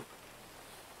 boom.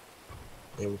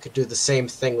 Yeah, we could do the same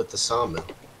thing with the sawmill.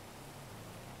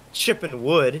 Chipping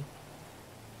wood.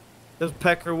 Those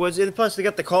pecker woods, and plus they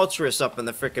got the culturists up in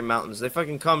the freaking mountains. They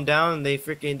fucking come down and they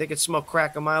can smell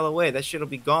crack a mile away. That shit'll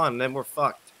be gone, and then we're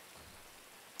fucked.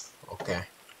 Okay.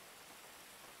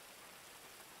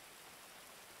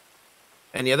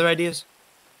 Any other ideas?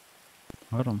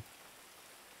 Hold on.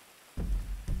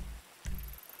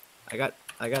 I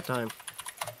got time.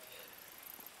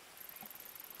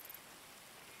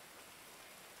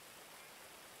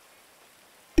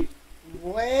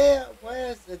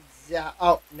 Where's the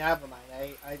oh, never mind.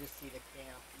 I just see the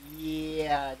camp.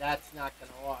 Yeah, that's not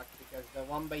gonna work because the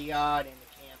lumberyard and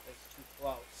the camp is too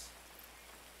close.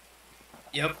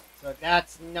 Yep. So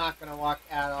that's not gonna work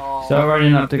at all. So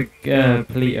running up to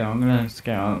Polito, I'm gonna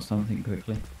scout out something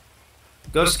quickly.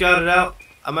 Go scout it out.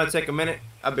 I'm gonna take a minute.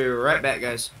 I'll be right back,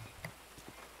 guys.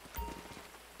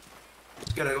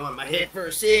 Just gotta go on my head for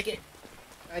a second.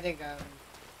 I think yeah.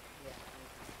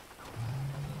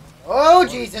 Oh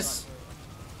Jesus!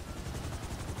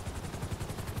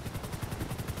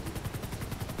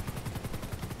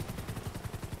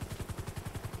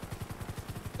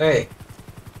 Hey,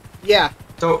 Yeah.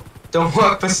 don't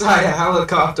walk beside a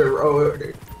helicopter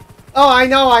road. Oh, I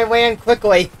know. I ran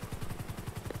quickly.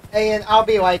 And I'll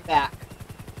be right back.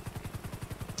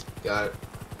 Got it.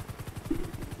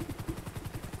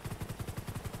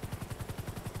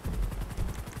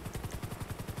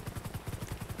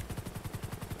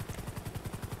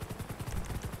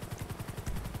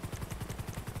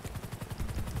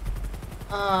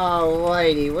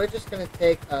 Alrighty, we're just gonna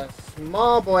take a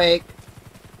small break.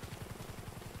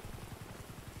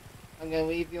 I'm gonna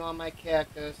leave you on my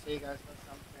character so you guys know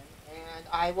something, and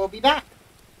I will be back.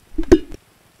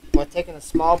 We're taking a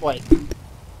small break.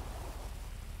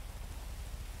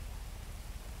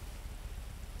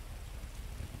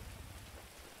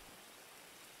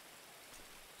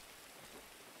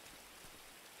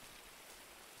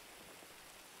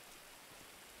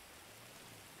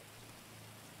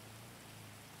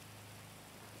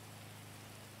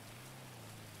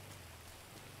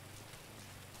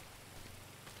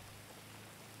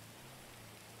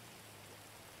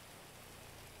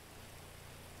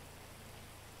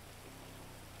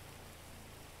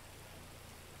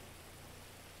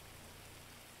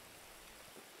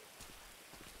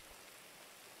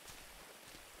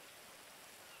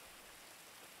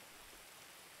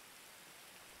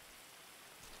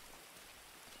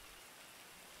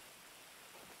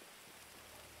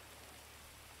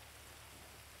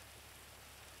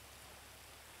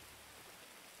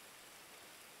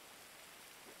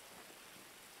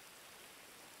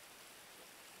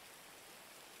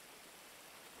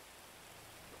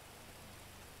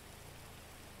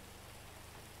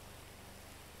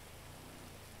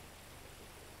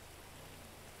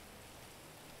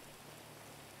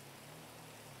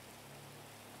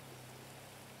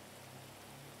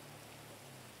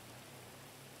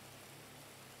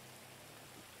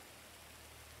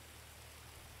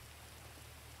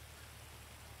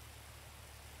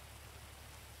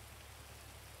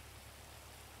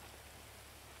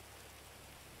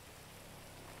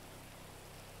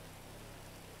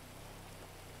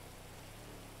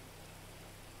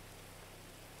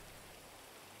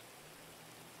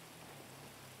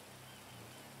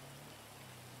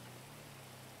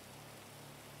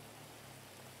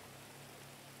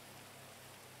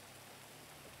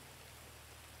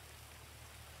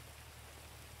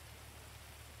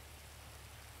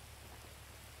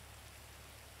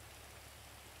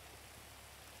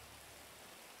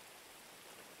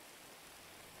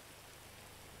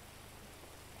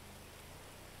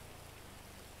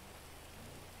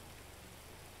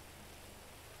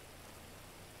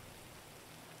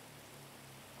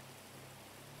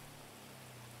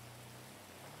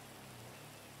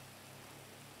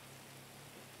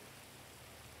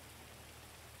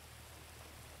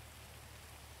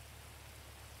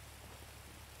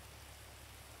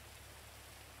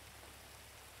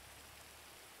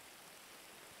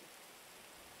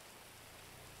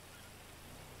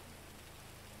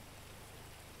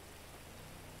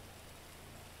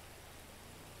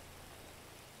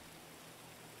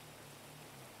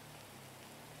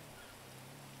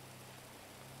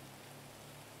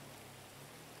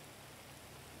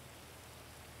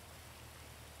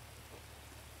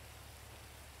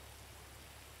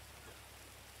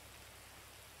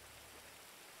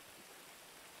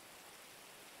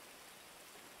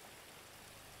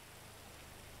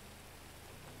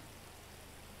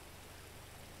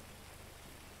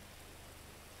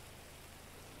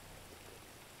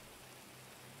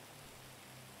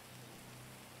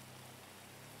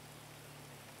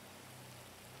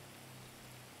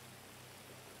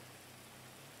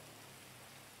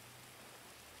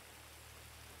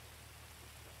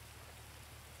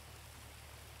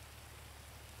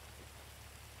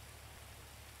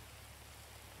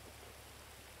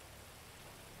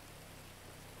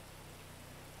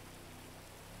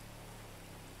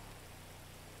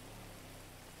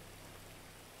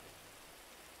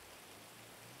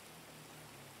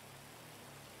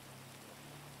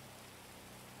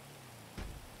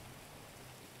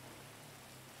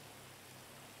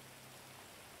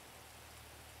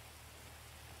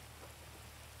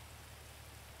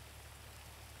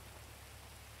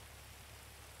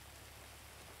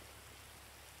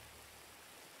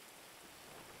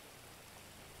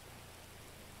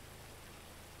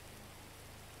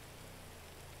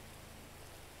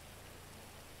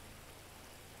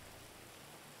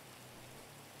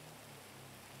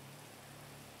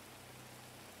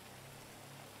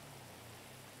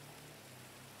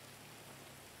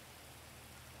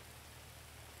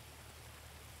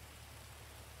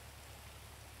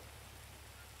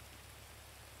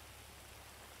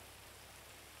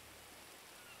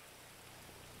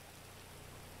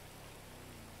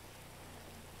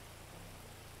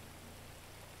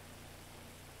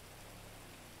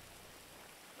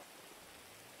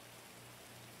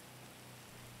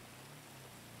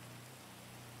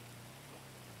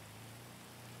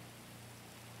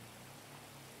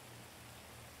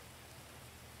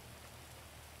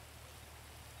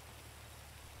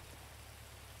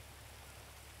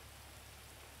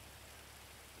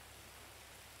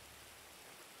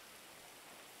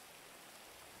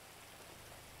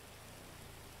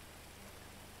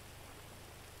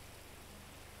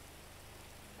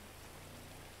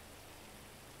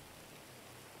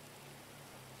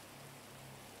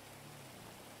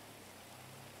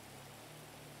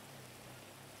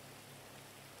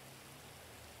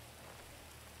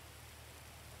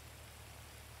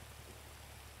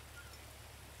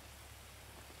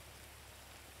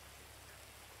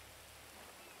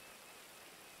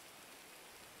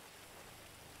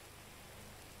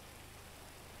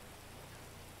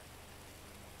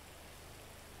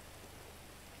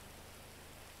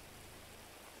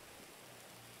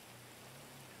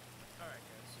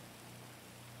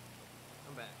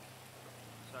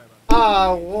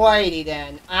 Alrighty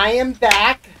then. I am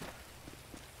back.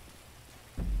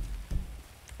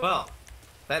 Well,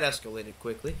 that escalated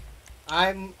quickly.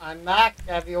 I'm back,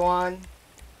 everyone.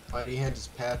 Why do you hand his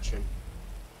patch in?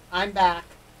 I'm back.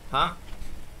 Huh?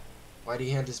 Why do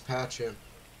you hand his patch in?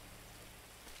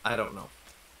 I don't know.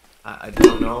 I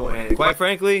don't know, and quite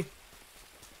frankly,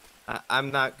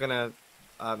 I'm not gonna.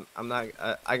 I'm not.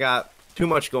 I got too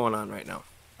much going on right now.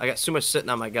 I got too much sitting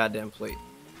on my goddamn plate.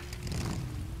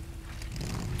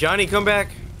 Johnny, come back.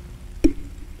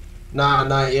 Nah,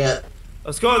 not yet.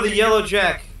 Let's go to the Yellow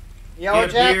Jack. Yellow Get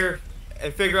a Jack. beer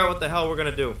and figure out what the hell we're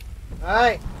gonna do.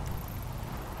 Alright.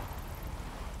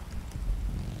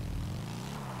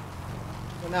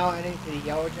 So now heading to the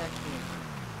Yellow Jack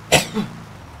team.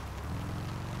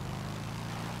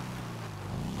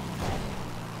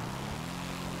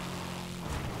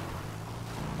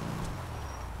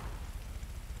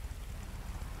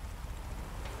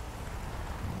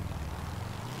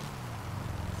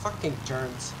 Fucking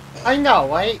turns. I know,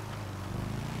 right?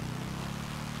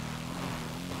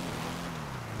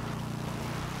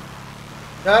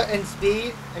 Dutt and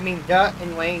Speed, Dutt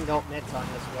and Wayne don't mix on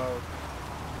this road.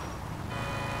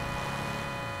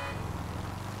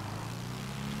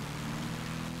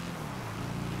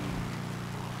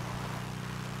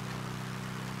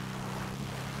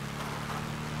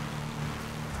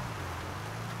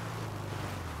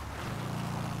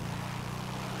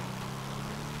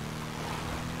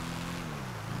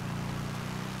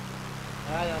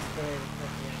 That's pretty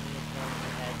quickly. I need to turn my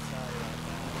head. Sorry about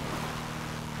that.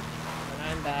 But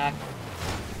I'm back.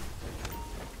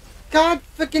 God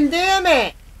freaking damn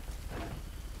it!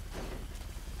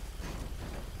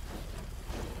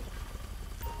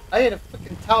 I hit a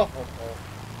freaking telephone pole.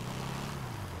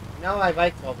 Now my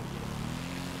bike's over here.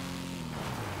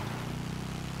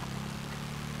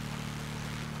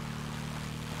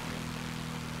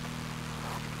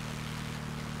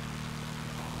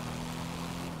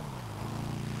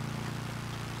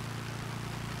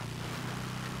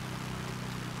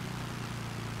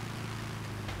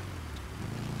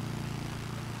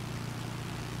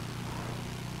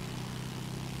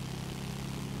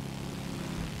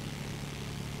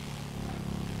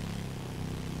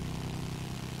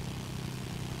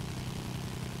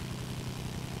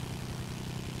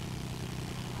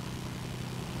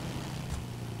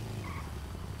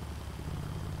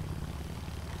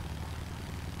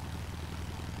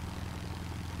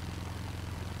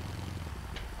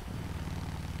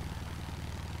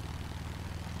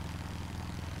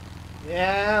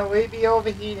 Yeah, we be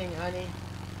overheating, honey.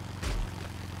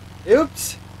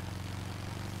 Oops!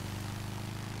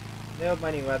 No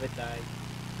money whether died.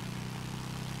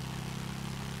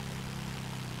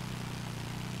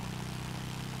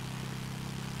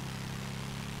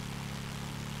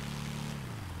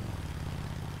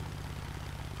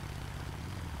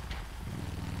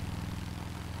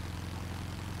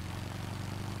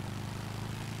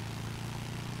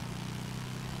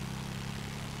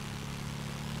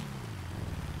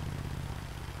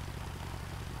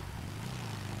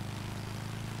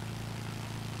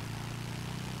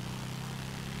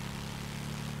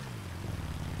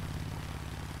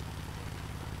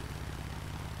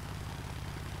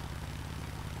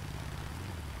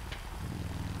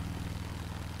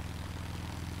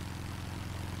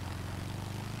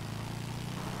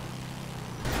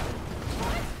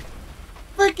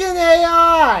 Freaking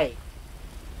AI!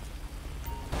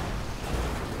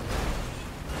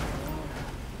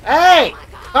 Hey!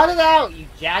 Cut it out, you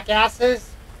jackasses!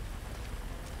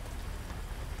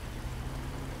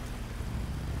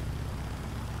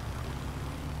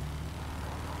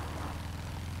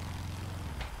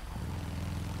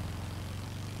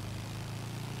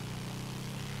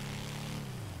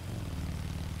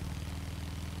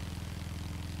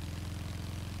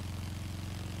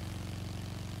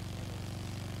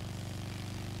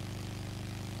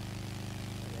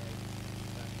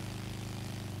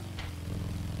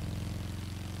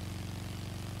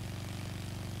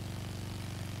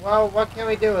 Well, what can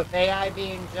we do with AI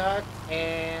being jerked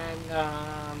and,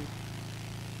 Oh,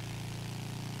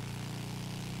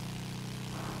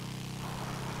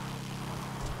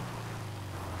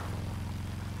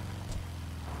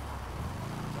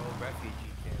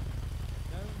 refugee camp.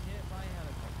 Don't hit my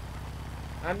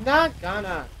helicopter. I'm not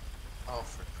gonna. Oh,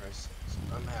 for Christ's sakes.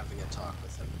 I'm having a talk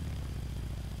with him.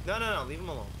 No, leave him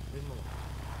alone. Leave him alone.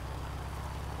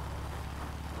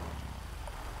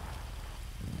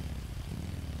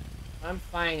 I'm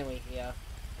finally here.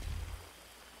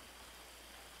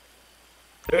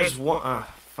 There's one.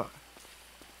 Fuck.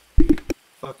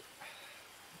 Fuck.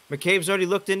 McCabe's already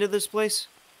looked into this place?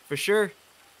 For sure?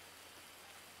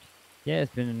 Yeah,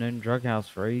 it's been a known drug house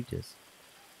for ages.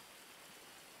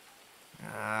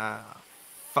 Ah,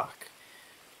 fuck.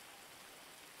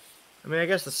 I mean, I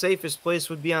guess the safest place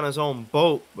would be on his own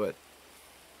boat, but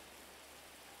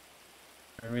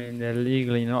I mean, they're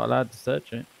legally not allowed to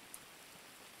search it.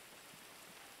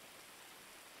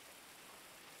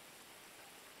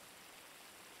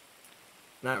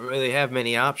 not really have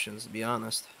many options, to be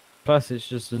honest. Plus, it's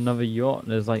just another yacht.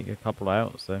 And there's like a couple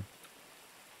out, so.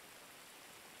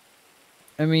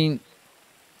 I mean,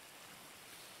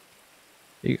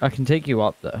 I can take you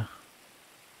up there.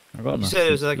 I've got You enough said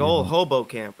it was seats like for an you, old but- hobo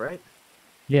camp, right?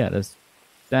 Yeah, there's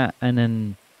that, and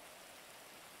then.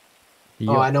 The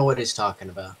Oh, yacht. I know what he's talking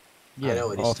about. Yeah, I know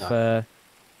what he's off, talking.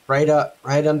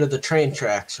 Right under the train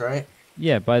tracks, right?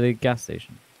 yeah, by the gas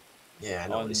station. Yeah, I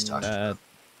know what he's On, talking about.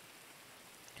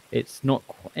 It's not.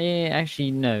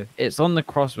 Actually, no. It's on the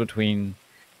cross between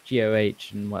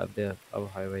GOH and whatever the other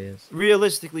highway is.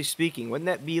 Realistically speaking, wouldn't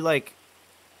that be like?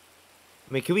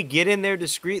 I mean, can we get in there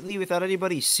discreetly without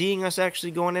anybody seeing us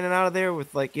actually going in and out of there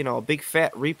with, like, you know, a big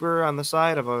fat Reaper on the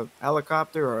side of a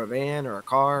helicopter or a van or a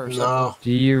car or something? No,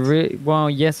 Do you really? Well,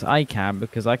 yes, I can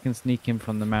because I can sneak in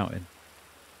from the mountain.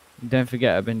 Don't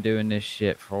forget, I've been doing this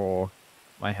shit for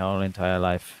my whole entire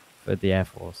life for the Air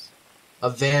Force. a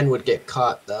van would get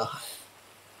caught though.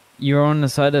 You're on the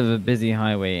side of a busy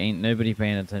highway, ain't nobody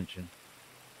paying attention.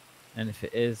 And if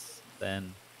it is,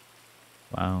 then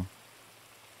wow.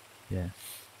 Yeah.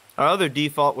 Our other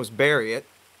default was bury it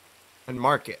and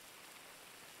mark it,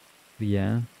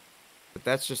 Yeah. but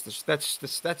that's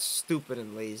stupid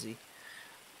and lazy.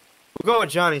 We'll go with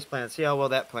Johnny's plan. See how well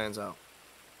that plans out.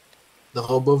 The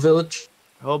hobo village.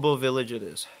 Hobo Village it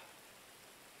is.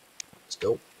 It's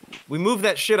dope. We moved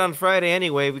that shit on Friday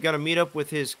anyway. We got to meet up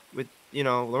with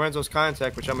Lorenzo's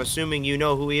contact, which I'm assuming you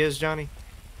know who he is, Johnny.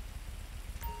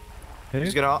 Who?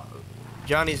 He's gonna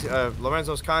Johnny's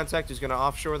Lorenzo's contact who's gonna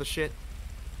offshore the shit.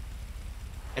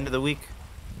 End of the week.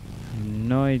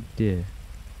 No idea.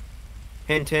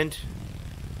 Hint hint.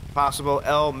 Possible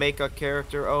L make a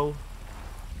character O.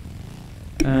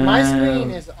 My screen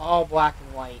is all black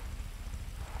and white.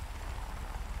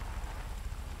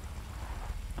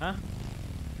 Huh?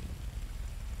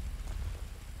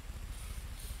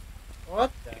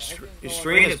 What the heck Your going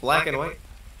screen on? is black and white.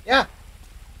 Yeah.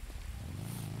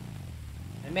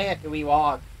 I may have to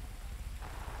relog.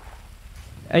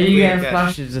 Are you Weird getting catch.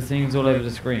 flashes of things all over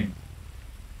the screen?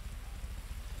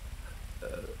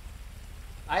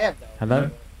 I have those.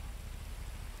 Hello?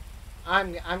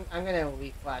 I'm gonna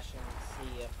reflash and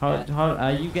see if that-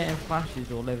 Are you getting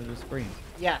flashes all over the screen?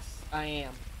 Yes, I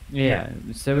am. Yeah,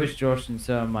 so is Josh and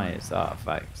so am I. It's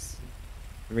artifacts.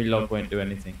 Relog won't do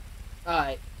anything.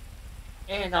 Alright.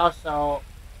 And also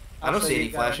I don't see any you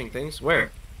guys- flashing things.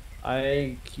 Where?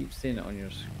 I keep seeing it on your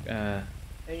I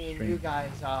mean, screen. you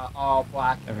guys are all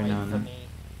black and Every now white and for then. me.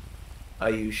 Are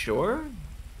you sure?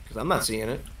 Because I'm not seeing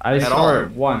it. I At saw all.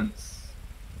 it once.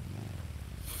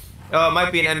 Oh, it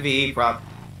might be an MVE prop.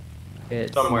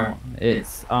 It's Somewhere. not.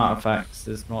 It's artifacts.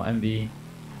 It's not MB.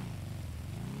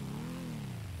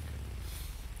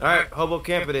 All right, hobo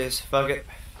camp it is. Fuck it.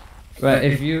 But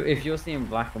if you're seeing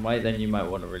black and white, then you might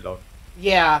want to relog.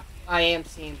 Yeah, I am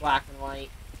seeing black and white.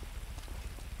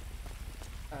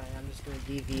 Alright, I'm just gonna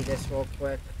DV this real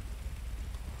quick.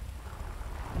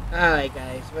 Alright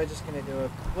guys, we're just gonna do a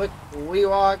quick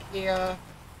relog here.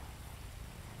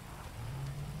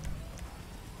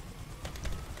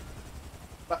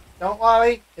 But don't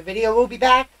worry, the video will be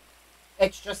back.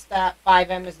 It's just that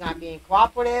 5M is not being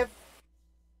cooperative.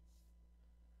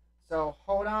 So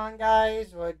hold on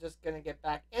guys, we're just gonna get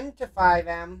back into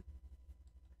 5M.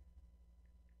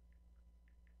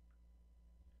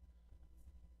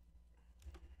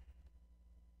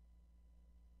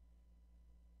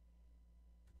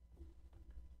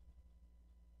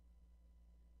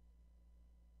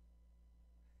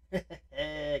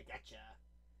 Gotcha.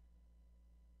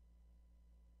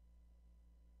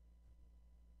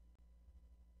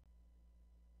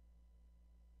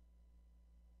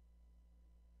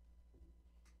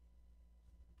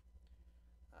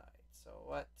 Alright, so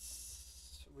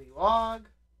let's relog.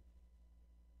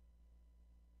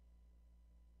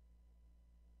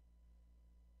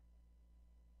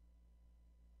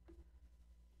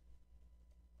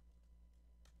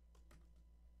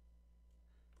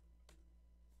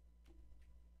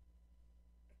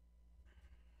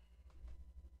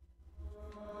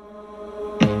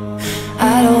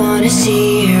 I don't wanna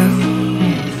see you.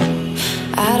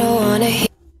 I don't wanna hear.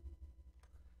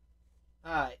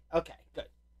 Alright, okay, good.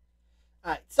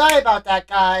 Alright, sorry about that,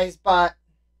 guys, but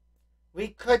we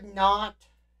could not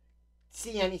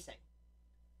see anything.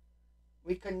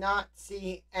 we could not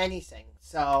see anything,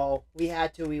 so we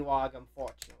had to relog,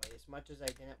 unfortunately, as much as I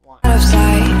didn't want. Out of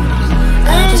sight,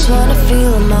 I just wanna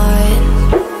feel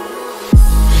mine.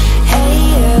 Hey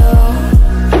you,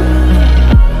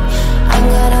 I'm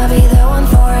gonna be the one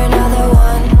for another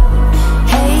one.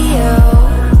 Hey you,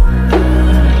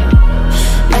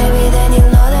 maybe then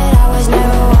you'll know that I was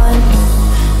never one.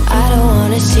 I don't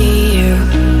wanna see you,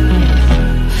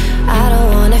 I don't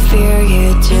wanna fear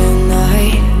you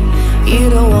tonight. You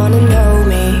don't wanna know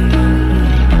me,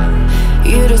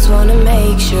 you just wanna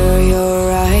make sure you're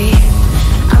right.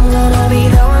 I'm gonna be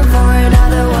the one for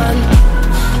another one.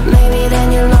 Maybe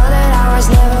then you'll know that I was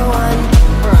never one.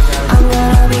 I'm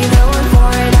gonna be the one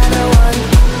for another one.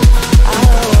 I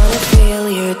don't wanna feel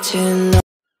you tonight.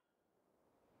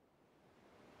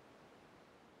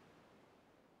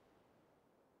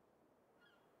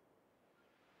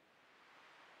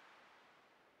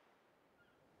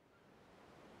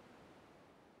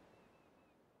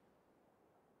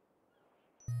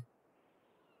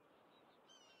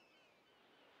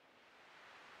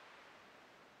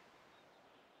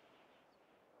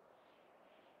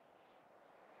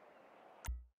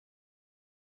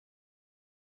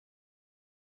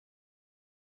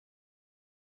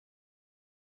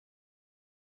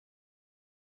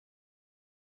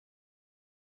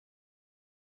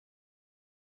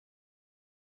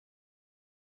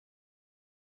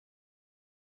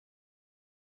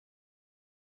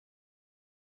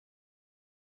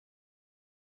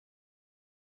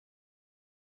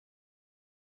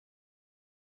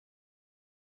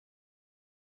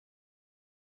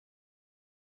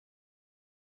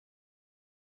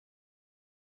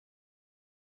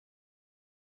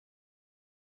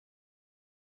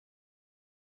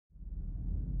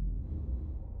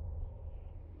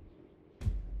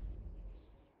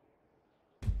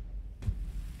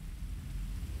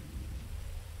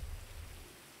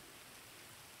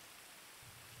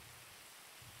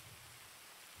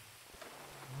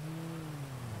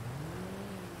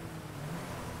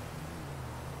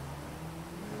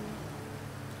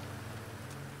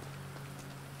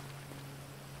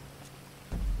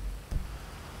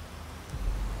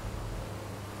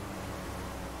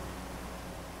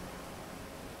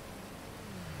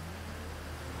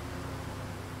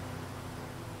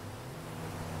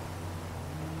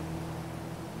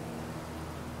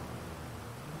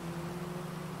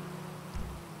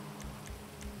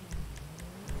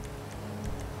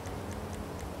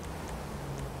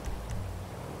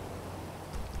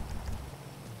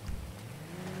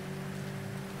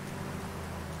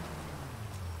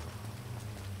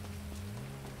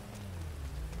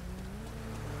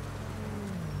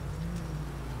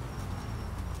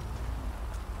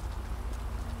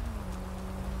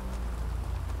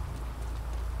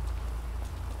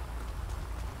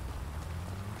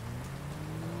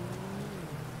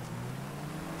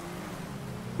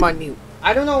 On mute.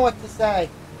 I don't know what to say.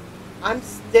 I'm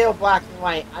still black and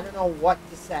white. I don't know what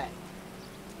to say.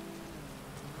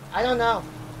 I don't know.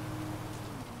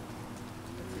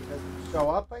 Let's see, does it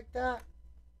show up like that?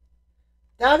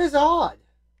 That is odd.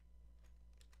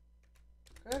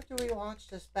 I'm gonna have to relaunch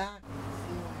this back and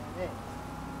see what it is.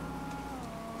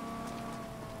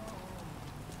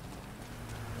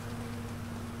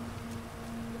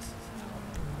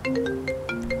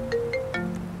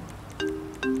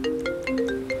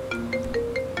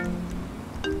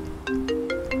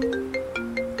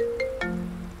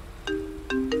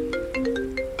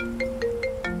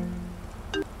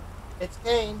 It's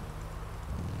Kane.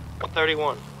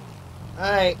 131.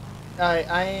 Alright. Alright,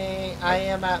 I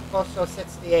am at postal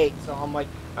 68, so I'm like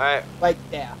Alright. right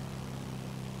there.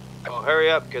 Well,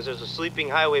 hurry up, because there's a sleeping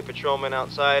highway patrolman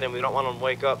outside, and we don't want him to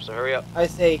wake up, so hurry up. I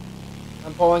see.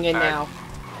 I'm pulling in Alright. now.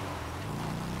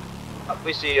 Oh,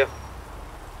 we see you.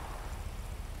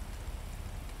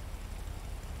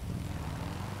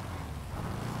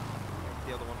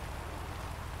 The other one.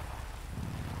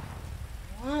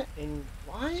 What? And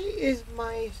why is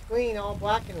my screen all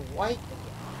black and white again?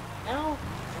 Now?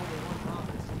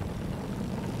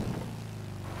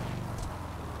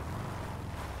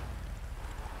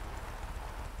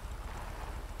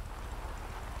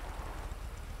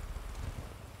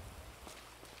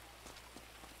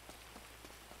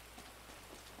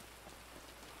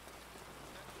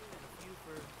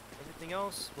 Everything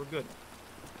else, we're good.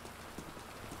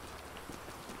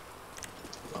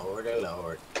 Lord, oh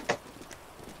Lord.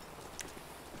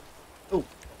 Oh.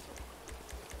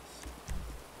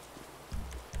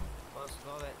 Plus, with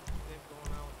all that shit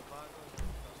going on with the boggles,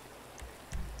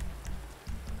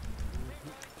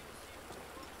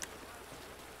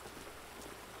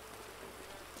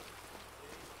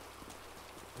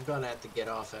 I'm gonna have to get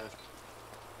off after.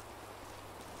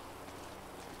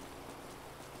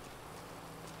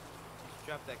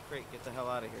 drop that crate. Get the hell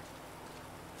out of here.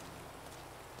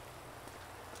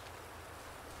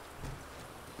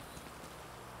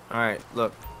 Alright,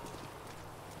 look.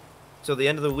 Till the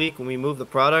end of the week when we move the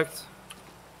product,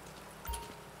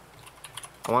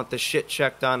 I want this shit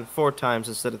checked on 4 times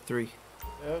instead of 3.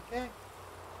 Okay.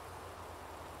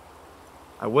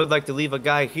 I would like to leave a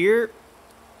guy here,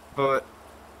 but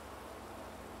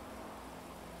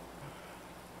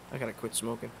I gotta quit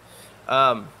smoking.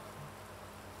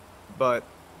 But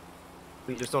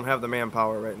we just don't have the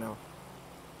manpower right now.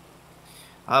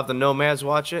 I'll have the nomads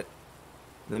watch it.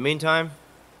 In the meantime,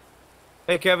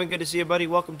 hey Kevin, good to see you, buddy.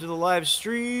 Welcome to the live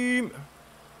stream.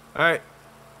 All right,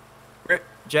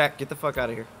 Jack, get the fuck out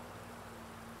of here.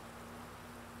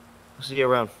 I'll see you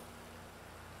around.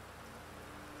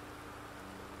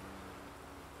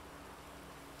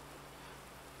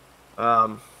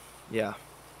 Yeah.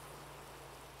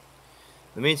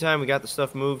 In the meantime, we got the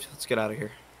stuff moved. Let's get out of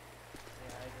here.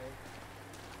 Yeah, I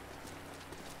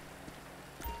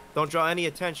agree. Don't draw any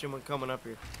attention when coming up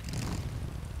here.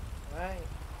 Right.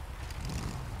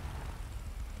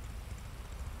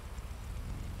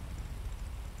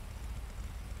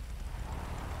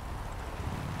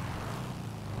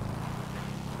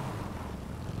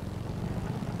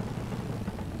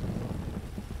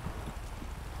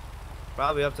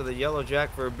 Probably up to the Yellow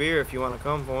Jack for a beer if you want to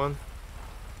come for one.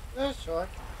 Yeah, sure.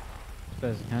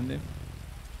 Suppose I can do.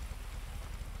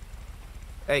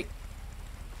 Hey,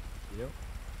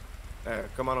 Yep.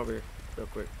 come on over here real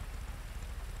quick.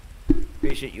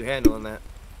 Appreciate you handling that.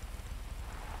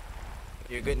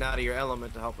 You're getting out of your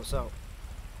element to help us out.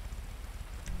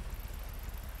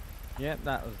 Yep,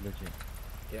 that was legit.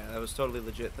 Yeah, that was totally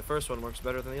legit. The first one works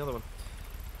better than the other one.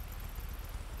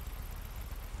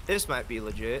 This might be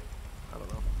legit. I don't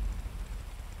know.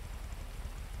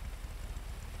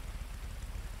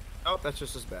 Oh, that's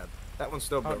just as bad. That one's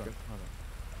still Hold broken. on.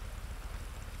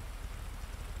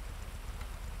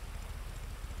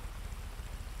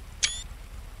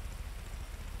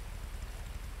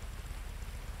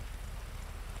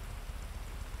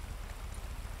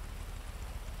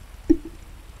 This is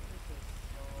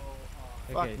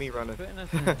so odd. Fuck me running. Putting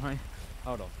us in the right-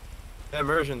 Hold on. The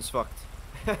immersion's fucked.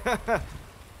 And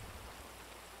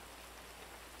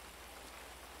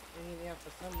yeah,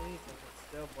 for some reason it's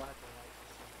still black and white.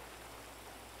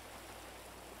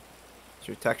 Is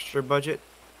your texture budget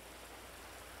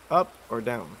up or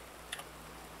down?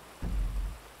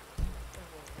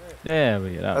 There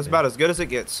we go. That's about as good as it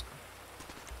gets.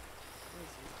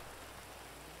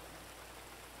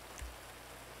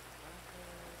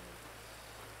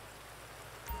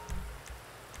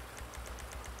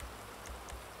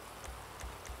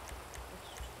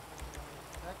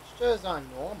 Textures on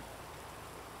normal.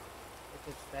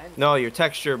 Which is then No, your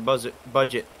texture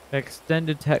budget.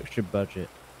 Extended texture budget.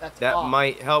 that's That off.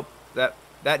 might help.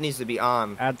 That needs to be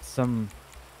on. Add some.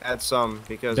 Add some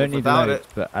because Don't if need without loads, it,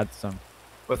 but add some.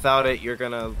 without it, you're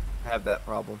gonna have that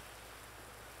problem.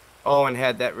 Owen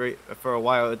had that for a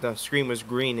while. The screen was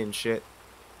green and shit.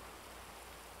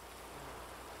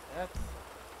 That's.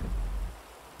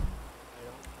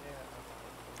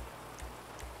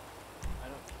 I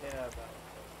don't care about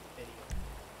the video.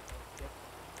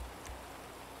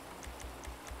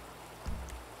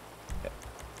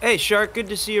 Hey Shark, good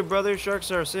to see you, brother. Shark's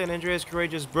our San Andreas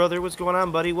courageous brother. What's going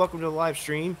on, buddy? Welcome to the live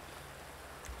stream.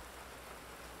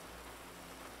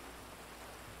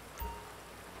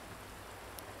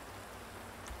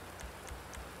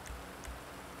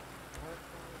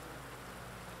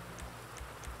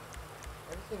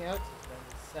 Everything else has been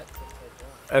set since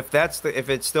I joined. If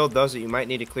it still does it, you might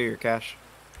need to clear your cache.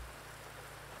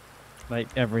 Like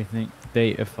everything.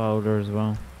 Data folder as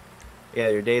well. Yeah,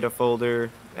 your data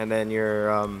folder and then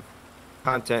your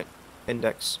content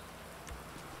index.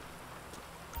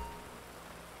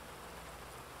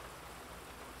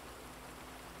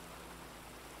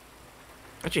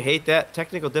 Don't you hate that?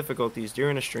 Technical difficulties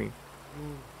during a stream.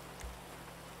 And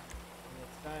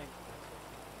it's time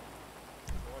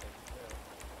to recording too.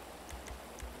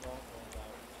 I'm going for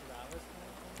about 2 hours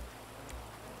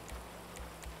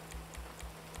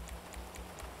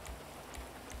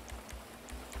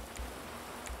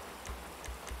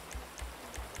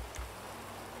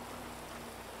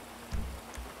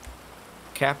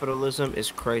Capitalism is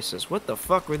crisis. What the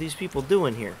fuck were these people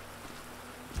doing here?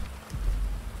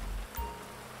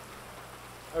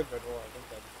 Oh, good lord, I think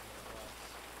that's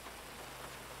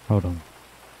Hold on.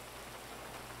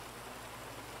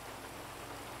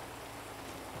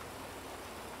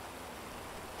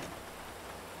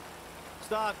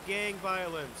 Stop gang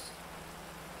violence.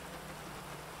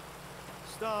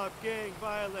 Stop gang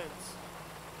violence.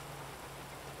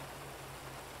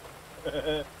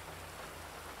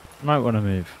 Might want to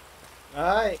move.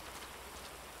 Alright.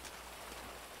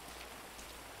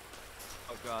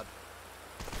 Oh god.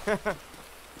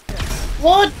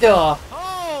 What the?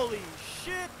 Holy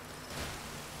shit!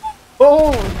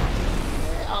 Oh,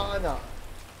 no.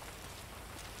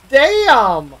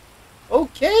 Damn!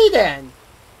 Okay then.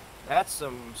 That's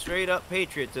some straight up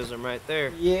patriotism right there.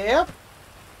 Yep.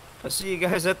 I'll see you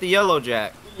guys at the Yellow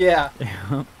Jack. Yeah.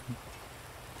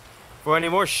 Before any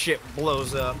more shit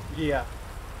blows up. Yeah.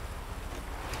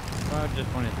 I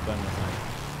just wanted to burn the night.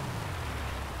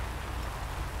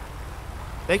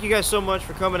 Thank you guys so much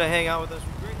for coming to hang out with us.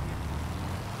 We're great.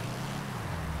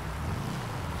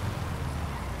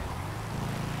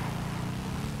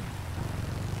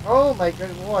 Oh my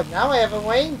good lord, now I have a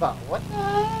rainbow. What the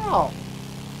hell?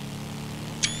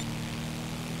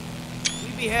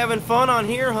 We be having fun on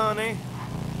here, honey.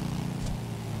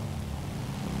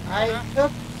 I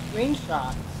took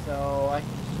screenshots so I can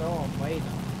show them later.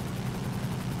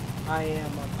 I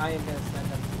am gonna send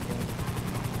them to you.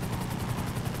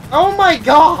 Oh my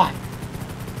god!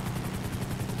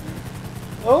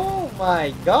 Oh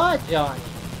my god, Johnny.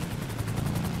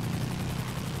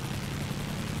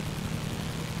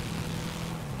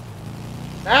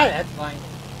 That's fine.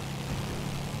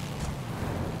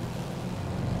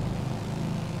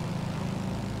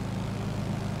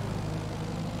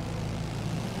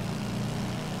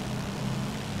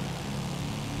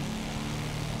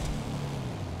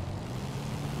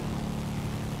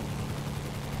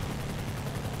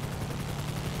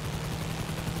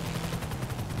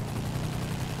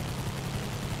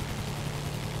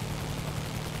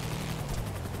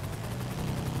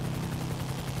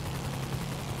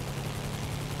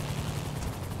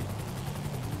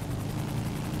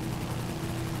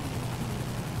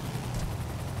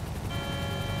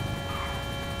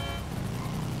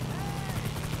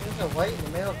 There's a light in the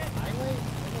middle of the highway?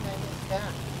 When did I miss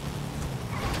that?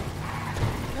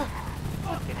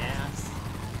 Fucking ass.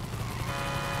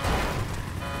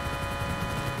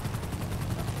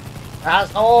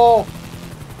 Asshole!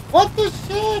 What the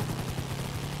shit?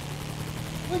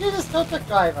 Look at this tow truck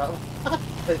driver. What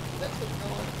the shit is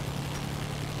going on?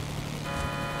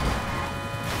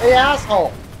 Hey,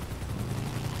 asshole!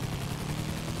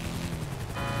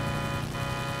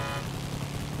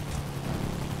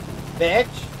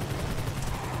 Bitch!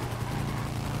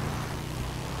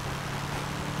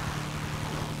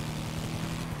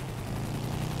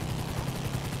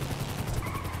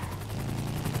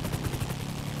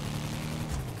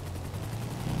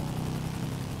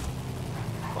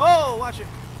 Oh, watch it.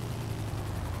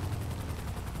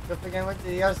 Good thing I went to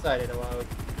the other side of the road.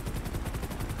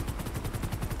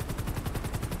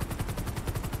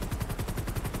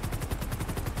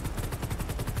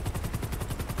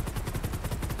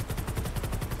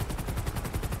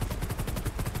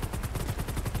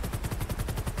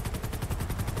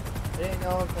 I didn't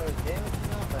know if there was damage or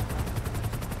not, but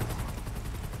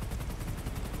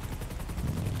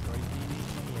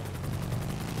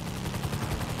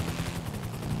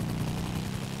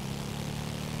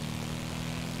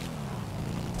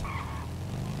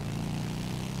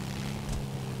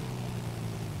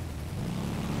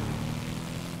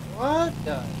what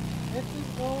the heck is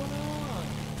going on?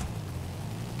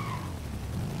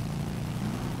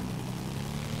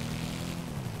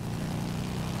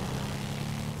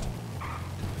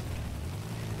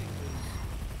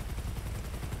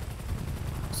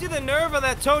 See the nerve of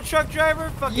that tow truck driver?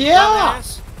 Fucking Yeah!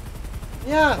 dumbass.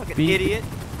 Yeah. Fucking idiot.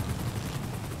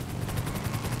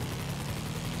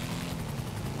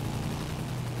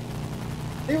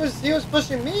 He was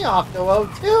pushing me off the road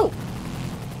too.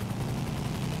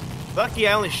 Lucky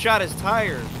I only shot his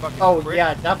tire. Fucking Oh prick.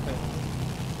 yeah, definitely.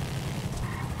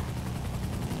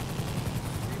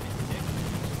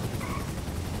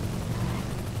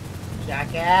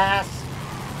 Jackass.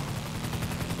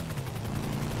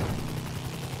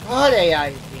 God, AI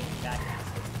is being jackasses.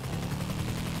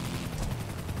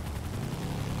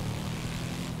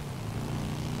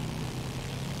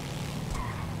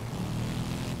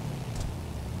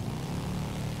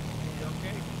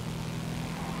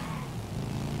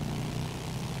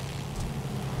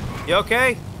 You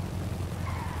okay?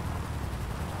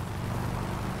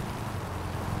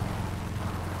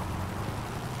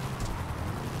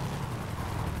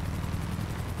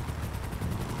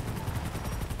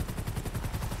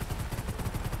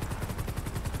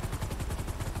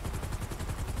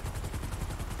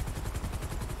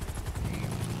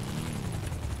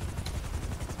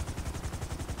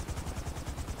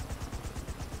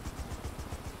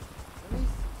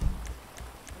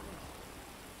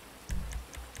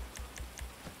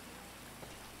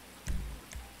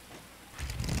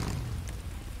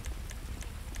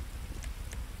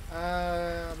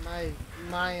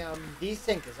 my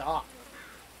desync is off.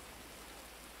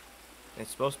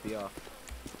 It's supposed to be off.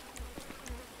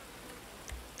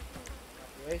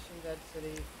 Population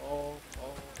density, full.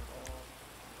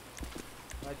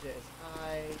 Budget is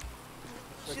high.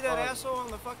 See that asshole on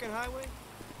the fucking highway?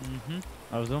 Mm-hmm.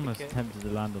 I was almost Okay. tempted to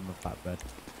land on the flatbed.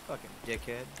 Fucking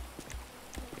dickhead.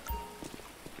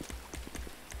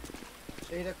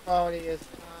 Shader quality is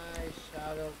high.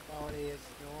 Shadow quality is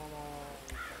normal.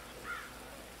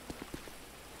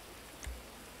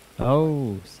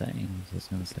 Oh, settings. I was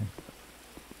gonna say.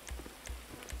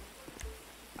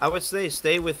 I would say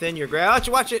stay within your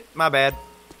watch it. My bad.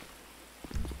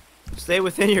 Stay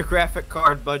within your graphic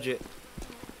card budget.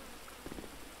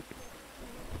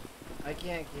 I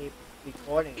can't keep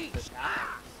recording for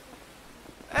times.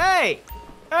 Hey!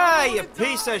 Hey, you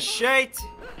piece of shit!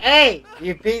 Hey,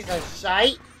 you piece of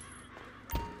shite!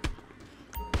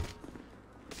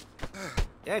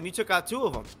 Damn, you took out 2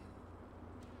 of them.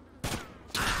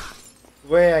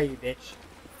 Where are you, bitch?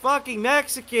 Fucking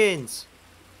Mexicans!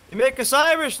 You make us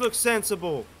Irish look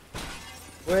sensible.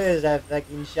 Where is that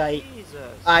fucking shite?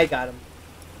 Jesus. I got him.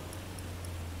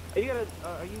 Are you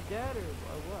dead or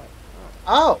what?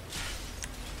 Oh,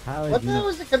 How what is the hell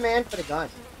was the command for the gun?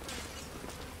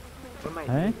 What am I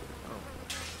Hey? doing?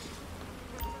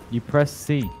 You press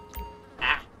C.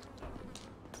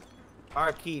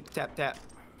 R key, tap tap.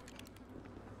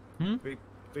 Hmm?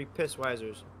 Three piss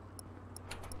wisers.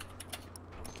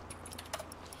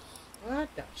 What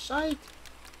the shite?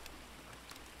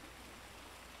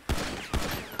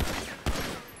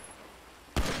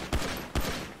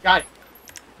 Got it.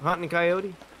 Hunting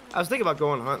coyote? I was thinking about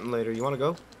going hunting later. You want to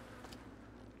go?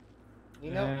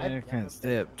 You know, I can't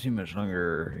stay up too much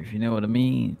longer, if you know what I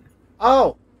mean.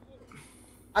 Oh,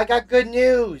 I got good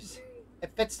news.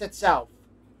 It fits itself.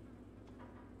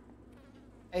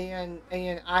 And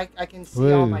I can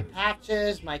see all Woo. my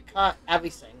patches, my cut,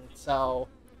 everything. So,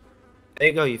 There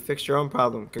you go. You fixed your own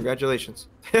problem. Congratulations.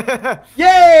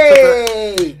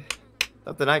 yay!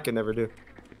 Something I could never do.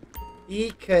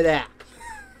 He could act.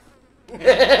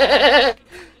 How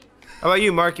about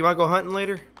you, Mark? You want to go hunting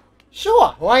later?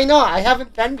 Sure, why not? I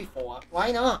haven't been before.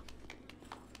 Why not?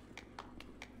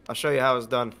 I'll show you how it's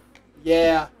done.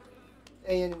 Yeah.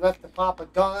 And we have to pop a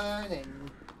gun and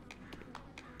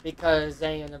because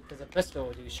a pistol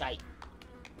will do shite.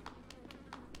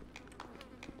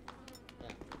 Yeah.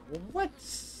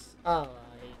 What's the hell?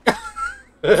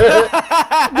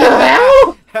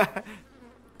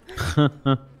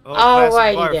 Classic bar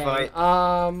Alrighty then. fight.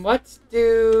 Let's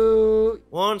do.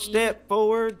 1 step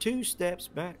forward, 2 steps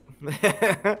back.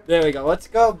 There we go. Let's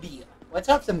go beer. Let's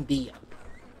have some beer.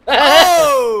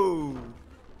 Oh!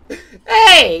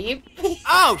 Hey! You...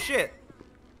 Oh shit!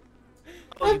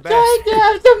 Oh, you I'm trying to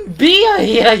have some beer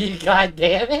here, you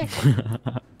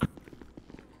goddammit!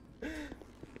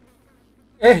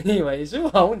 Anyways,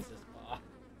 who owns this bar?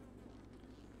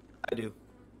 I do.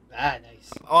 Ah,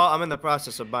 nice. Oh, I'm in the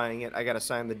process of buying it. I gotta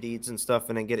sign the deeds and stuff,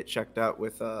 and then get it checked out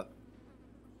with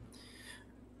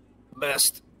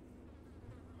Best.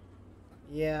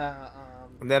 Yeah.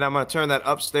 And then I'm gonna turn that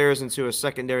upstairs into a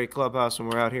secondary clubhouse when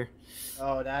we're out here.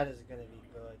 Oh, that is gonna be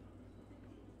good.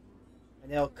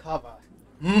 And they'll cover.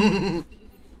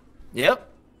 Yep.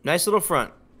 Nice little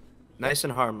front. Nice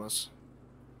and harmless.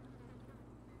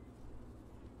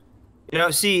 You know,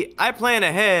 see, I plan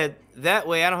ahead. That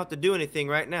way I don't have to do anything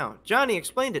right now. Johnny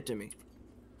explained it to me.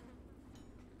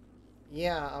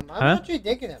 Yeah, I'm Huh? actually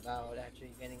thinking about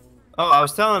actually getting. Oh, I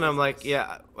was telling him, like,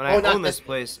 yeah, when I not own this this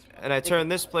place, and I turn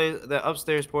this place, the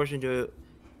upstairs portion, to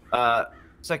a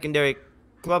secondary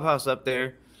clubhouse up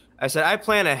there, I said, I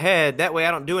plan ahead. That way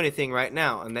I don't do anything right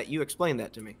now. And that you explained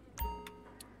that to me.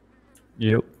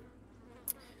 Yep.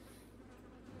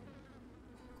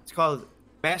 It's called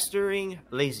mastering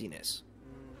laziness.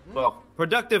 Well,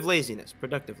 productive laziness.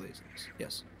 Productive laziness.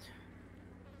 Yes.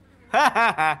 Ha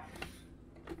ha ha.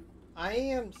 I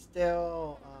am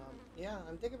still, yeah,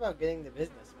 I'm thinking about getting the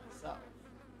business myself.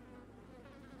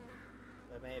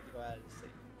 So I may have to go out of the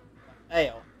city. But,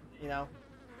 hey, you know,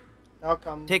 I'll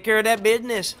come. Take care of that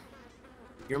business.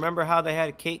 You remember how they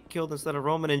had Kate killed instead of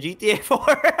Roman in GTA 4?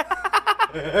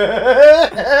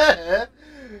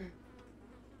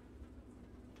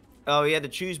 Oh, he had to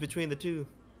choose between the two.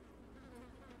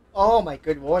 Oh my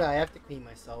good lord, I have to clean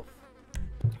myself.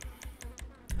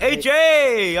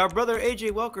 AJ! Our brother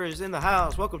AJ Welker is in the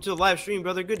house. Welcome to the live stream,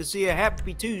 brother. Good to see you.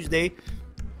 Happy Tuesday.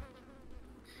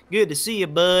 Good to see you,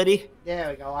 buddy.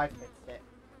 There we go, I fixed it.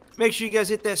 Make sure you guys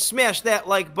hit that, smash that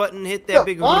like button, hit that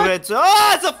big what? red.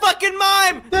 Oh, it's a fucking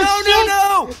mime! The No, shit- no,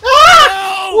 no!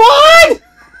 Ah! No! What?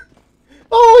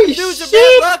 Holy Dudes are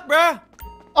shit! bad luck, bruh.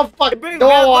 Oh fuck! You're bringing bad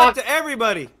Door luck lock. to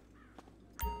everybody.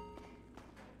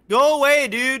 Go away,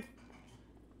 dude.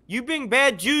 You bring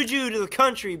bad juju to the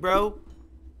country, bro.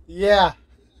 Yeah.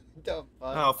 The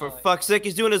fuck? Oh, for fuck's sake,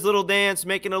 he's doing his little dance,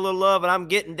 making a little love, and I'm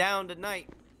getting down tonight.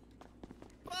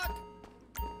 Fuck.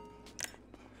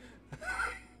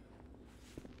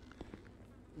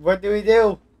 What do we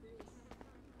do?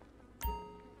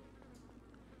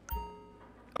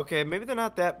 Okay, maybe they're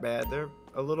not that bad. They're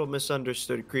a little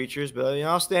misunderstood creatures, but you know,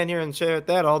 I'll stand here and share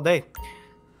that all day.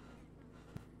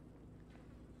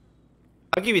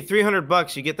 I'll give you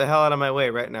 $300. You get the hell out of my way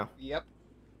right now. Yep.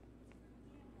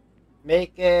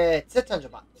 Make it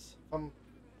 $600 from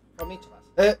each of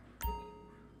us.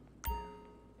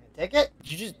 Take it?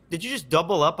 Did you just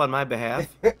double up on my behalf?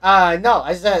 No.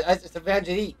 I said it's $100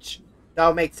 each.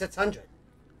 That'll make 600.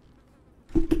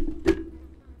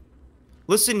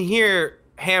 Listen here,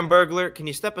 Hamburglar. Can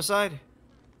you step aside?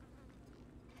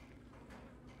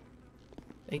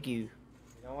 Thank you.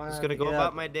 Just gonna go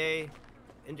about my day.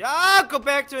 And go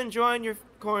back to enjoying your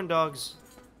corn dogs.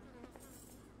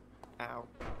 Ow.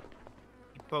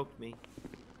 You poked me.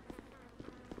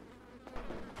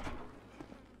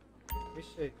 We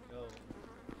should go.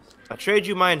 I'll trade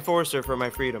you my enforcer for my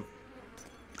freedom.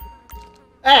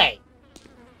 Hey!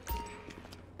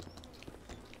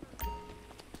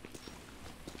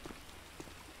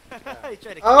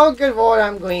 Oh, good lord,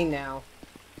 I'm green now.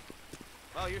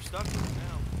 Oh, you're stuck with it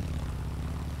now.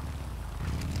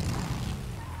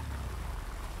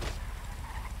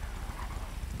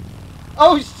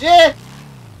 Oh shit!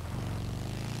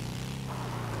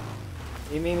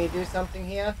 You mean me do something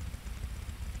here?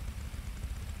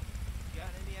 Got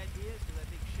any ideas? Because I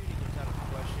think shooting is out of the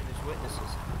question as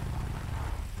witnesses.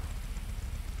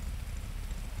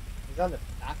 He's on the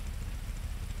back.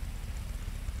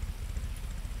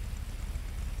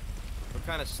 We're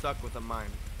kind of stuck with a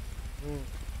mine.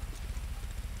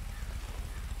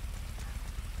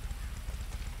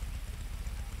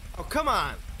 Oh, come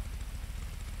on!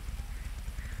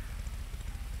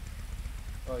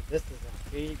 Oh, this is a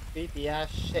creepy ass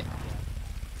shit here.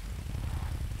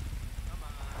 Come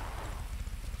on.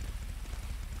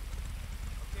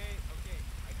 Okay,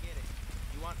 I get it.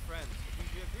 You want friends.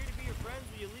 If you agree to be your friends,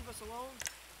 will you leave us alone?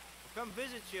 We'll come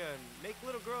visit you and make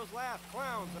little girls laugh,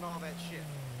 clowns, and all that shit.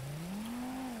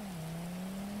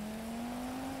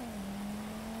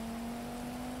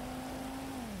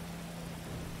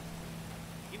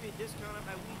 Give me a discount at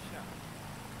my weed shop.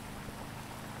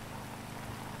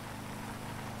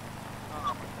 Oh,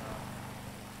 my God.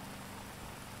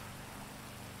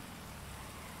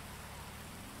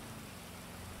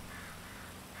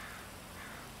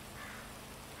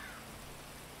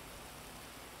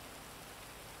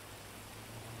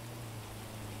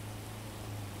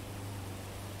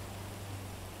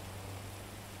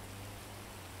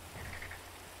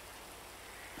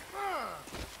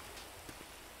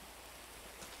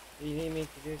 Do you need me to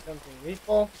do something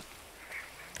lethal?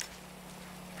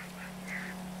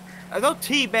 Don't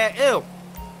teabag. Ew.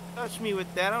 Touch me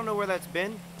with that. I don't know where that's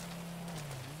been.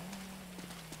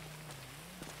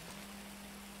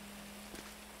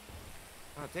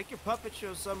 Take your puppet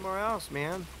show somewhere else,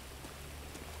 man.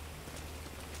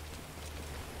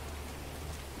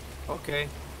 Okay.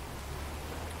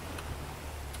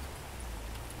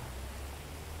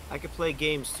 I could play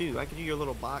games too. I could do your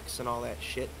little box and all that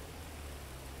shit.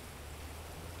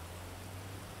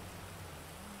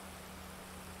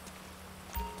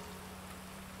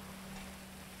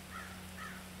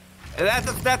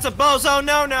 That's a bozo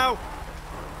no-no!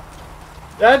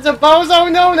 That's a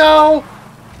bozo no-no!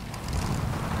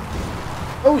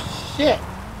 Oh shit!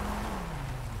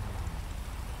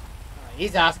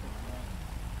 He's asking for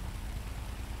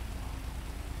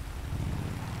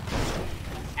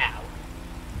it. Ow.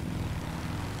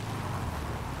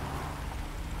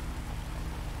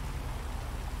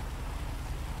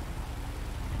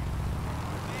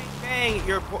 Bang, bang,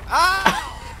 you're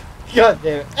ah! God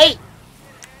damn it. Hey!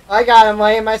 I got him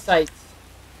right in my sights.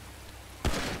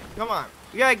 Come on,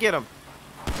 we gotta get him.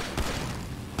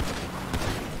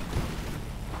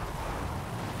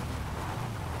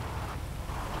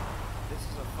 This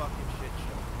is a fucking shit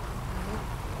show.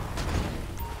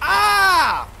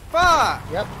 Ah!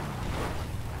 Fuck! Yep.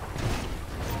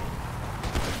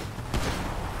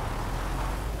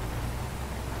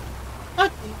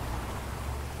 What the?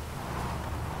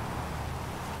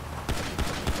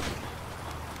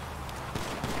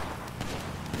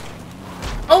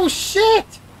 Oh shit!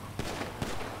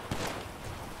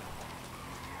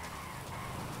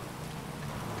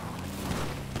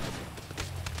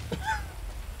 Did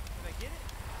I get it?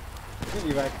 Give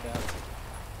me back that.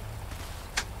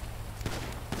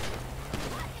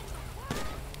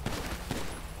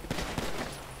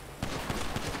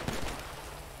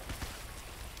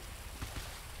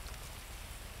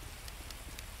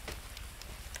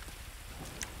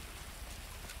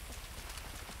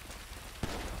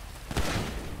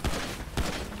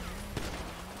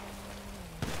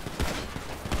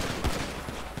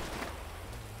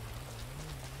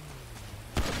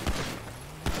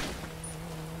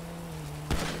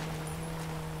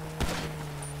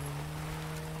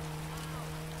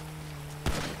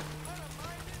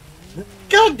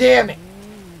 God damn it!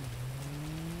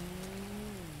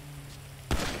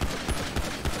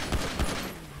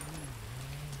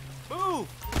 Move!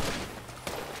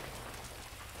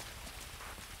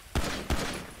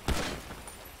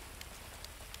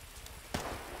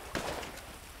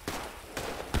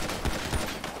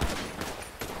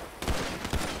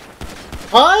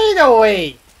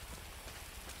 Finally!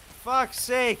 Fuck's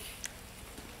sake.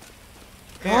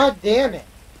 God damn it!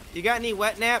 You got any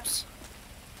wet naps?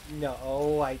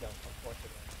 No, I don't, unfortunately.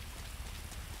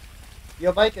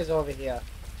 Your bike is over here.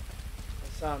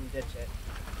 I saw him ditch it.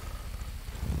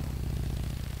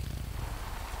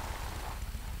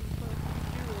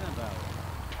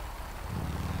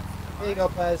 Here you go,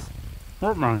 Pez.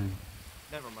 What mine?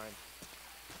 Never mind.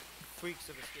 Freaks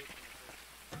have escaped.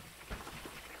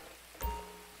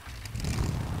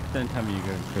 Don't tell me you're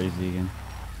going crazy again.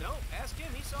 No, ask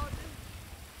him. He saw it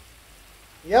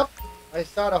too. Yep, I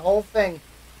saw the whole thing.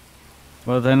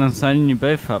 Well, then I'm signing you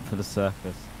both up for the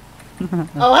circus.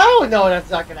 Oh, hell no, that's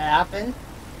not gonna happen.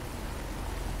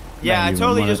 Yeah, No, I you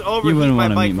totally wouldn't just wanna- you overheat wouldn't my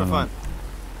wanna bike meet for my fun. mum.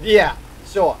 Yeah,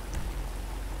 sure.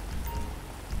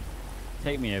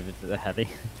 Take me over to the heli.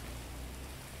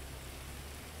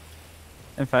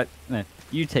 In fact, no,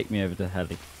 you take me over to the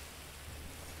heli.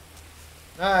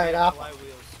 Alright, off. Fly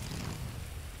wheels.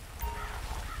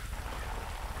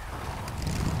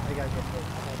 I gotta get this.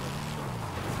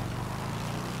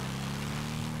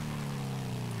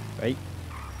 Right?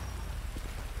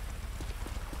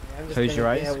 I'm just Close gonna your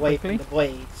eyes get away quickly. from the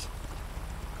blades.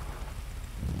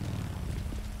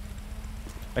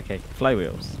 Okay,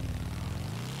 flywheels.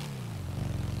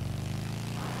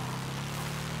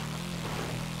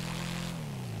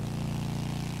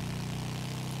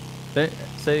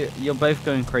 So you're both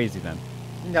going crazy then?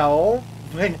 No,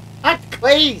 we're not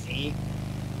crazy.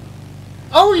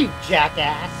 Oh, you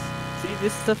jackass! See,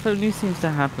 this stuff only seems to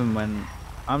happen when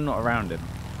I'm not around him.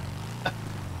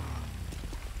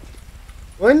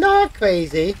 We're not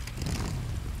crazy.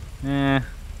 Yeah.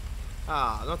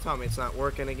 Ah, don't tell me it's not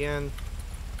working again.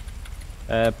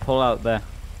 Pull out there.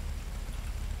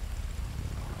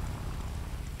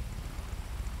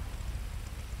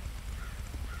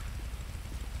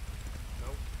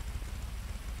 Nope.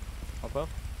 Hop up.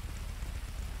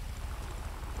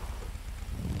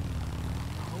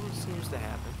 Always seems to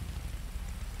happen.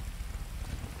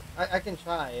 I can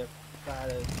try if that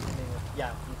is.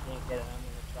 Yeah, if you can't get it, I'm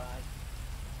gonna try.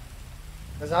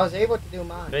 Because I was able to do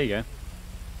mine. There you go. Is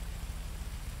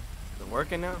it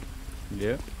working now?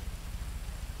 Yeah.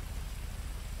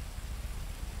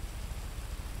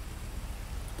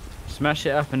 Smash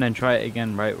it up and then try it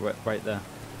again right there.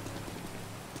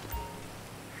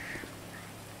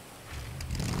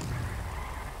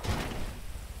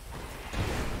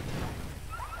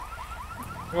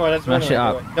 Oh, that's Smash it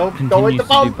up. Don't Continues go with the to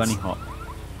do boats. bunny hop.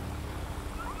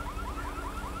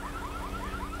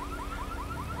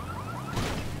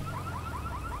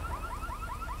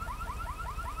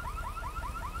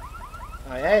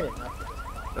 Oh, yeah, I didn't know.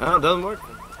 No, it doesn't work.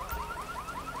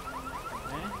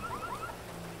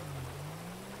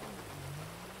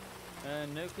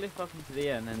 No cliff up into the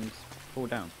air and then fall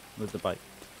down with the bike.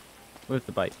 With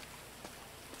the bike.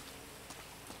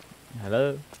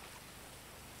 Hello?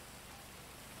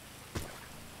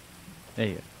 There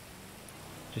you go.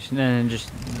 Just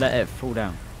let it fall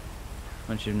down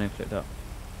once you've no clipped up.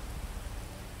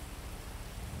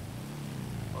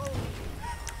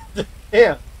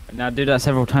 Yeah, Now do that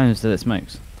several times till it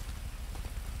smokes.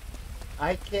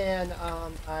 I can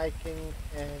and I can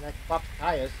pop the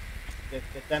tires. Get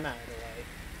them out of the way.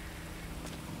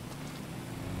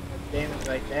 That's damage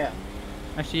right there.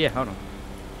 Actually, yeah, hold on.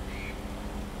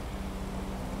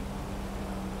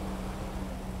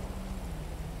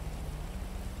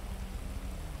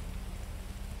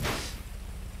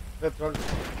 Good throw.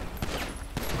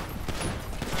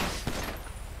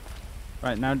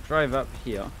 Right, now drive up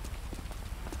here.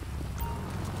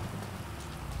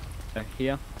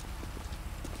 Here.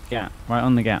 Gap. Right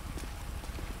on the gap.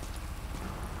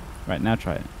 Right, now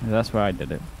try it. That's where I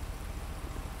did it.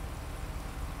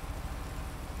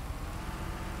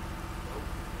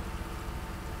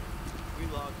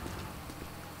 Relog.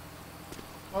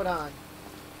 Hold on.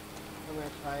 I'm gonna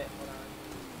try it. Hold on.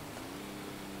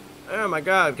 Oh my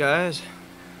god, guys.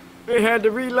 We had to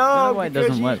I don't know reload why it because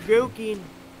doesn't he's work. joking.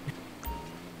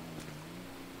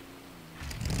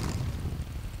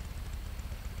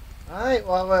 Alright,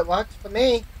 well, it works for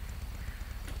me.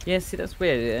 Yeah, see, that's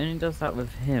weird. It only does that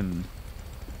with him.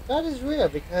 That is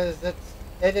weird because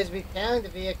it is repairing the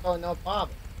vehicle no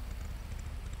problem.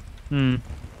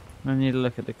 I need to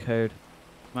look at the code.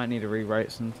 Might need to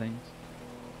rewrite some things.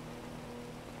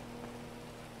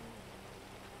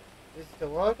 Is the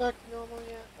world back to normal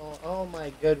yet? Oh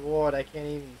my good lord, I can't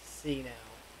even see now.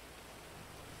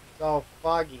 It's all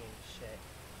foggy and shit.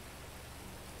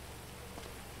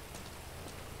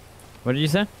 What did you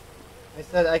say? I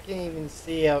said I can't even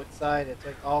see outside. It's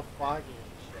like all foggy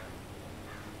and shit.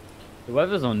 The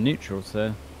weather's on neutral,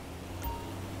 so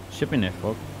should be no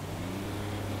fog.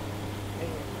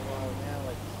 Well, now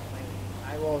it's raining.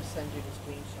 I will send you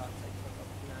the screenshots I took of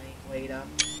tonight later.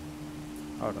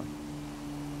 Hold on.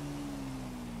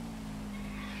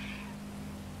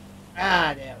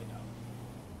 Ah, there we go.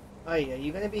 Oh, yeah, are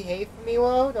you gonna behave for me,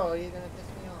 World, or are you gonna piss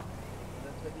me off?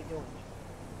 That's what you're doing.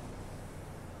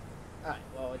 Alright,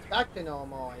 well, it's back to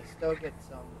normal. I still get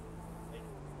some,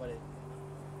 like,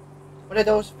 what are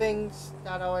those things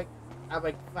that are like, have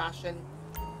like flashing?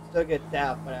 Still get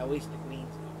that, but at least the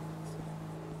green's gone.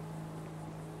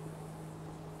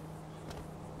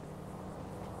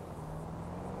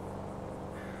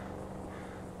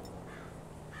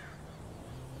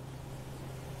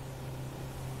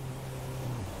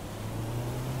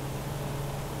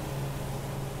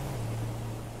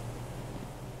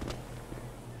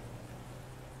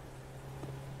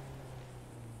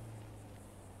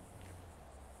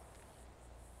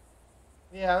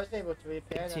 Yeah, I was able to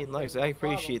repair that. 15 likes. I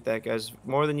appreciate that, guys.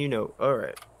 More than you know.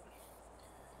 Alright.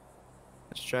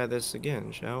 Let's try this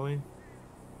again, shall we?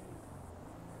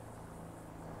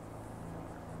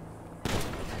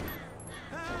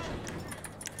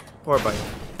 Poor bike.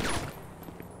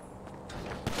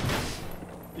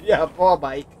 Yeah, poor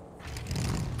bike.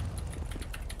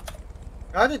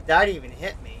 How did that even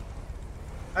hit me?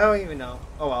 I don't even know.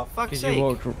 Oh well. Fuck's Because sake.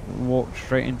 you walked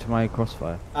straight into my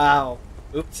crossfire. Ow.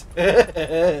 Oops.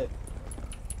 At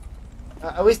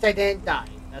least I didn't die.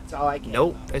 That's all I care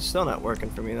Nope, about. it's still not working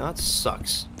for me. That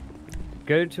sucks.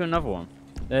 Go to another one.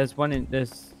 There's one in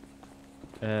there's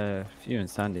a few in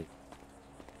Sandy.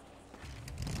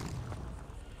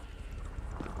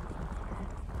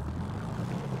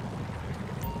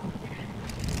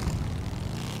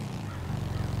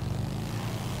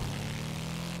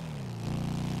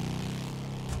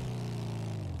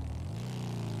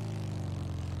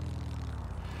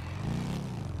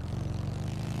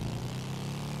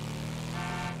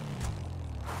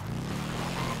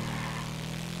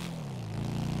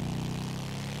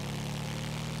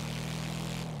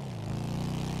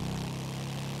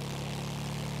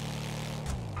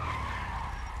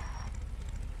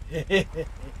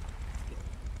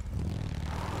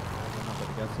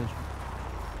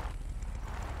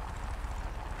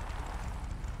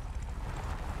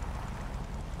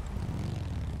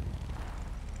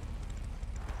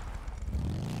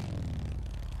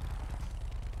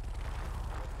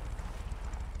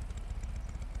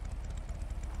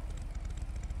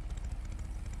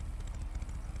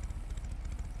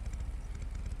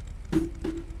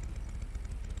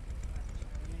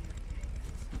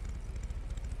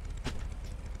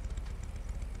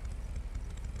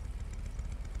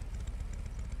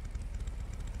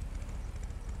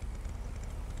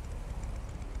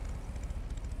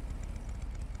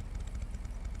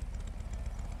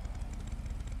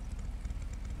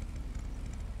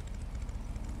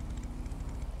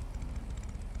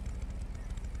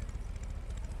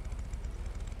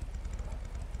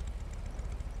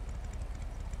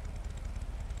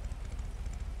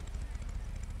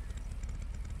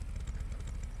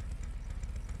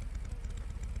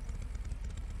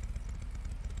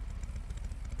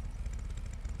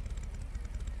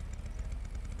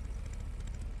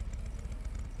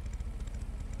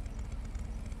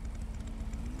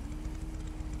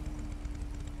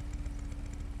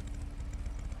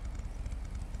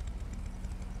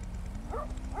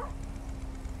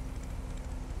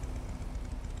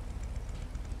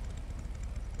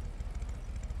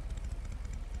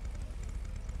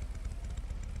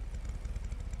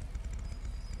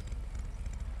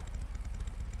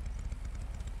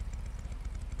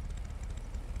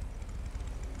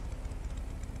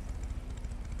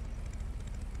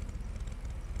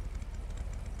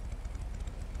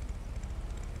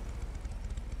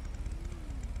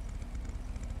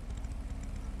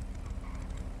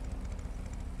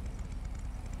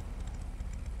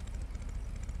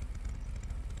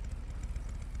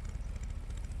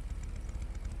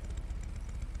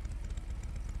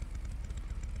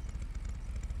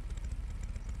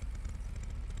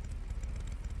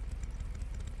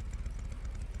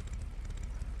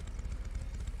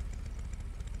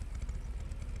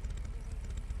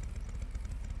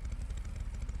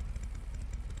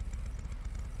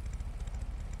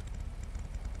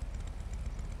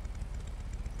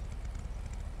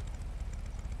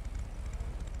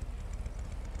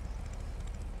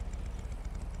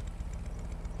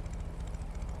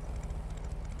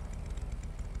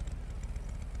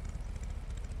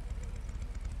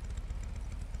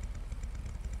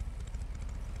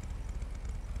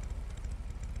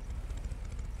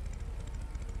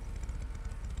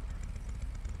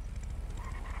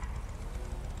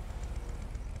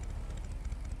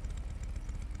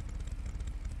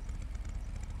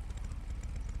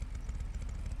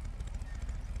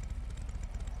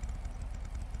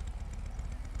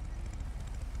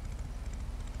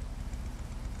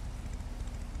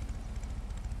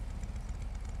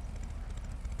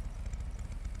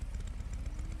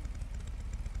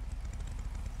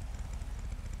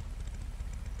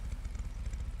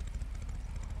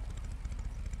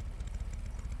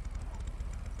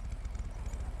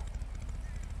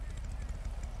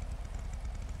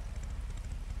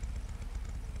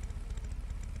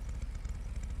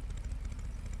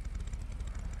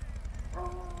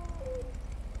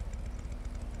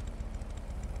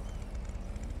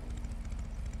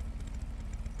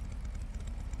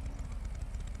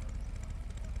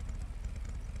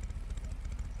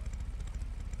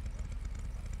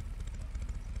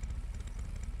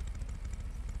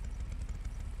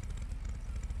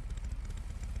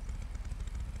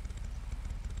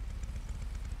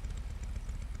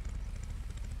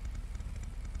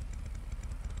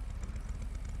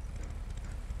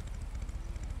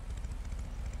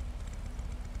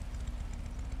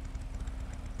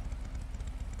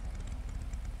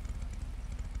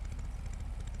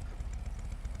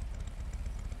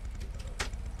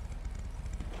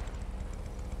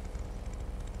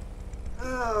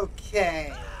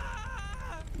 Okay.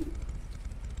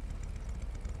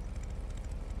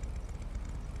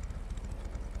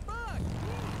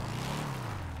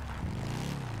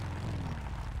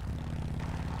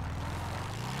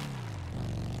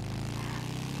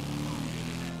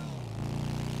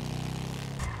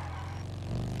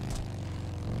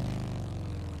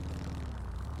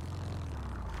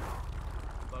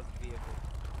 Bug vehicle.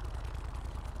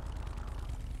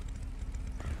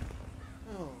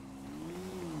 Oh.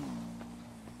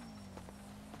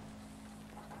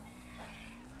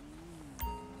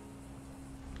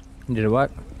 Did it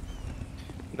work?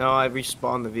 No, I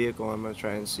respawned the vehicle. I'm gonna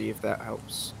try and see if that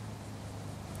helps.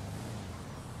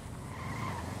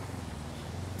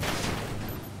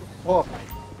 Oh,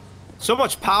 So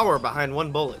much power behind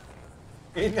one bullet.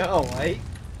 I know, right?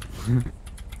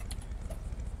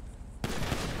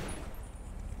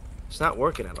 It's not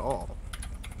working at all.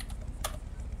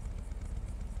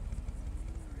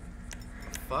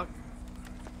 Fuck.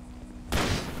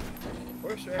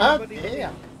 Where's Oh, everybody?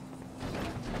 damn.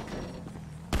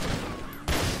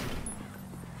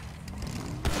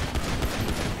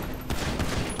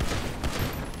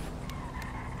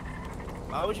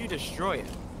 Why would you destroy it?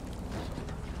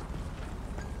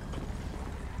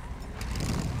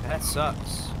 That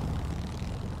sucks.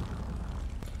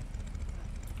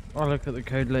 I'll look at the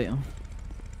code later.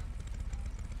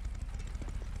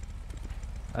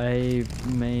 I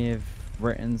may have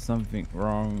written something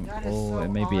wrong, That is or so it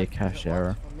may be a odd that cache it works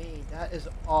error. For me, that is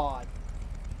odd.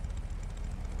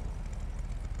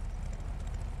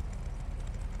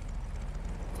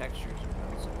 Textures are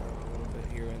bouncing a little bit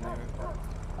here and there.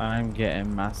 I'm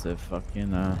getting massive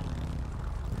fucking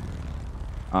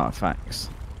artifacts.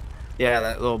 Yeah,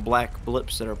 that little black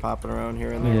blips that are popping around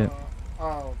here and there. Yeah.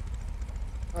 Oh.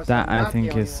 Oh, so That I'm I not think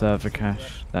the only is one server that sees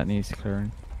cache that needs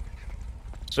clearing.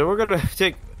 So we're gonna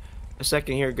take a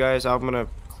second here, guys. I'm gonna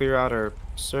clear out our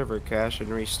server cache and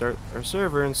restart our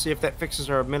server and see if that fixes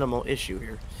our minimal issue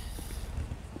here.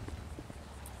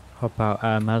 Hop out,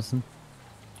 Madison.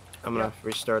 I'm gonna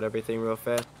restart everything real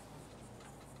fast.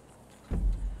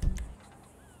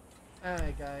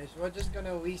 Alright guys, we're just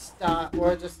gonna restart.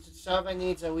 Server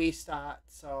needs a restart,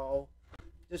 so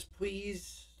just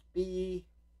please be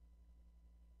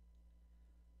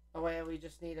aware we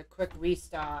just need a quick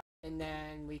restart and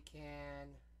then we can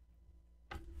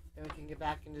get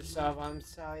back into server. I'm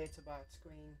sorry it's a black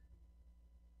screen.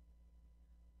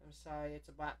 I'm sorry it's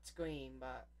a black screen,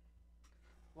 but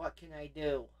what can I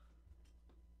do?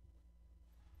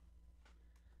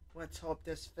 Let's hope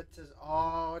this fixes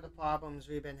all the problems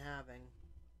we've been having.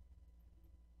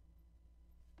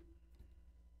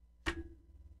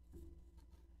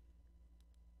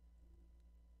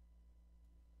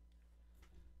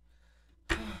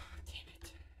 Damn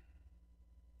it.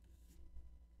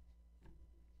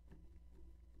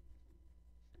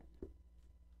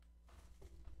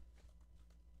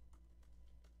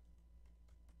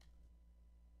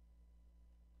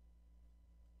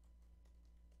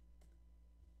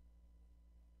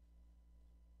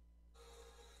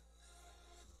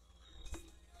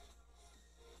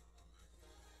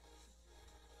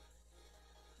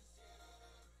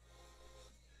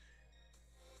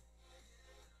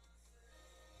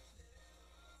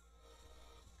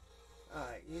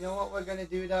 Alright, you know what we're gonna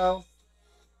do though?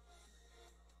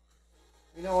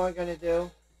 You know what we're gonna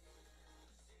do?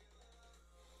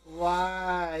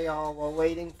 While we're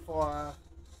waiting for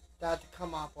that to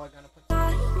come up, we're gonna put all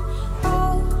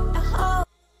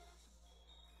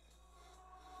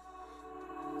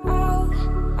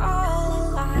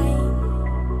alive.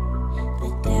 The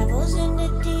devil's in the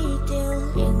detail,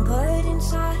 lingered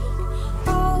inside.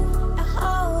 Oh, a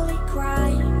holy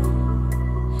crime.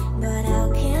 But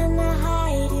how can I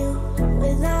hide you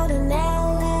without an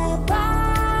alibi?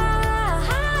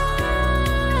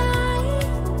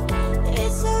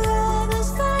 It's a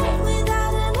lover's fight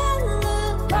without an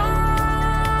alibi.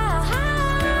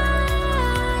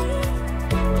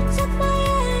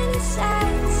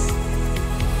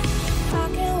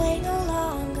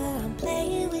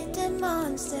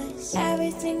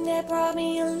 that brought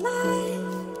me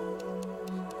alive.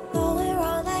 Going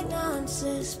around like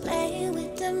nonsense, playing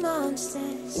with the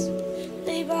monsters.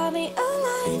 They brought me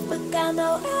alive, but got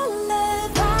no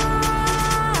alibi.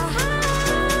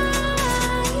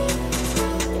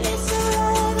 It's a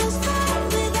lover's fight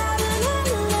without an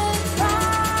alibi.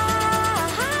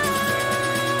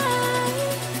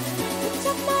 It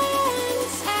took my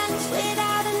innocence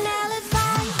without an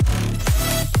alibi.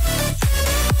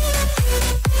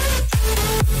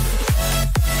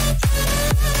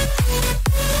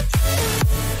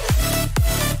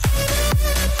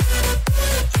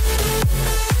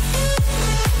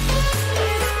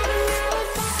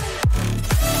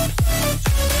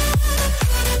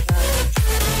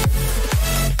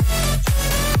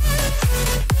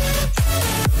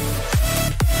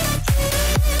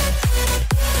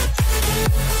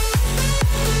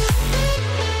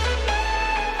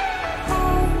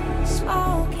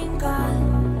 Smoking gun,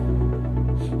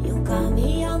 you got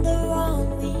me on the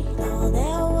run. We know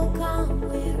that will come.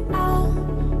 We're out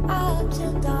up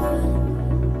till dawn,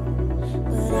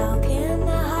 but how can I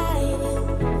hide you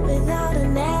without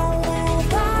an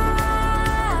alibi?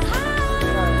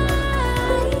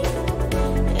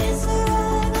 It's a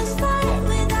lover's fight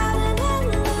without an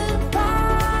alibi.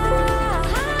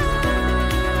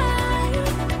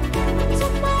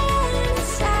 Took my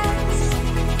innocence.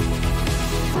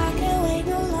 I can't wait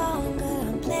no longer.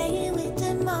 I'm playing with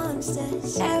the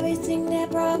monsters. Everything that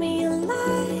brought me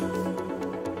alive.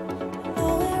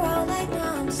 Going around like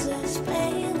nonsense,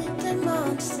 playing with the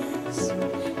monsters.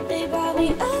 They brought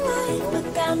me alive,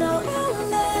 but got no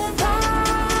alibi.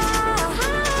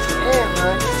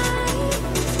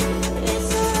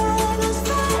 It's a lover's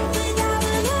fight without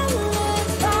an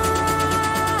alibi.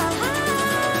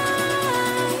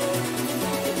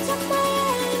 It took my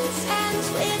innocence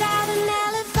without an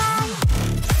alibi.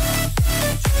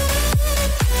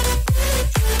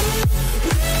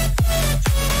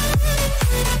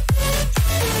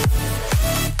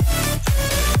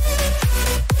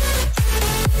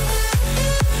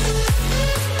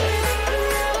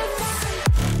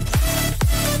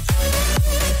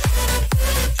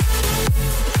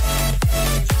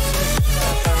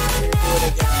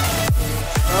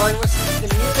 Oh, you listen to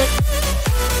the music?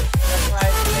 That's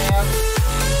right, Sam.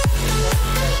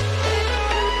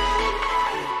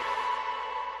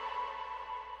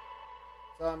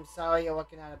 So I'm sorry you're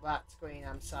looking at a black screen.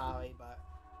 I'm sorry, but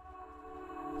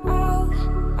All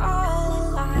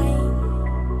alive.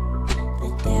 The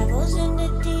devil's in the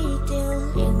detail,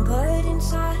 lingered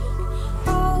inside.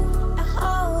 Oh, a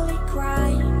holy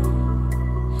crime.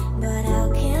 But how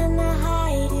can I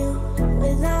hide you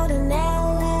without an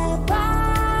alibi?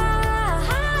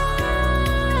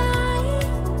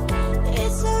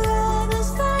 It's a lover's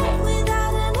fight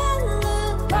without an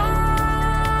alibi.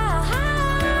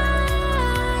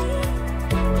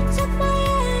 It took my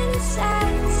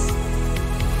innocence.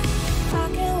 I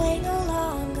can't wait no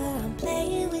longer. I'm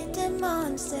playing with the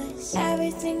monsters.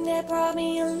 Everything that brought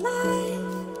me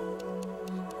alive.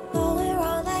 Going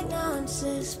around like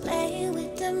nonsense, playing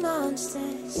with the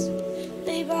monsters.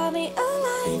 They brought me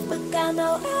alive, but got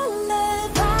no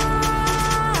alibi.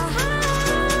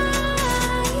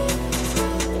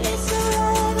 It's a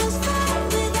lover's fight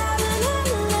without an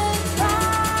alibi.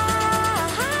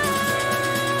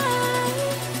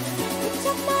 It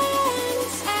took my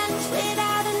innocence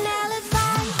without an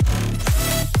alibi.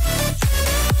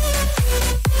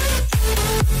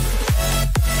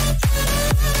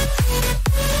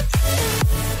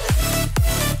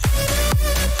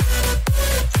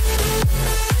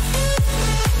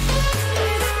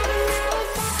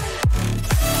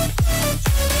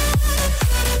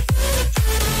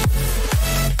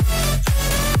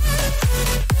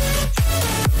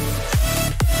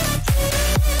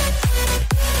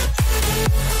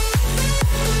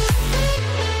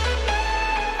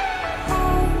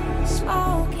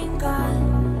 Smoking gun,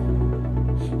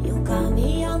 you got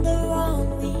me on the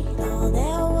run. We know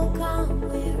that will come.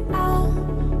 We're out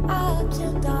up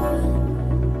till dawn,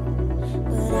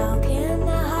 but how can I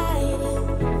hide you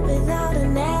without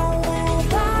an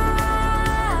alibi?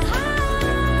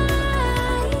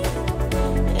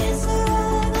 It's a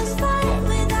lover's fight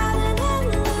without an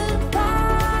alibi.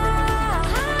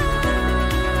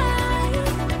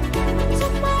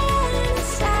 Took my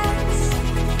innocence.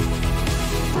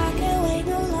 I can't wait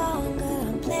no longer.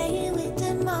 I'm playing with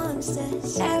the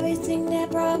monsters. Everything that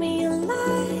brought me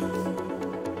alive.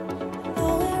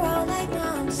 Going around like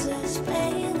nonsense,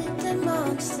 playing with the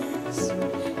monsters.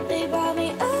 They brought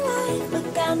me alive,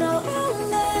 but got no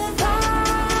alibi.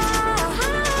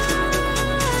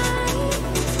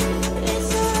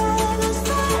 It's a lover's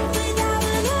fight without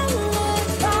an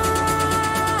alibi.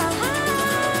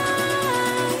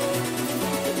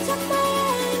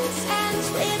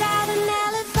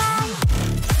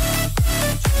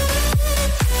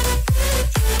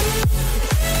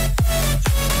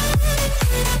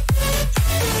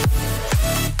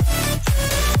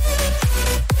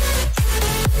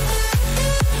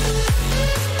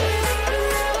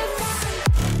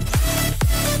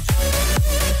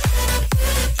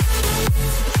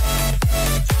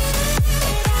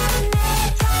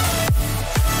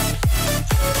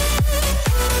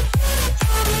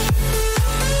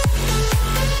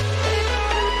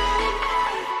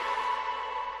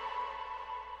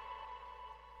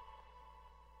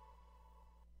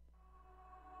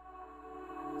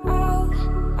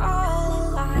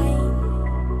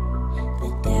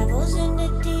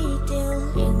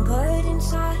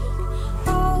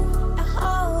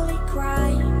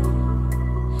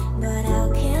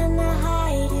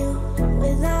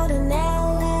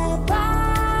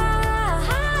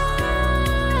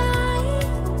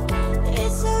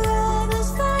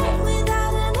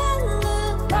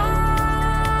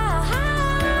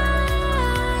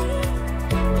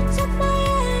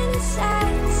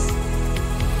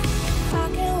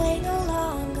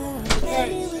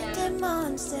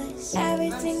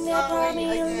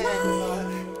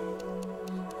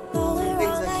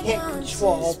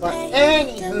 virtual, but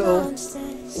anywho.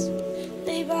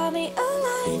 They brought me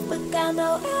alive, but got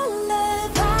no alibi.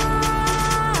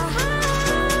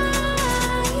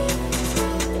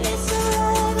 It's a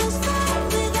rebel fight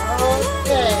without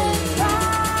Okay.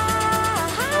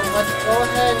 So let's go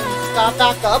ahead and start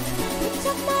back up.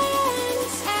 took my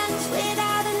innocence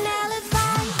without an alibi.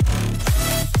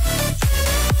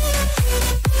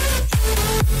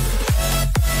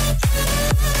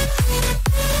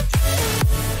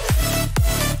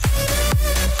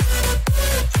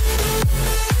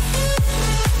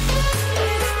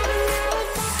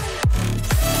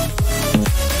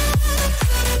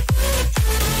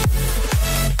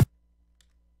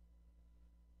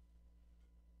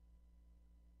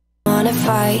 Wanna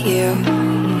fight you.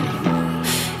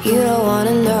 You don't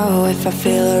wanna know if I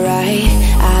feel alright.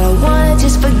 I don't wanna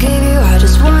just forgive you, I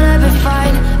just wanna be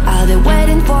fine. I'll be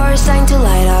waiting for a sign to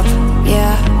light up,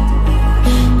 yeah.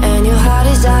 And your heart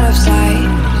is out of sight.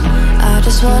 I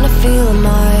just wanna feel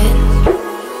mine.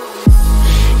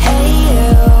 Hey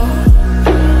you,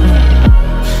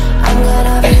 I'm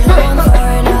gonna be the one for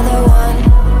another one.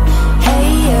 Hey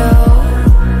you,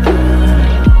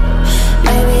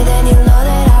 maybe then you'll know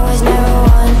that I was never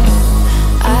one.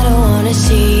 I don't wanna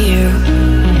see you,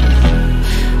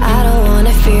 I don't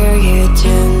wanna fear you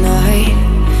tonight.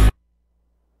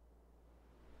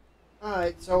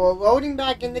 Alright, so we're loading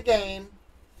back in the game.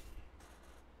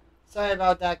 Sorry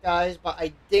about that, guys, but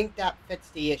I think that fits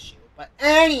the issue. But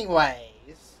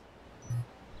anyways,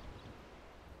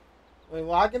 we're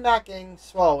logging back in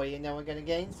slowly, and then we're gonna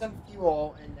gain some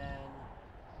fuel, and then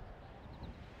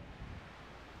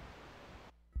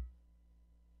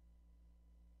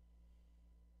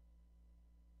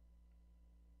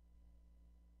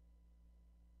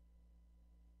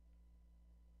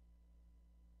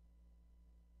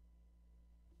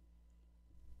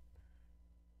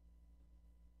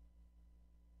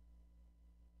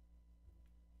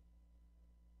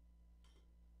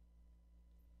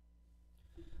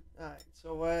alright,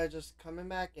 so we're just coming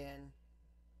back in.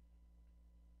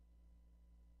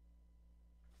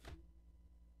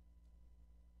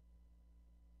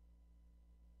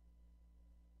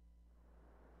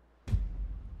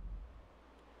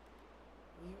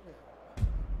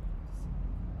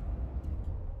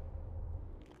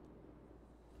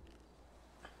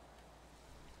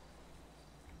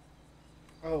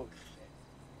 Oh shit.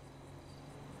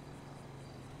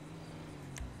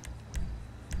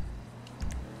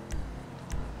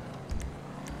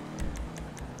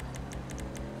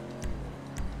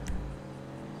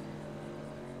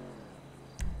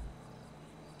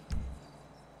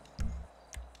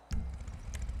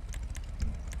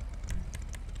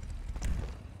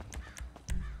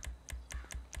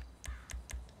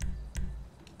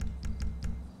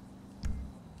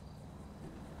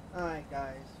 Alright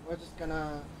guys, we're just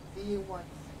gonna see what.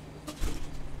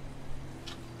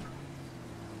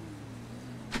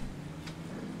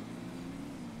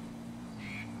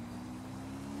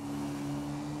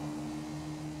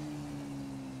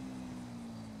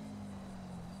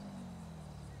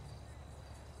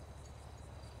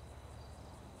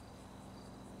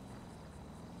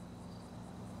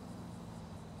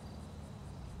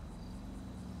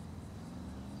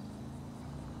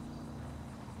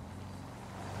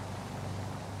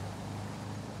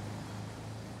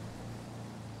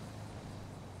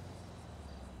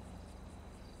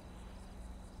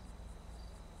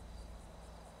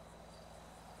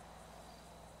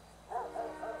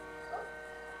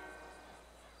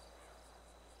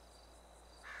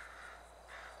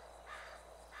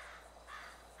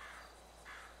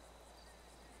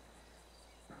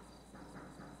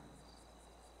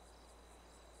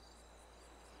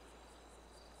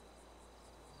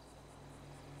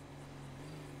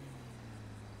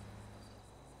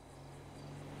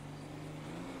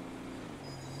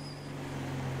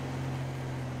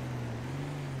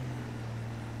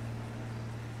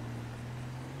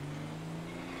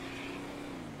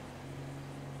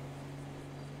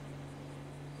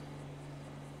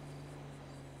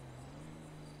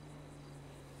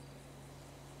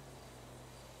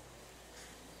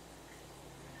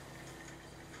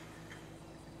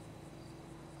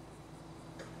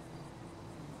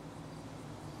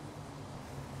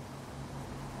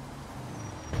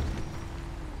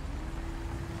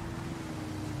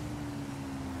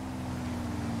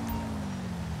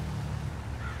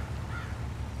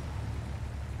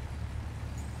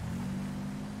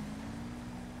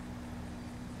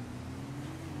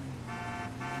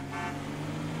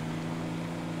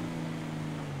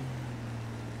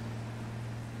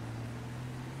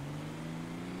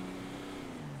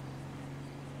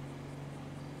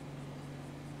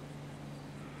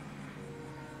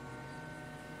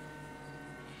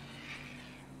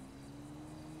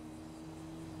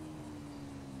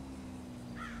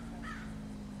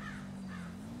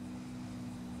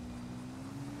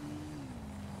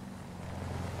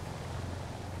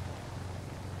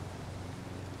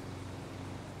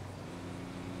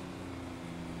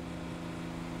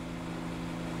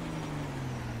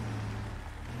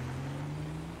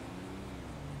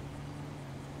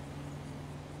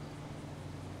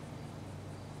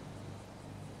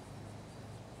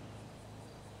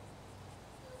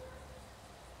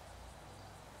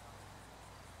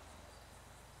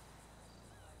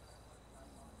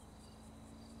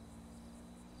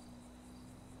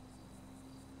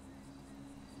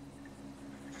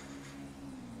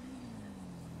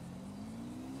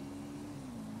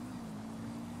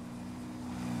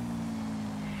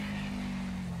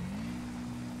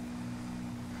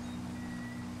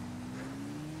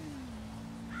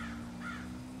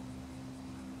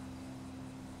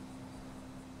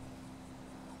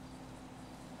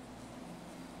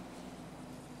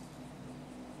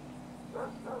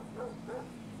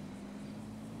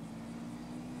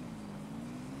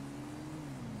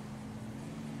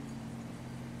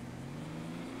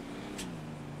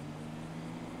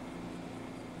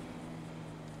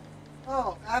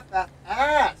 Oh,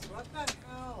 ass! What the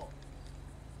hell?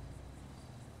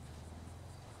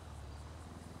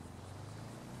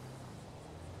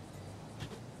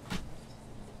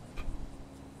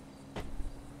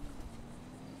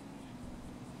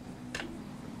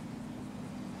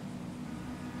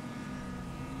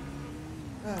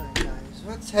 Alright guys,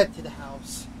 let's head to the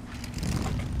house.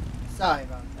 Sorry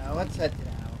about that, let's head to the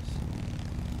house.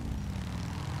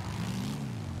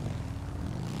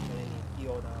 Gonna need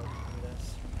fuel to do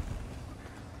this.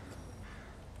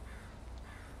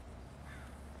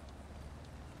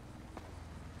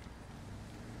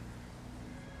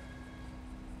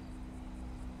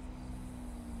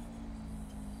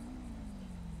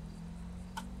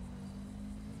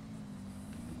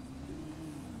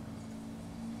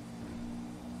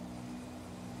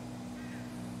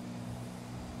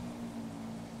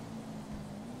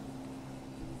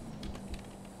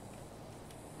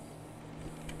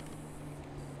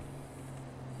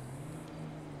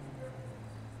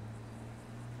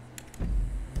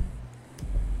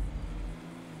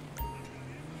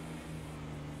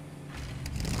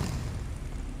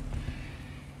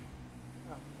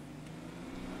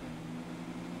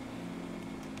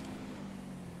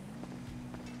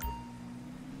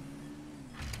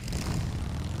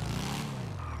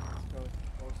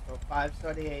 Let's go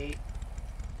 538.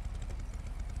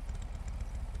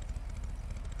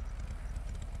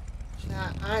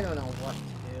 Chat, I don't know what to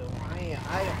do.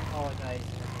 I apologize in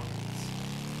advance.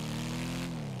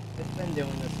 It's been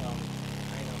doing this all the time.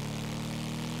 I know.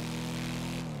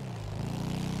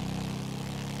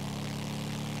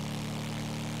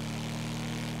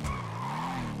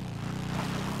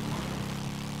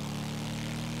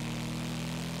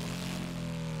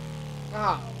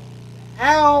 Oh,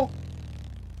 hell!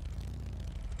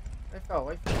 I fell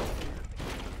away from it.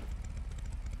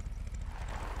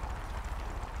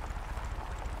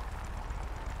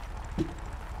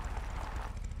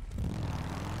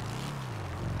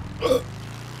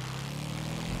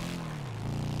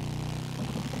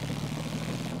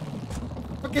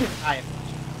 Fucking tire.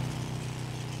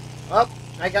 Oh,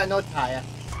 I got no tire.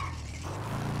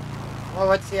 Well,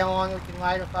 let's see how long we can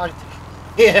ride without it.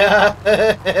 Yeah.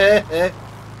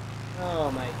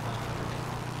 Oh my god.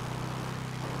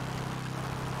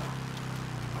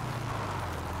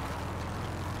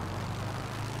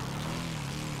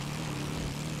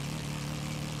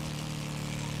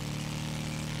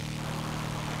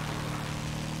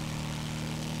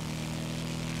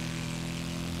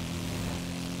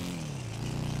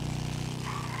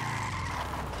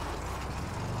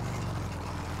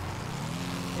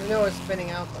 You know it's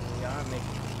spinning out, but we are making it.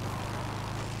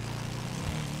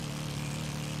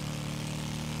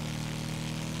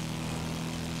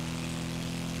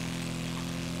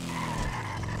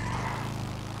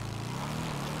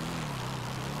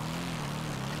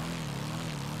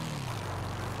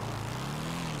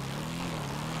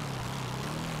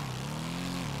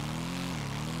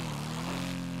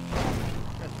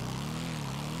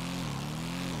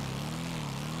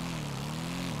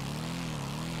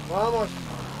 We're almost.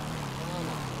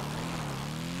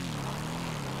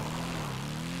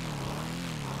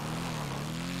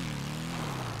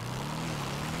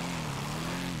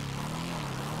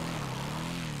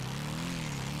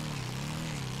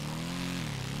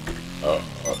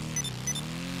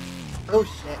 Oh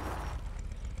shit.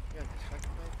 Yeah,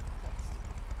 distracted by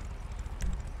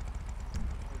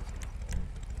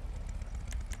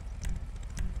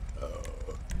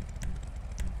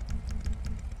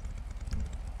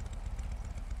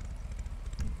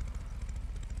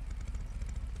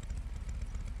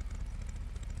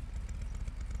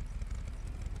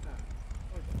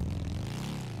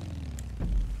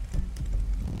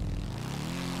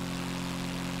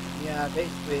yeah,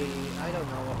 basically, I don't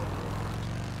know what we're doing.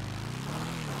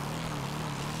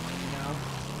 You know?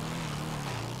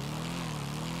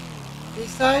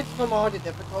 Besides from all the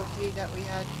difficulty that we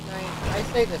had tonight, I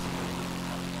say this is a pretty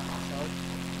good episode.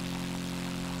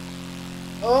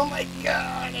 Oh my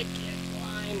god, I can't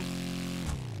climb.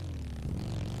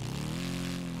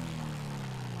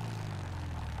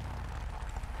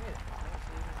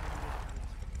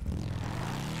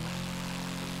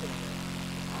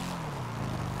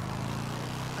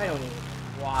 I don't even know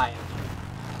why I'm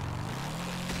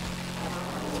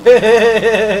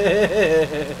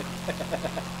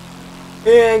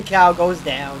and cow goes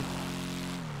down.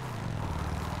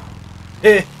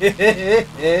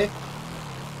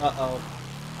 Uh-oh.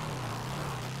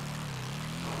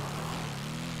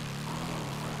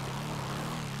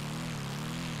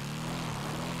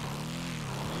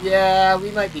 Yeah,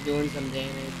 we might be doing some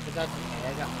damage, but that's okay.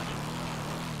 I got money.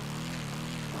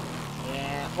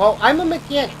 Yeah. Well, I'm a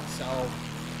mechanic, so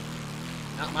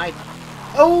not my time.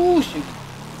 Oh shoot!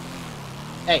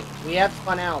 Hey, we have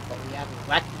spun out, but we haven't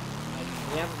wrecked it. Like,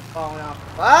 we haven't fallen off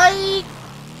the bike.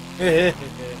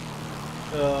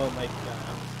 Oh my god.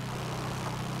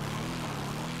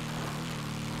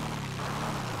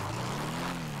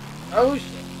 Oh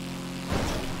shit.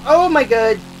 Oh my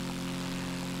god.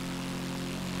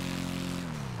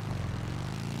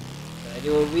 Did I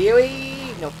do a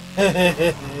wheelie? Nope.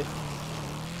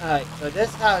 Alright, so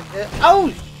this how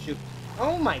oh shoot.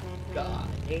 Oh my god.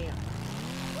 Damn.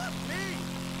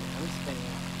 I'm spinning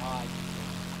out hard.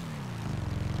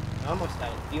 I almost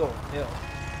out of fuel too.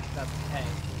 That's okay.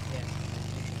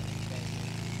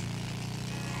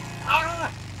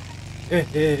 Ah!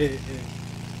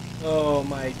 Oh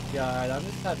my god, I'm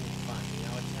just having fun, you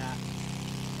know what's that?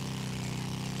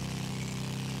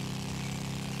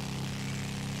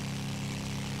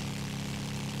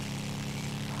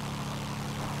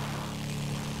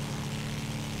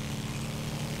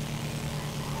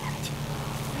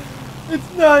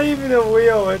 It's not even a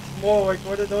wheel, it's more like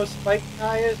one of those spike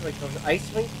tires, like those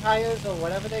ice rink tires or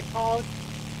whatever they're called.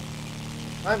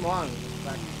 If I'm wrong,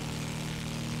 but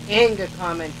in the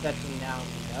comment section down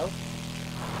below.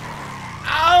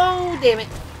 Oh, damn it.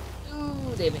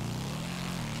 Ooh, damn it.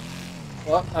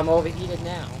 Well, I'm overheated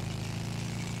now.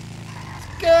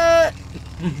 Good.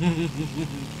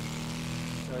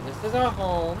 So this is our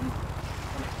home.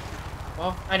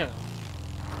 Well, I don't know.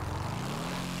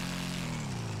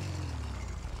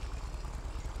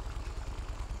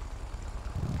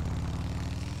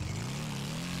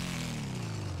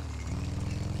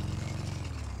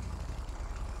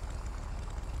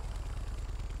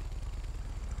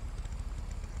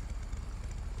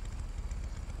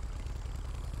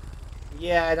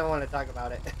 Yeah, I don't want to talk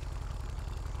about it.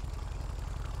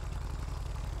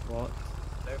 What?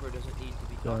 Whatever doesn't need to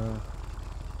be done.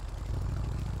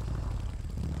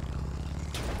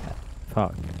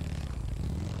 Fuck.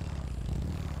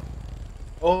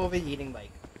 Overheating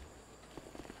bike.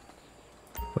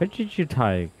 Where did your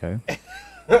tire go?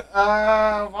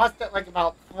 Lost it like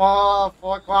about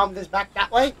 4 kilometers back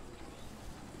that way.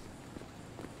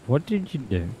 What did you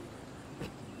do?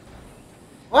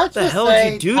 Let's The just hell did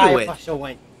say you do to tire it? pressure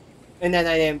went. And then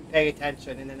I didn't pay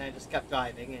attention, and then I just kept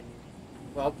driving, and,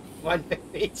 well, one thing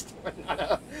leads to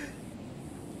another.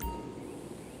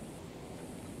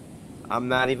 I'm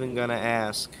not even gonna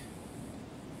ask.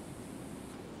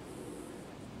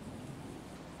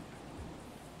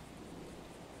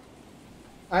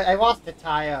 I lost a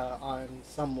tire on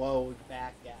some road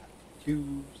back at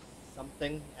 2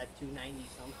 something, at 290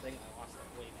 something. I lost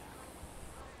it way back.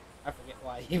 I forget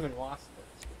why I even lost it.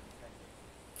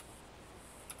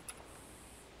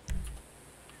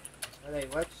 But hey,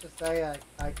 let's just say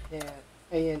I can't.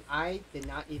 And I did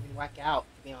not even whack out,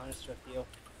 to be honest with you.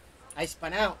 I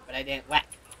spun out, but I didn't whack.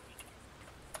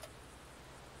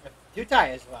 If 2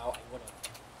 tires were out, I would have.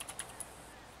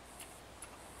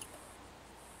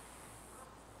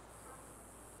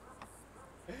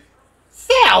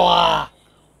 Sour!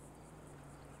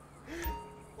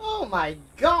 Oh my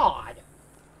god!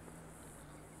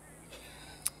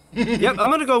 Yep,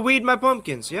 I'm gonna go weed my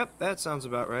pumpkins. Yep, that sounds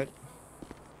about right.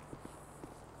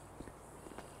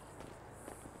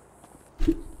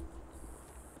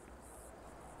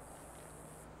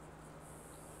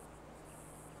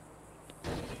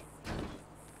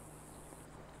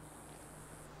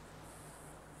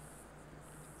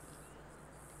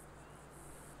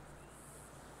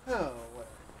 Oh, what?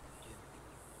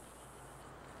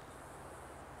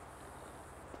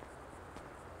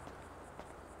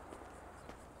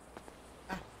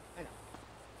 Ah, I know.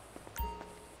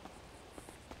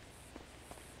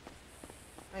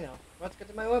 I know. Let's get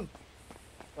to my room.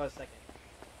 For a second.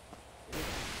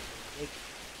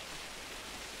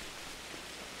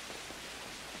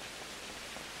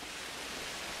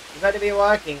 You better be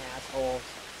working, assholes.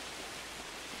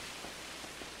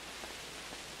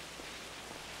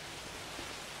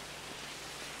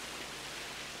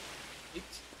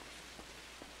 Oops.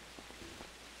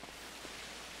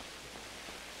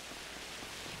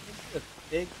 This is a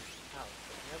big house.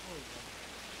 I've never really done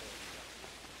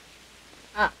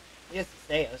that. Ah, here's the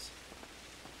stairs.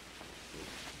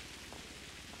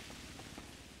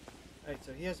 Alright,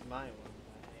 so here's my one.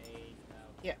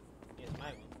 Here. Here's my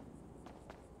one.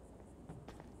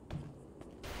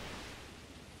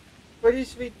 Pretty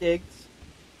sweet digs.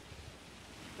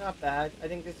 Not bad. I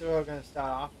think this is where we're gonna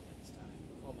start off next time.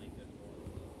 Oh my good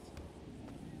lord.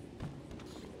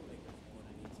 Oh my good lord,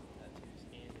 I need some tattoos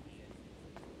and a beard.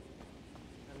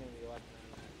 I'm gonna be working on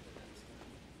that.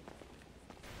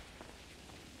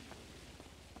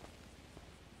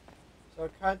 So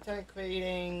content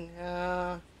creating,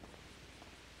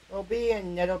 will be a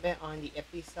little bit on the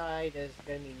iffy side. There's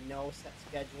gonna be no set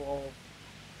schedule.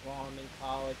 While I'm in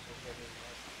college, there's gonna be no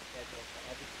set schedule for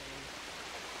everything.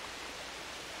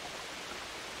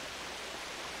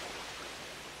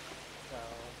 So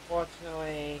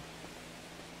unfortunately,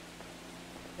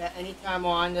 that anytime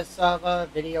we're on this server,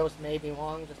 videos may be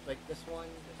long, just like this one,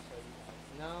 just so you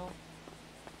guys know.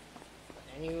 But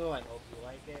anyway, I hope you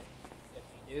like it. If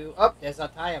you do, oh, there's our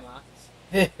tire marks.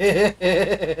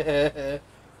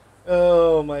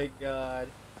 Oh my god.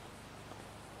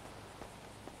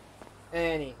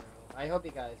 Anywho, I hope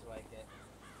you guys like it.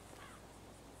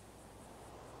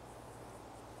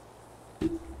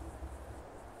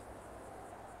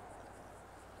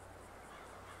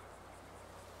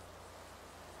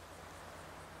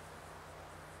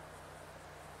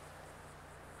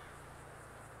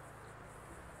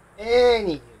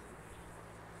 Anywho,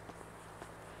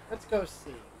 let's go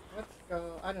see. Let's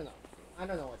go. I don't know. I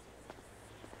don't know what to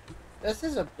do. This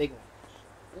is a big one.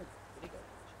 Ooh, pretty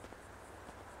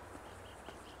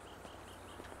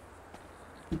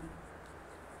good.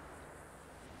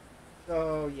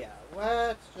 So yeah,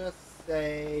 let's just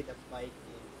say the bike is,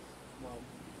 well,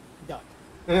 done.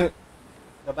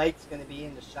 The bike's gonna be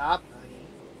in the shop, honey.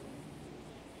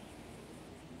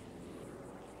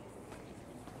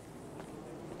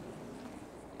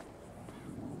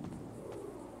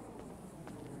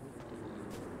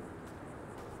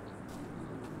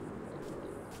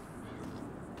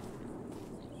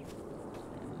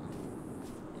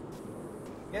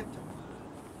 Get to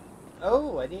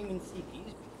Oh, I didn't even see these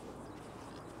before.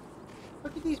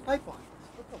 Look at these pipelines.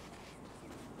 Look at them.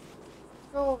 Let's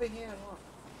go over here and look.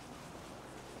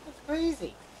 That's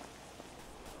crazy.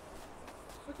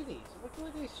 Look at these. Look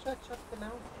where they stretch up the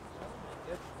mountains. Oh my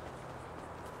goodness.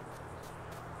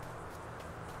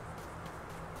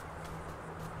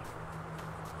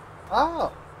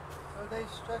 Oh, so they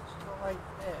stretch to like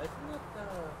there. Isn't that the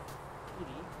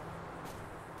PD?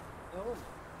 Oh my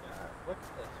god, what's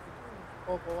this?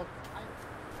 We can go up the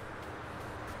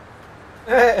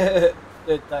highway.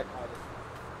 The duck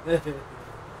artist.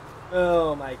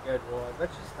 Oh my good lord,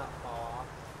 let's just not fall off.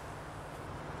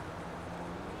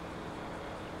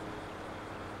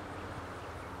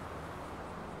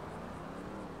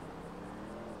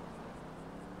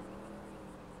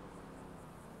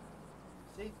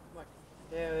 See, look,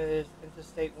 there is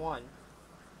Interstate 1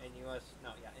 and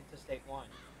Interstate 1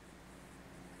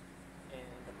 and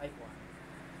the pipeline.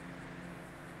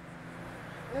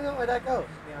 I don't know where that goes, to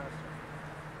be honest with you.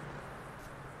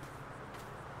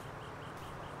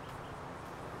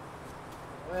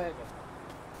 Where it goes?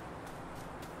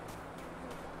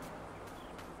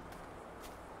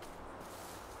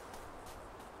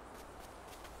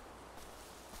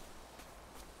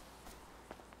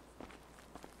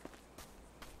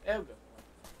 There we go.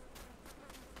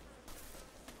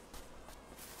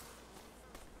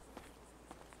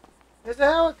 There's a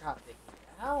helicopter here.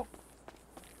 How?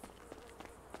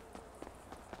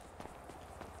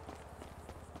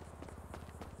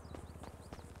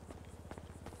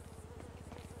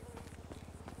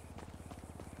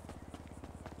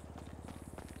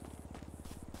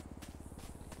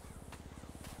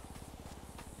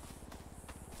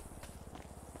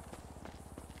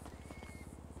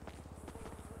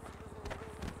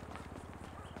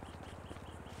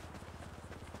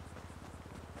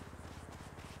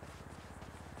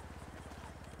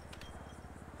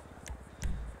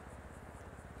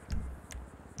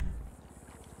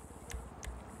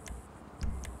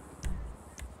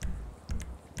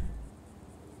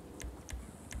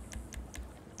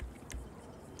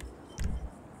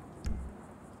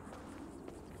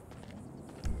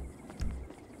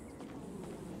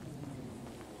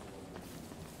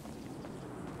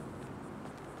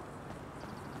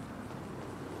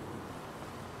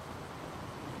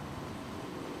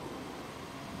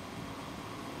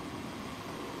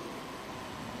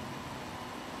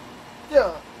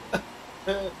 Yeah.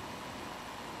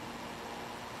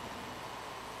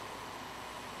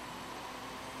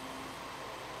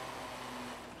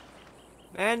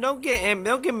 Man, don't get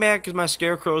mad because my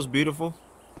scarecrow's beautiful.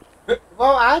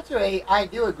 Well, actually, I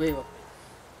do agree with you.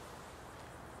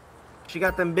 She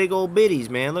got them big old bitties,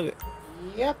 man. Look at.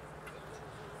 Yep.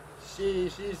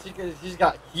 She's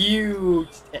got huge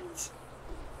tits.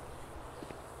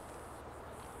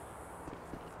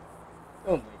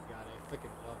 Oh my god, I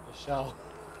freaking love the show.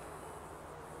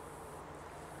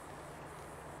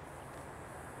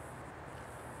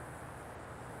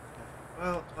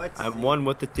 Well, let's see. I'm one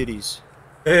with the titties.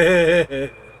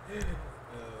 Okay,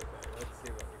 let's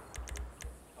see what we can do.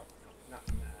 Oh, no, not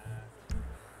that.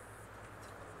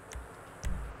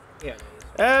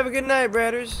 Have a good night,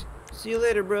 Bradders. See you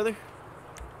later, brother.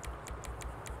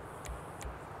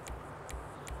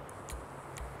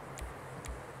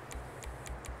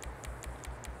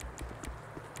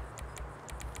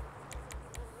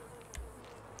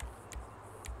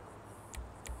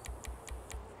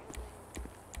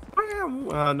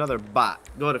 Another bot.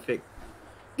 Go to figure.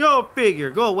 Go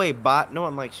figure. Go away, bot. No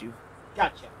one likes you.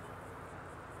 Gotcha.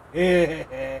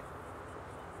 I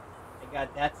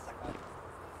got that sucker.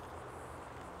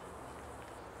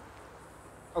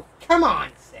 Oh, come on,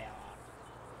 Sailor.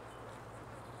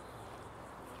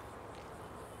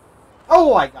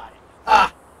 Oh, I got it.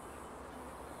 Ah!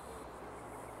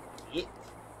 It.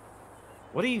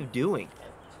 What are you doing?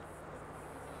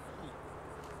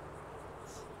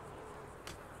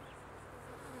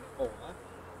 Four.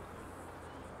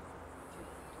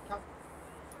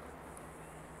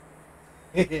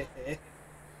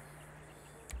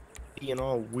 Being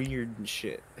all weird and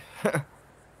shit.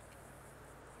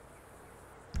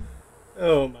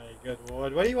 Oh my good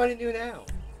lord. What do you want to do now?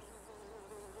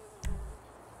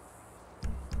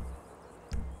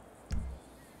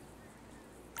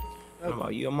 What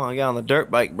about you? I'm gonna get on the dirt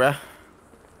bike, bruh.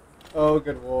 Oh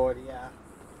good lord, yeah.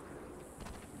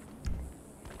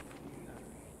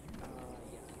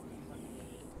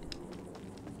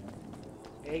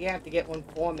 Yeah. You have to get one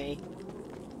for me.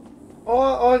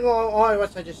 Or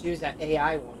let's just use that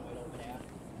AI one right over there.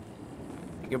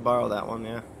 You can borrow that one,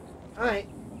 yeah. Alright.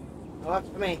 Well, that's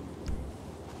for me.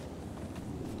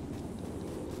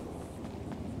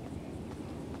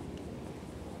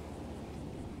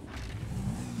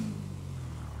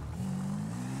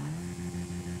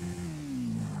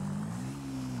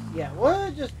 Yeah,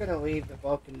 we're just gonna leave the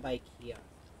broken bike here.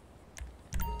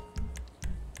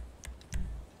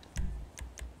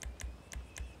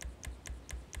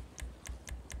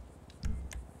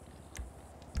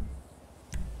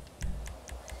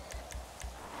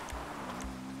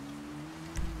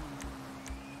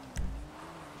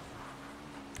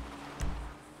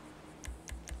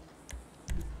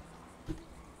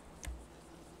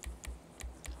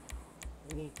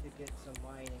 We need to get some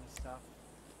lighting stuff.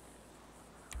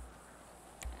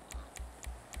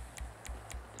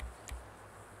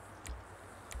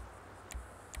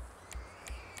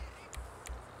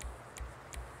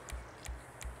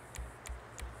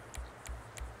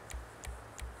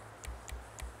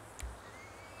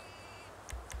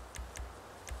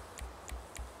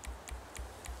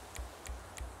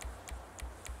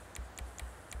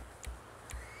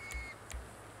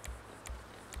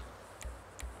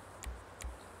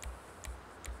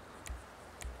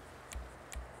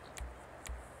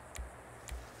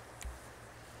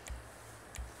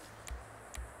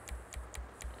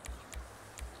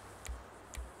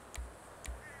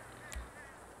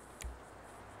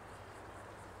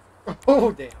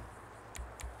 Oh damn.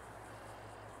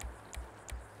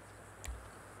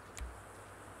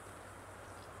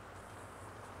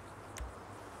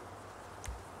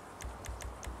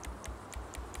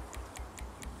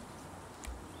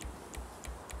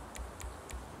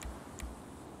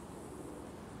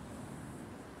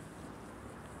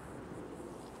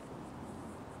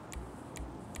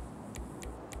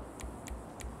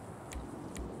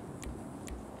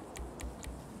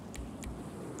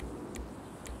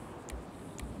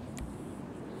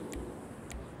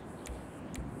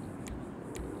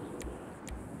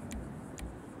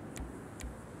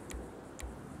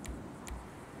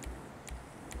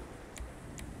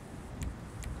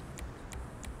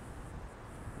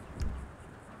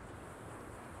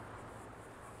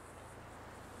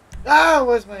 Ah,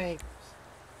 where's my ankles?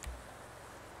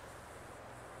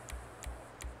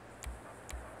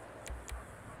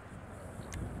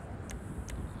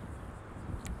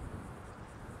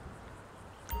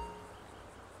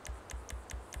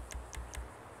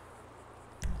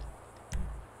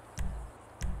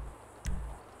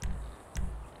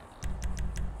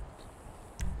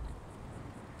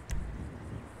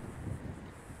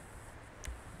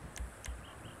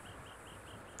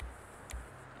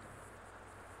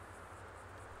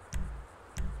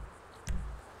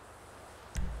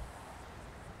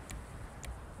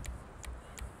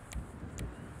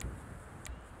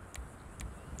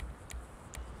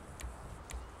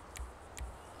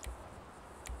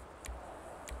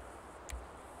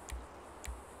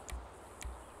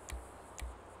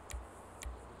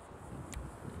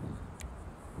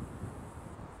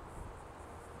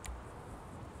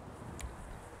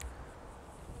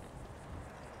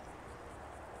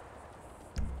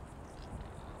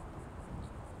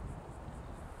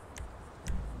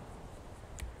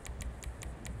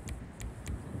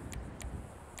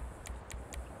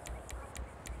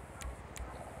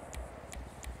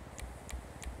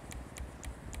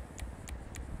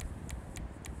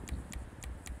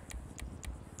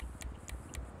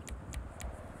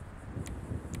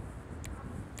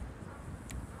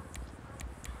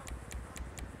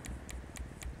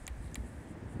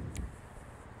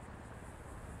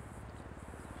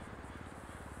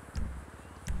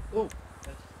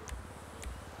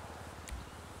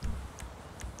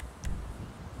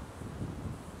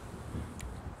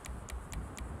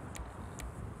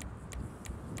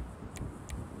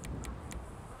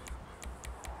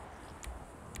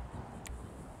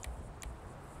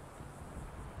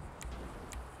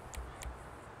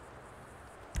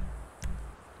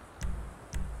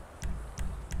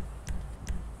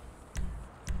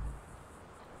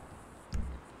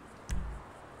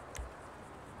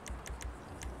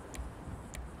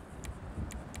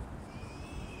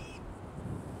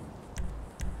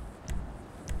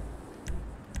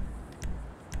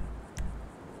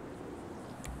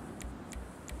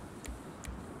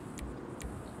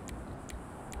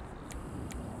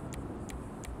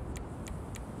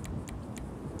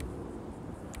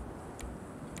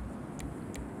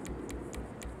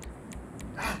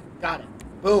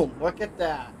 Boom! Look at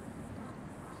that.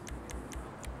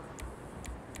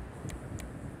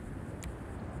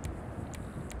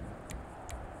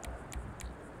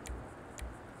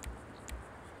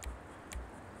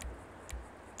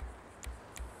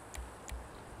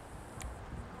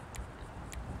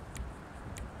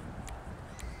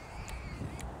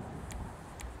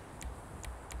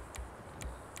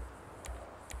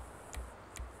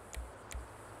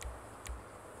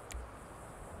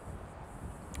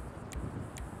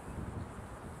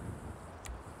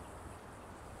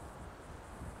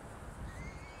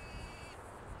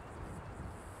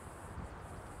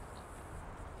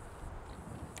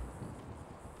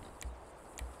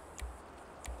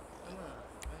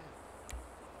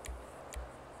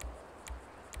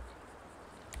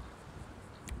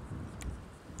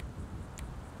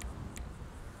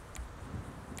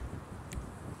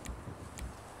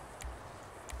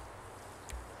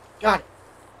 Got it.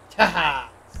 Haha,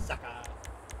 sucker.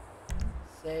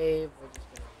 Save. We're just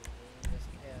gonna rename this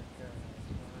character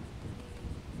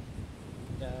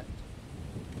as one.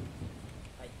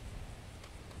 Like.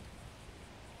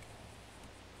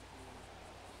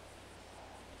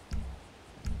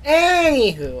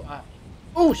 Anywho,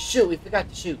 oh shoot, we forgot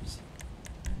the shoes.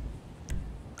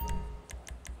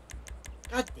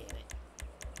 God damn it.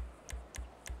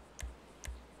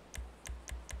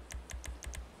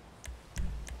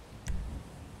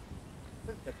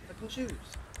 Look, the fucking shoes.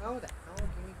 How the hell can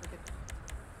we forget them?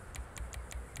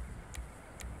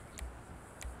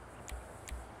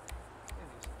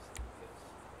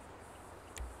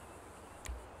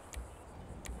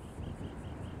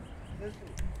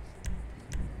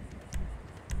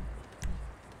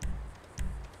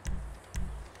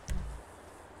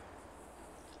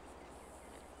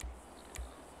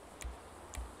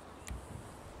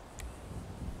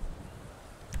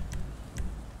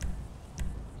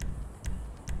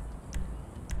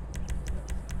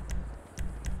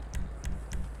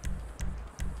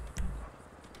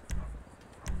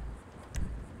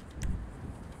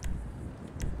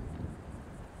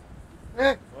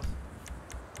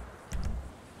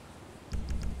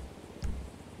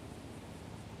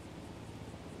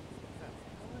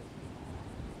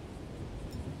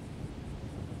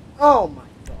 Oh my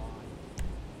god.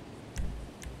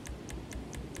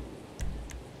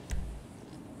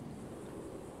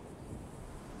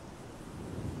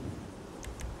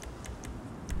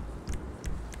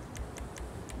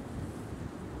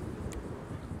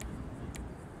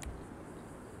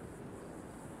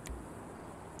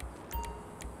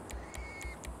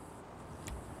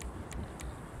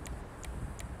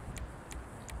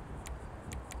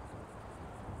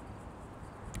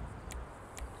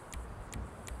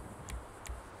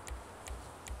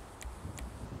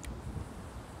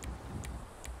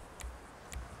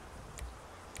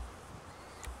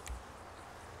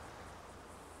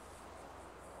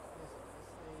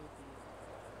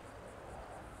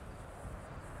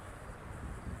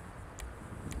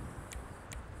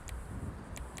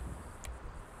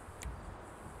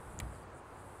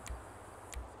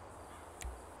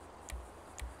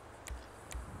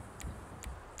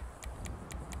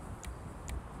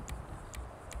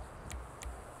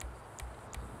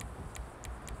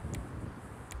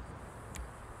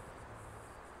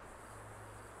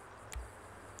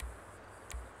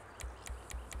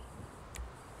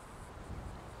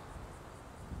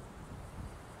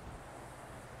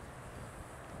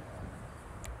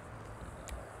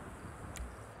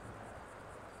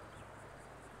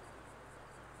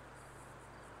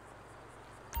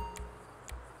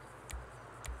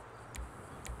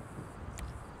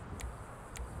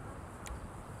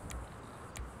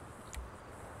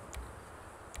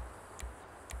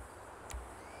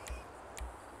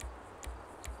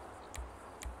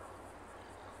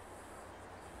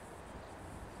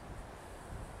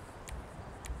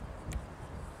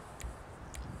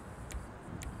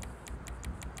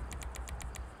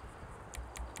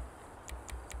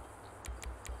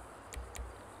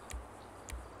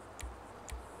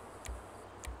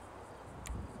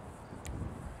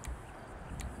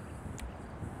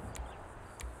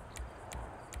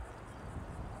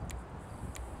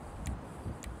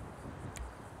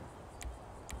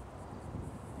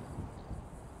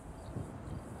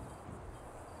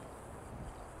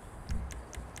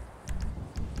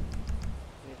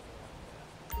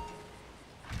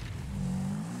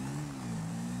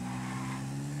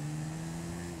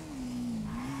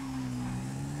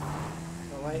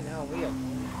 Right now we are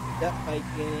going dirt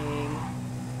biking.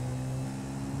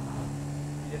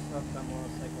 We just left our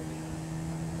motorcycle behind.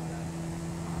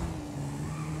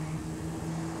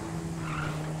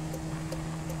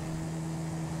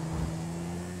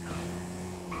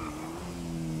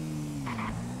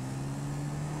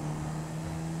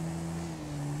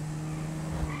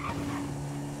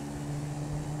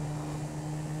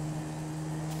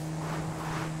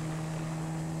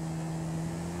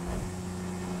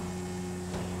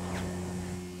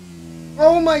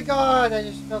 Oh my god! I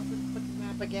just fell through the fucking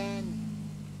map again.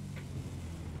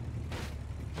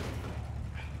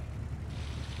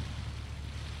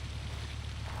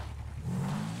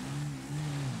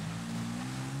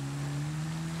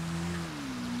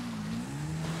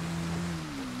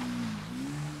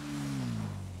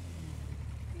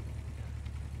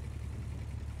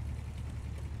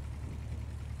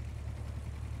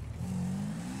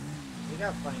 We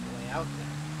gotta find a way out there.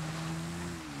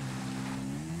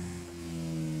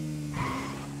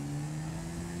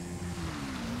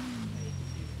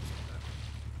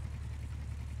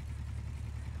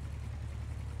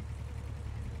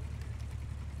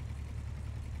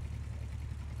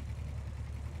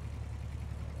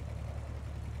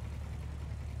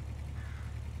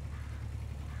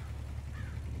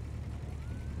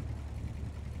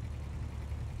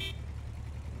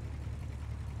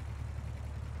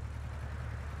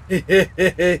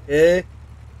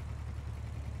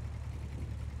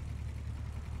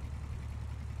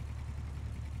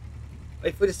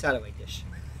 Wait for the satellite dish.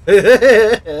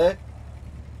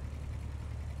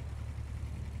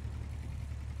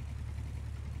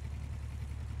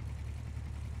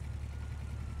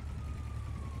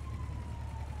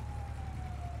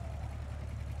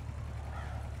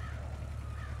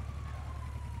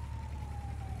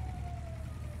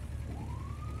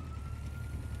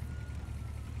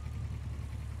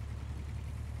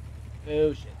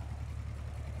 Oh shit.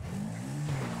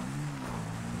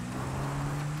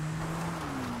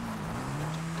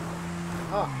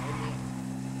 Oh, man.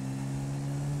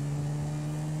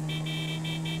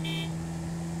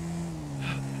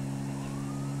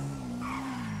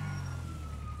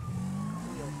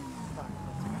 Fuck,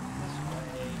 let's go this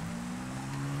way.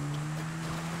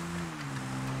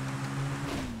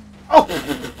 Oh!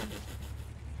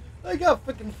 I got a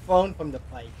freaking phone from the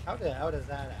bike. How the hell does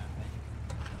that happen?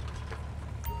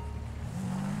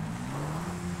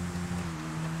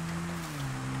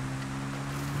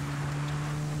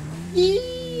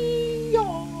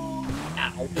 Ow.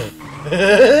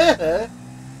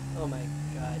 Oh my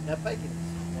god, that bike is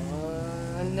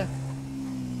fun.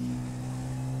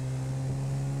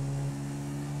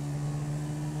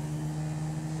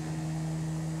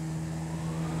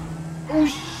 Oh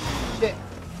shit.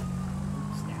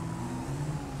 Snap.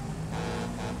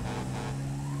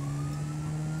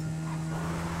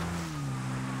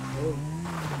 Oh.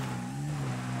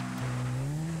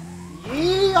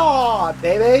 Yeehaw,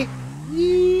 baby!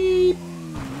 Yeep!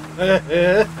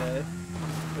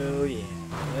 Oh yeah,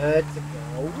 let's go.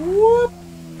 Whoop!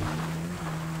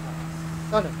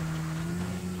 Son of a...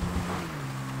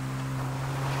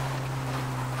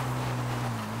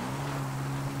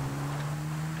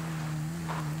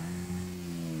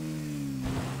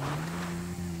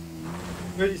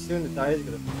 Pretty soon the tire's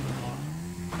gonna fall off.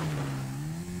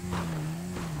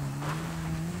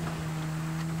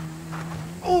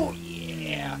 Oh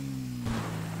yeah!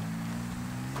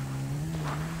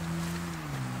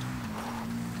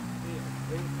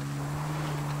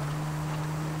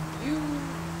 You.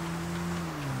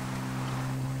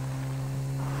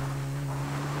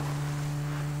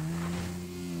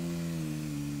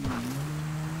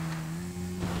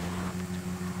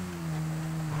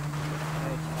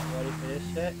 Alright, y'all ready for this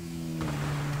shit?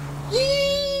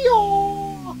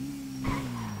 Yee-yaw!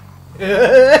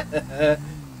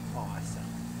 Awesome.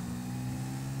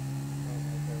 Oh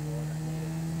my good lord, I need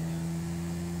it.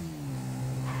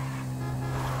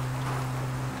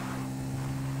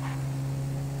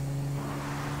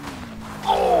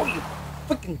 Oh, you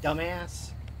fucking dumbass!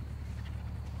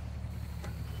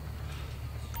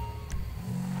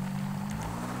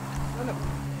 Son of a bitch.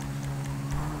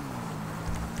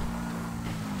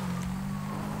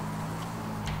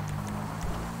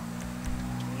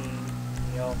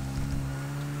 Yo.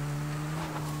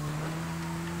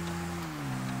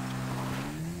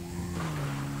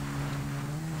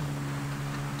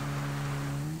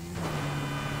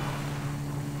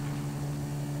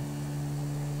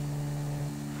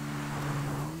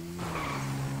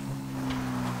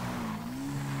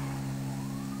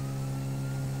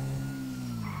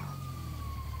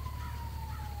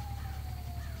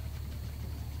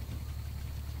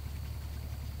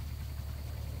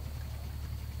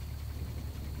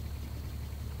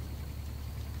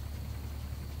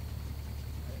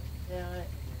 Yeah.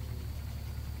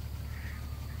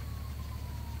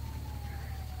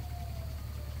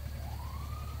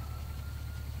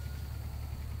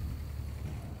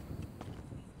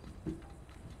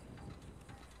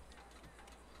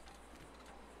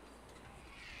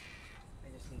 I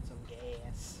just need some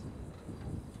gas.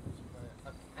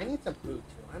 Okay, I need some food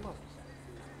too. I'm almost out of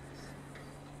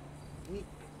food. I need to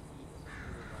eat some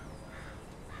food right away.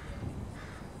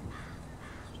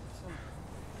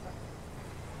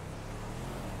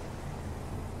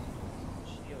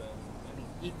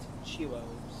 eat Cheerios.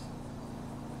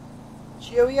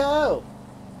 Cheerio!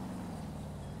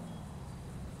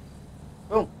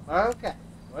 Boom. Okay.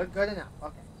 We're good enough.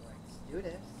 Okay. Let's do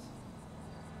this.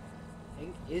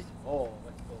 Tank is full.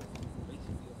 Let's go.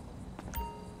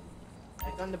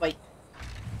 Back on the bike.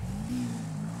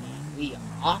 And we are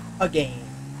off again.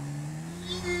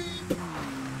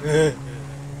 Alright,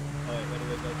 where do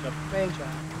we go? Jump the train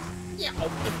track. Yeah.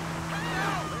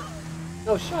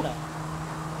 No, shut up.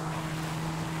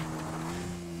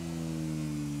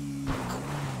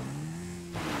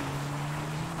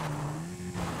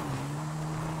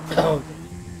 Oh.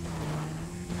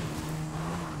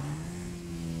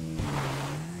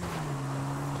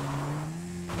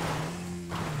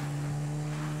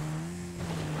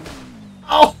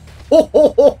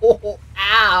 Oh!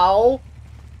 Ow!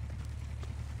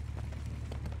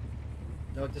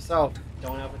 Note to self,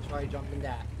 don't ever try jumping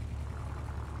that.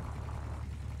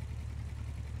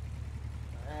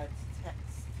 That's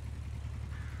text.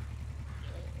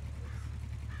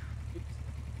 Oops.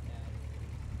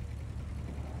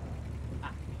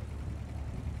 Ah.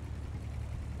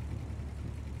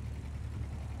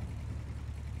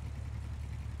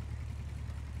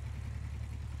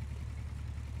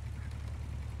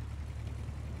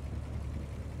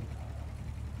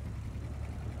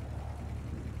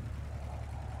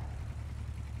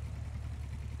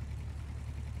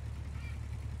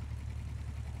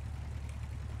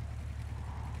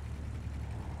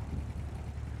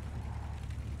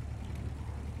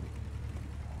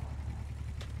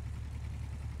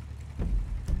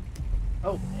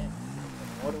 Oh, man.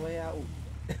 All the way out.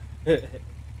 I did shit.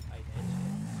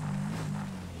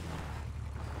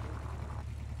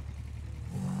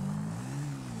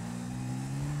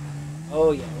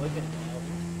 Oh, yeah, look at that.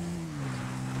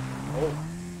 Oh.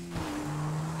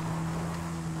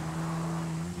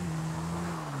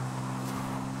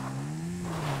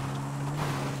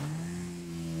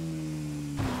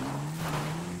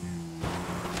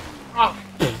 Oh,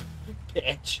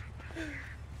 bitch.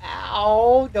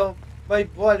 Ow, my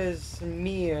blood is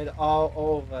smeared all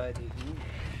over the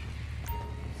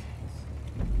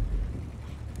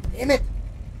Damn it!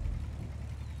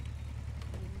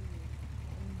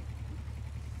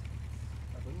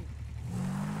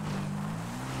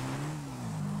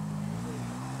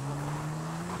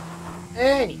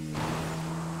 Hey!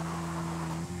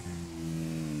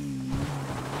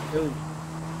 Dude.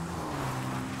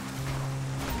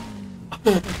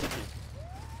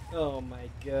 Oh my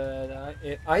god,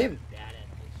 I am bad at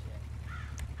this shit.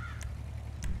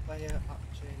 Player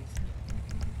options.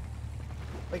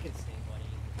 I can stay,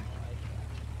 buddy.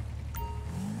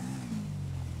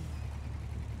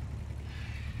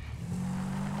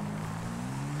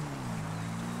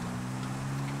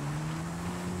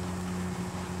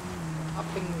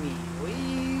 Hopping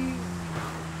wheelies.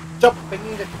 Jumping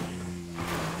the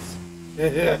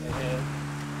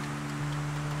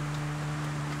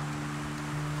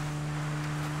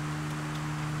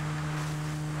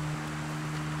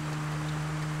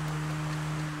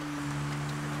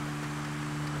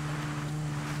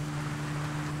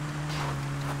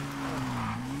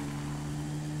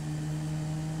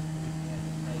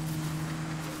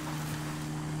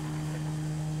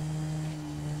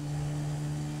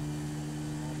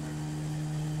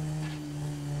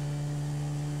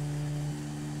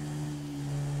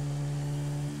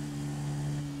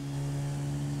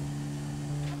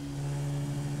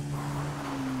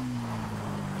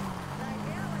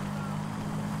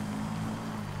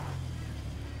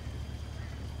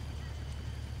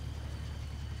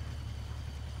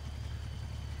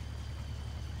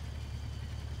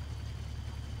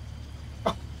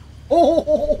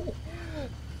Oh!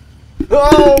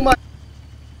 Oh my!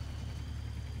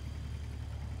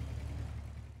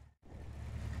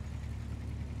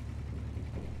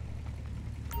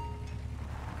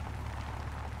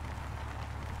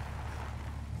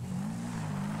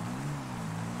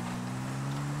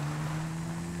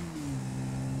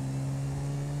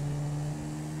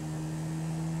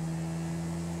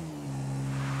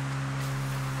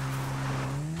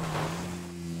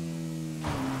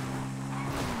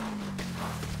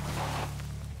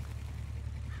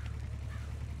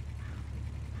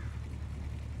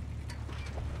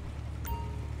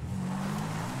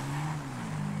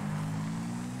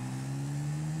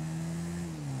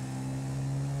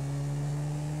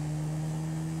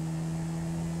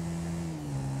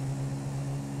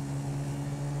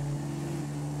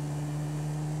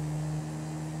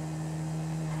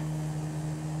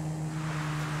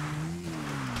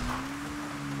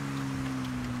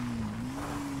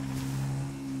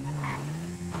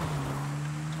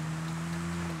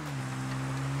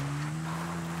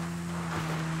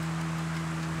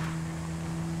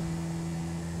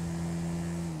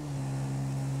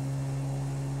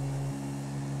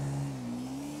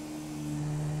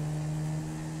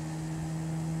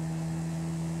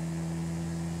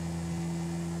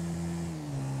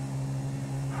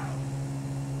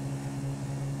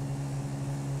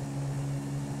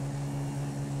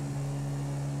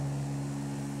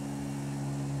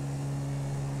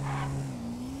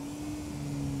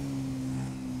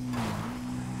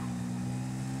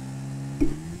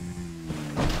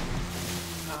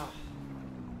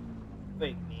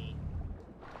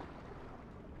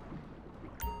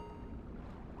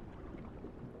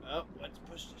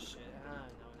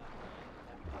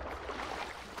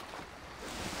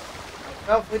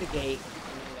 fell through the gate.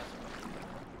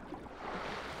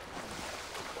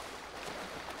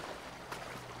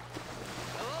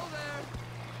 Hello there.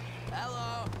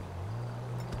 Hello.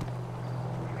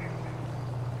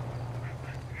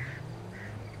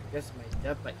 Guess my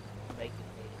death by making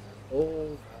days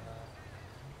over.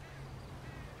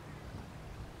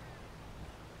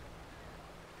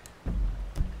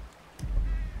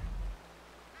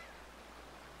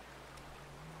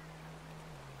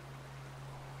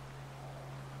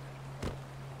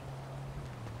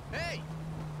 Hey.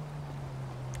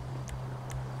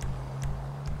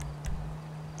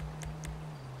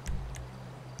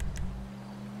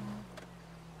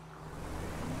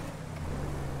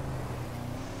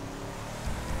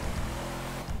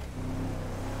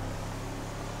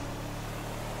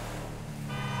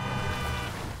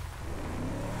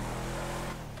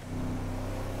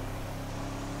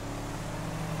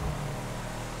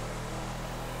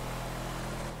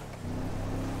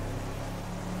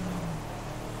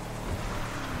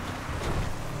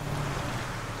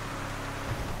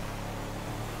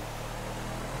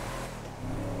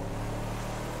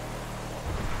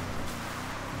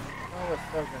 Oh, we're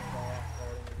still gonna go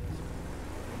off-roading in this one.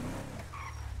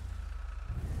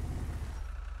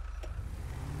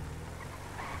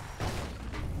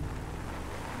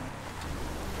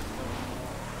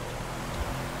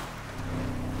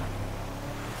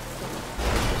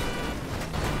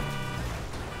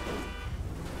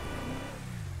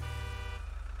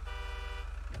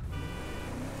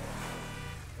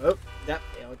 Oh, that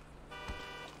failed.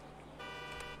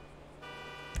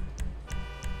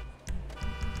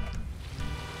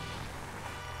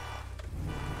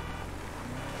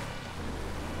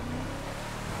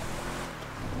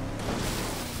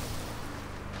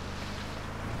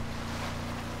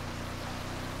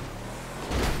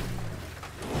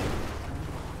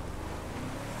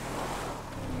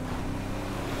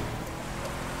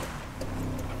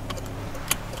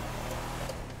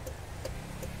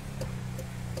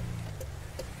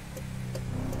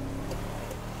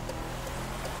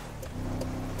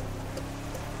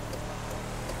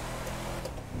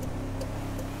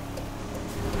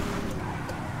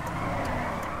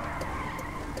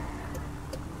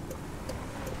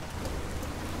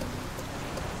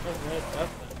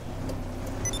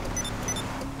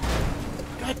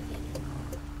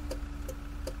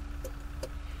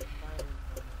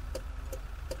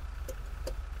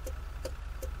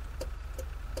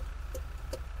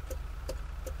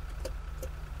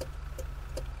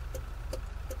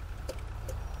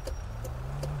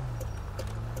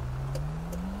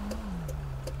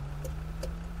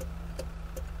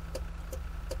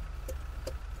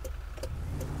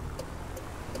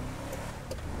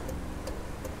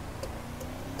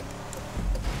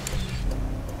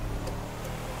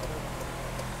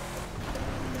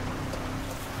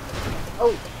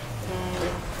 Oh!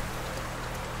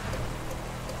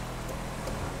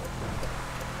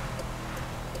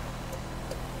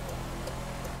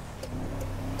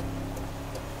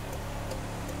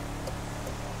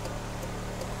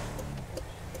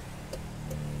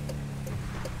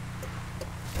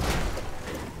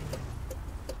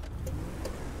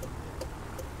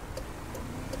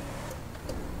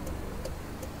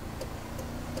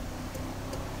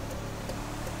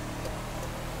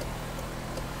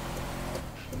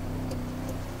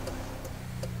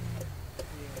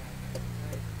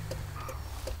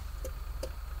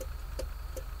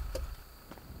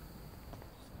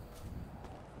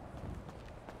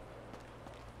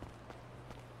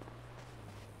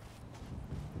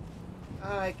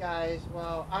 Alright guys,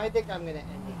 well, I think I'm going to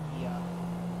end it here.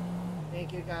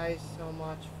 Thank you guys so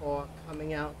much for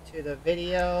coming out to the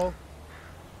video.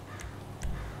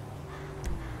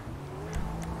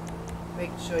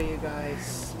 Make sure you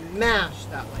guys smash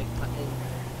that like button.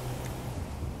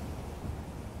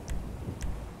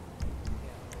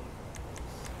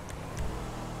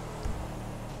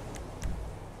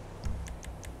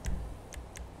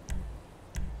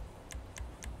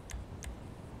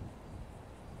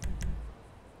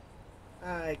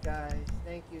 Alright guys,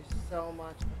 thank you so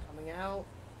much for coming out.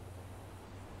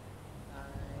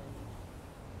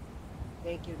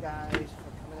 Thank you guys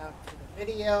for coming out to the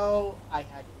video. I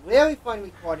had really fun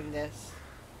recording this.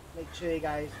 Make sure you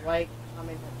guys like,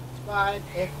 comment, and subscribe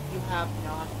if you have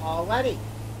not already.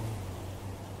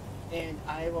 And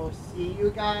I will see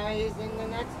you guys in the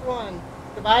next one.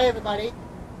 Goodbye everybody. Just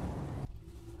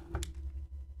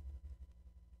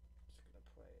gonna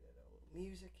play a little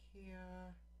music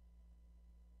here.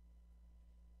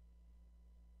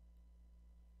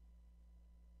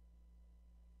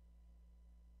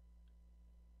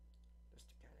 Just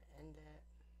to kind of end it.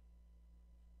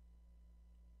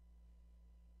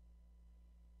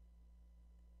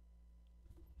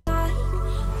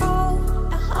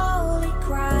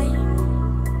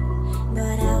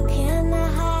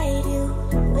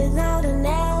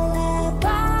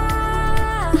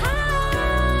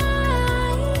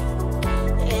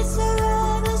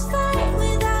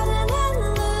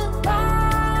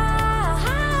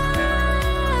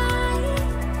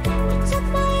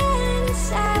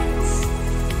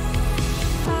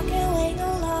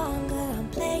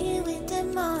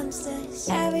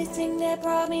 everything that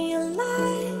brought me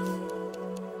alive.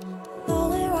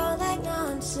 Going around like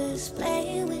nonsense,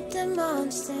 playing with the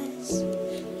monsters.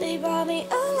 They brought me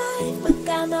alive, but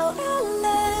got no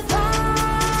outlet.